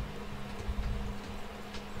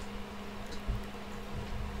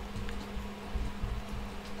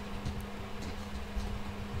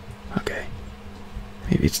 Okay.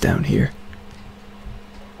 Maybe it's down here.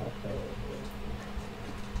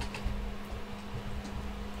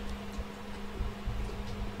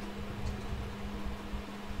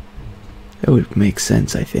 That would make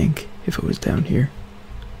sense, I think, if it was down here.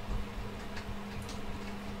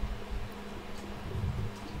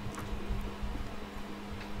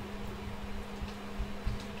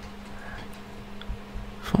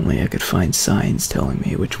 If only I could find signs telling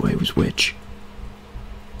me which way was which.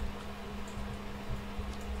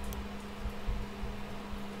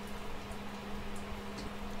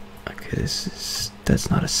 Okay, that's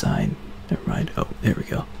not a sign. Never mind. Oh, there we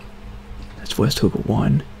go. That's West Hook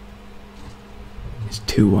 1. Is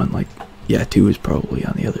 2 on, like, yeah, 2 is probably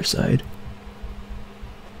on the other side,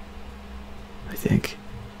 I think.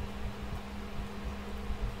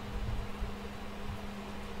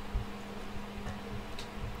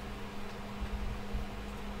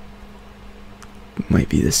 Might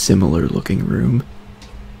be the similar looking room.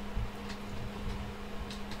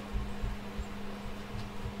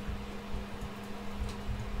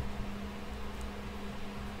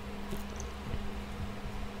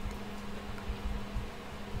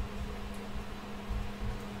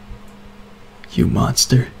 You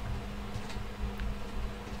monster.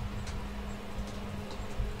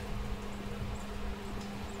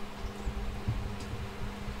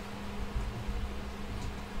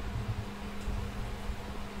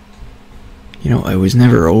 You know, I was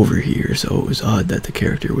never over here, so it was odd that the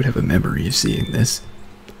character would have a memory of seeing this.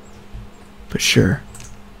 But sure,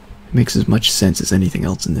 it makes as much sense as anything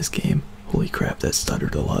else in this game. Holy crap, that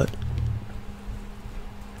stuttered a lot.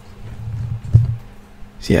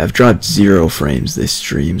 So yeah, I've dropped 0 frames this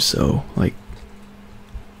stream, so, like,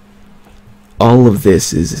 all of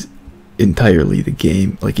this is entirely the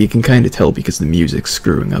game. Like, you can kind of tell because the music's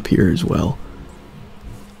screwing up here as well.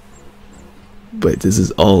 But this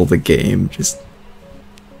is all the game, just...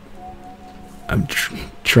 I'm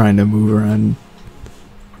trying to move around.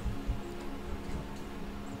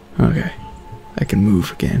 Okay, I can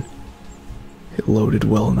move again. It loaded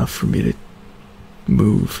well enough for me to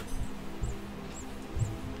move.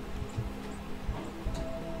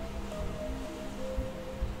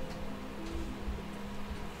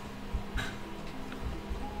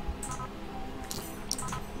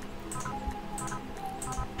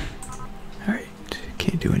 Alright,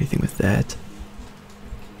 can't do anything with that.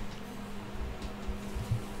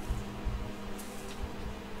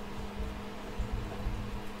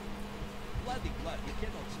 bloody blood you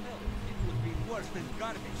cannot smell. It would be worse than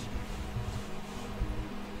garbage.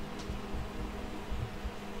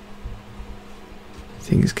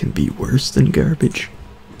 Things can be worse than garbage.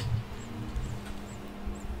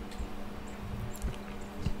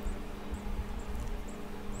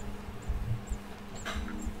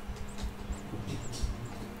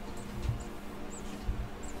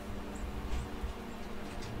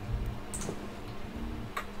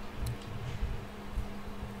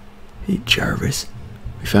 Hey Jarvis.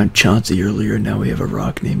 We found Chauncey earlier, now we have a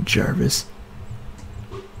rock named Jarvis.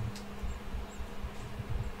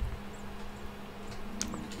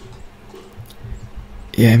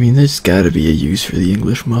 Yeah, I mean, there's gotta be a use for the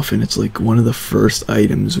English muffin. It's like one of the first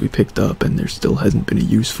items we picked up, and there still hasn't been a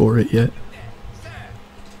use for it yet. Sir,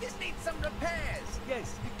 this needs some repairs.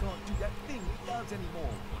 Yes, it can't do that thing it does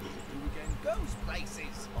anymore. What does it do again? Goes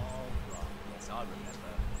places. Oh, right. Yes, I remember.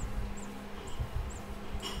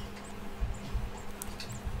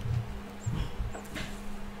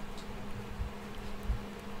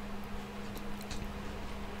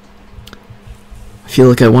 I feel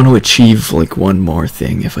like I want to achieve like one more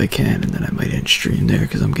thing if I can, and then I might end stream there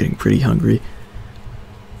because I'm getting pretty hungry.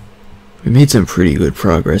 We made some pretty good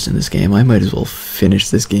progress in this game. I might as well finish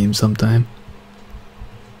this game sometime.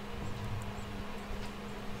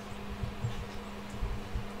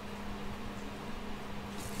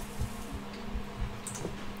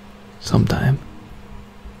 Sometime.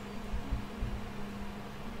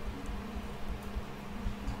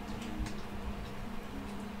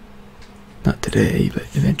 Not today, but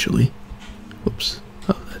eventually. Whoops.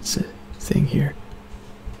 Oh, that's a thing here.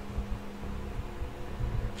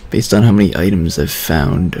 Based on how many items I've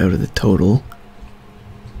found out of the total,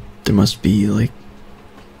 there must be like...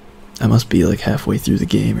 I must be like halfway through the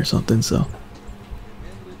game or something, so...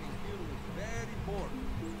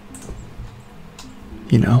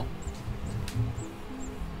 You know.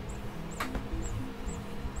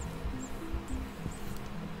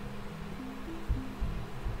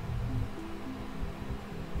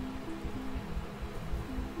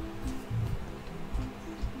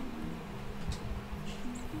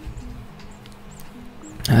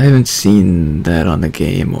 I haven't seen that on the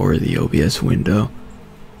game or the OBS window.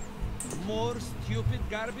 More stupid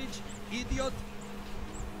garbage, idiot.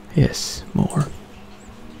 Yes, more.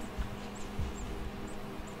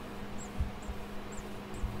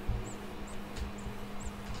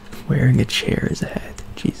 Wearing a chair as a hat.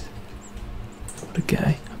 Jeez. What a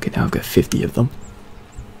guy. Okay, now I've got 50 of them.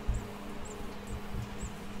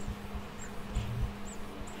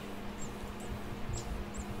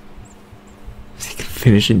 You can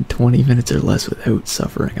finish in 20 minutes or less without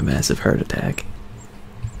suffering a massive heart attack.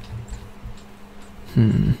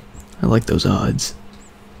 I like those odds.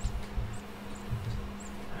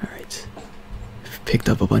 Alright. I've picked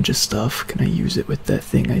up a bunch of stuff. Can I use it with that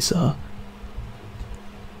thing I saw?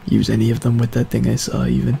 Use any of them with that thing I saw,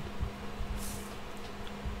 even?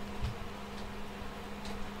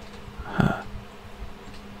 Huh.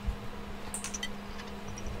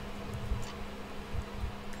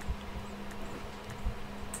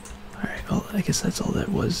 Alright, well, I guess that's all that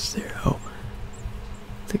was there. Oh.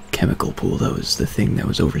 The chemical pool, that was the thing that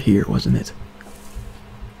was over here, wasn't it?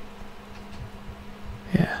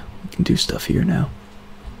 Yeah, we can do stuff here now.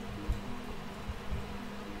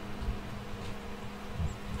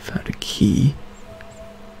 Found a key.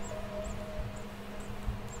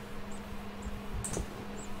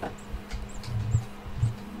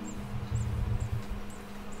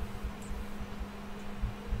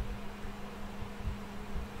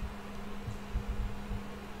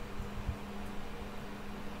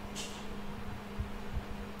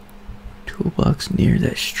 Toolbox near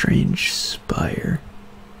that strange spire.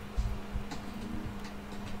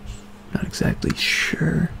 Not exactly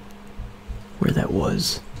sure where that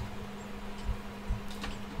was.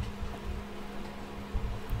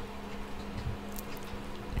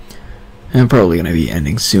 I'm probably going to be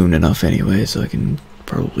ending soon enough anyway, so I can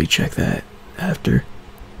probably check that after.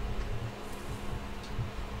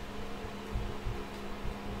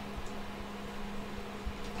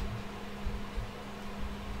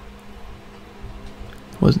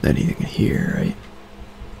 Wasn't anything in here, right?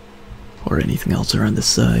 Or anything else around the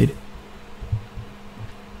side?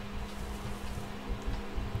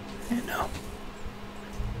 Yeah, no.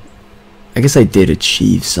 I guess I did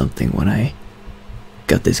achieve something when I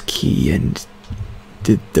got this key and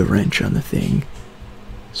did the wrench on the thing.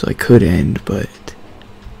 So I could end, but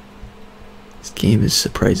this game is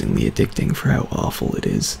surprisingly addicting for how awful it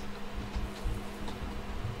is.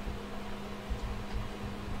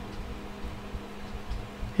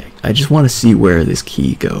 I just want to see where this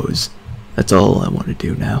key goes. That's all I want to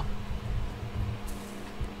do now.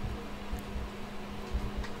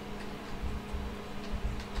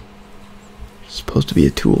 supposed to be a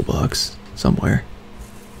toolbox somewhere.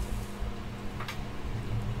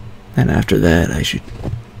 And after that, I should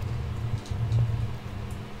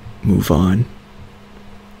move on.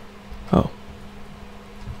 Oh,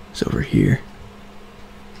 it's over here.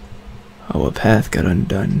 Oh, a path got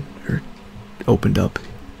undone, or opened up.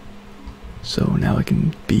 So now I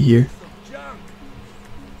can be here.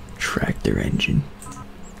 Tractor engine.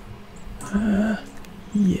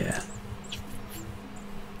 Yeah.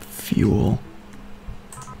 Fuel.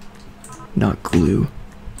 Not glue.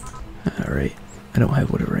 Alright. I don't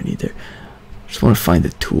have whatever I need there. Just want to find the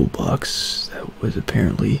toolbox. That was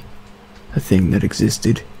apparently a thing that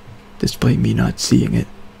existed, despite me not seeing it.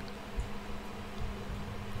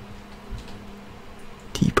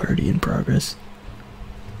 Tea party in progress.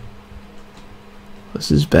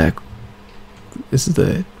 This is back. This is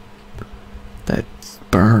that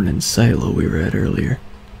barn and silo we were at earlier.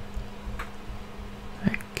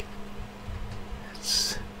 Like,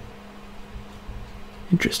 it's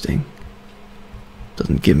interesting.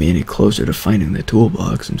 Doesn't get me any closer to finding the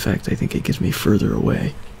toolbox. In fact, I think it gets me further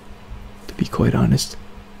away, to be quite honest.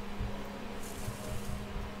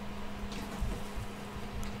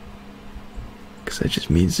 Because that just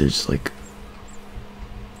means there's like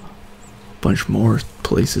a bunch more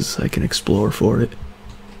places I can explore for it.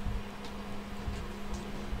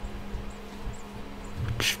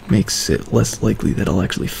 Which makes it less likely that I'll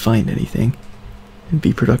actually find anything and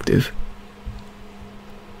be productive.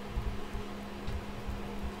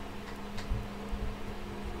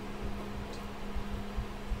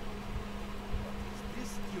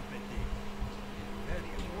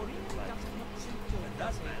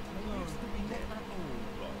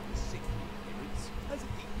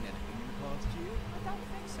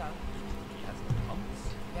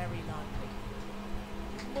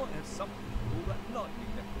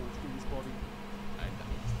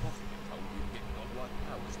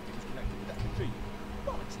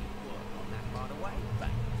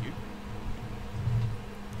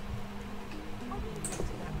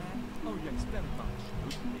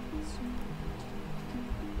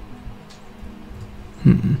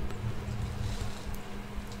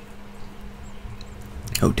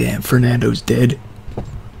 Oh damn, Fernando's dead.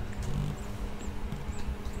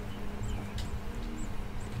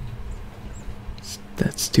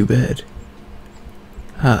 That's too bad.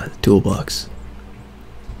 Ah, the toolbox.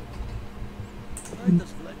 I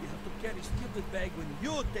just let you have to carry stupid bag when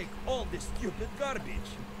you take all this stupid garbage.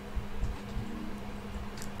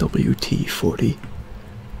 WT-40.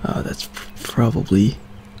 That's probably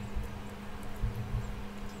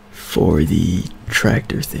for the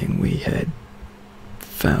tractor thing we had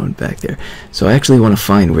found back there. So I actually want to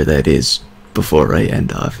find where that is before I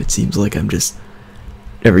end off. It seems like I'm just,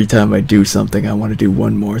 every time I do something I want to do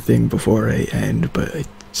one more thing before I end, but I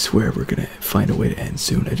swear we're gonna find a way to end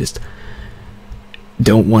soon. I just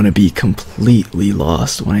don't want to be completely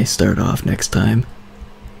lost when I start off next time.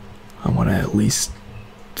 I want to at least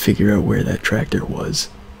figure out where that tractor was,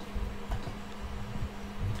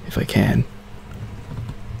 if I can.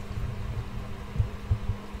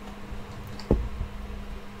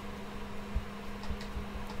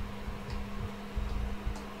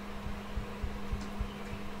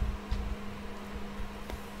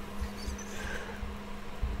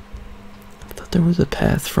 There was a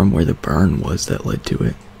path from where the barn was that led to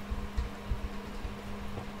it.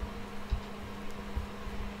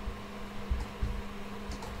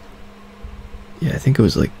 Yeah, I think it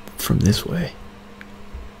was like from this way.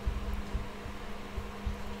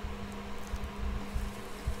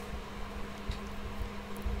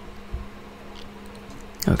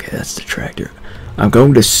 Okay, that's the tractor. I'm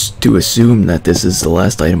going to assume that this is the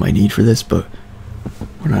last item I need for this, but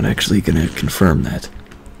we're not actually going to confirm that.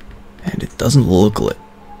 And it doesn't look like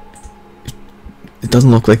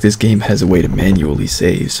this game has a way to manually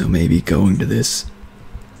save, so maybe going to this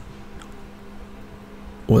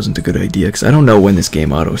wasn't a good idea, because I don't know when this game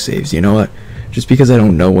autosaves. You know what? Just because I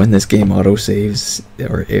don't know when this game autosaves,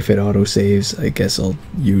 or if it autosaves, I guess I'll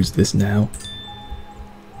use this now.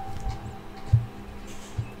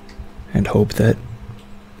 And hope that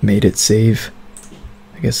made it save.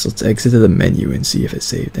 I guess let's exit to the menu and see if it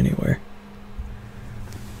saved anywhere.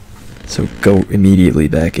 So go immediately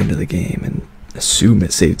back into the game and assume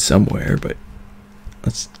it saved somewhere, but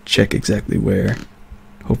let's check exactly where.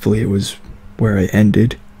 Hopefully it was where I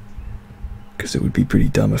ended, because it would be pretty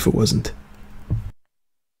dumb if it wasn't.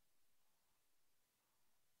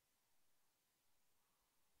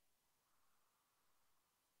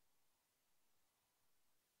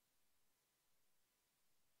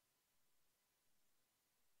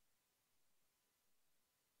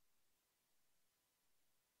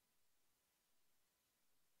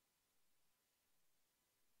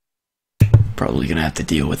 Probably gonna have to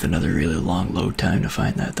deal with another really long load time to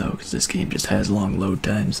find that though, because this game just has long load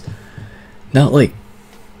times. Not like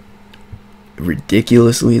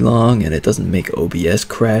ridiculously long, and it doesn't make OBS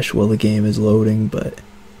crash while the game is loading, but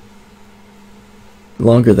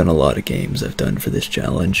longer than a lot of games I've done for this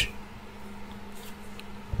challenge.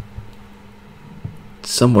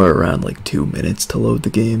 Somewhere around like 2 minutes to load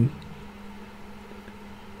the game.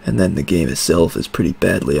 And then the game itself is pretty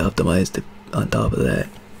badly optimized on top of that.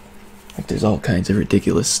 Like, there's all kinds of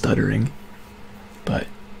ridiculous stuttering. But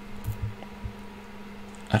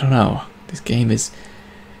I don't know. This game is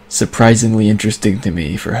surprisingly interesting to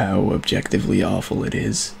me for how objectively awful it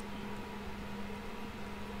is.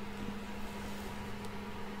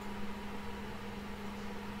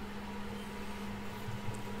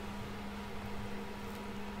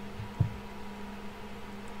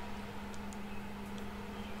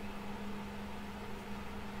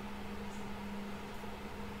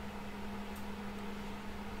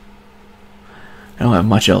 I don't have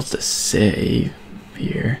much else to say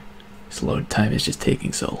here. This load time is just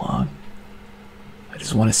taking so long. I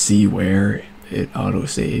just want to see where it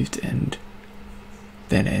auto-saved and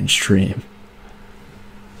then end stream.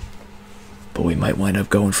 But we might wind up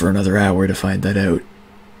going for another hour to find that out.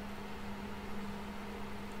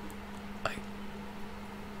 I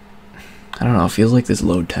don't know, it feels like this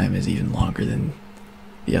load time is even longer than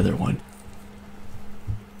the other one.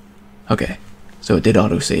 Okay. So it did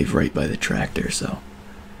autosave right by the tractor, so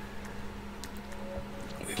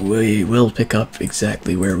we will pick up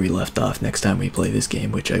exactly where we left off next time we play this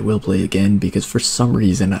game, which I will play again because for some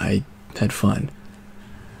reason I had fun.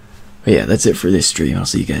 But yeah, that's it for this stream. I'll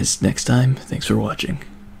see you guys next time. Thanks for watching.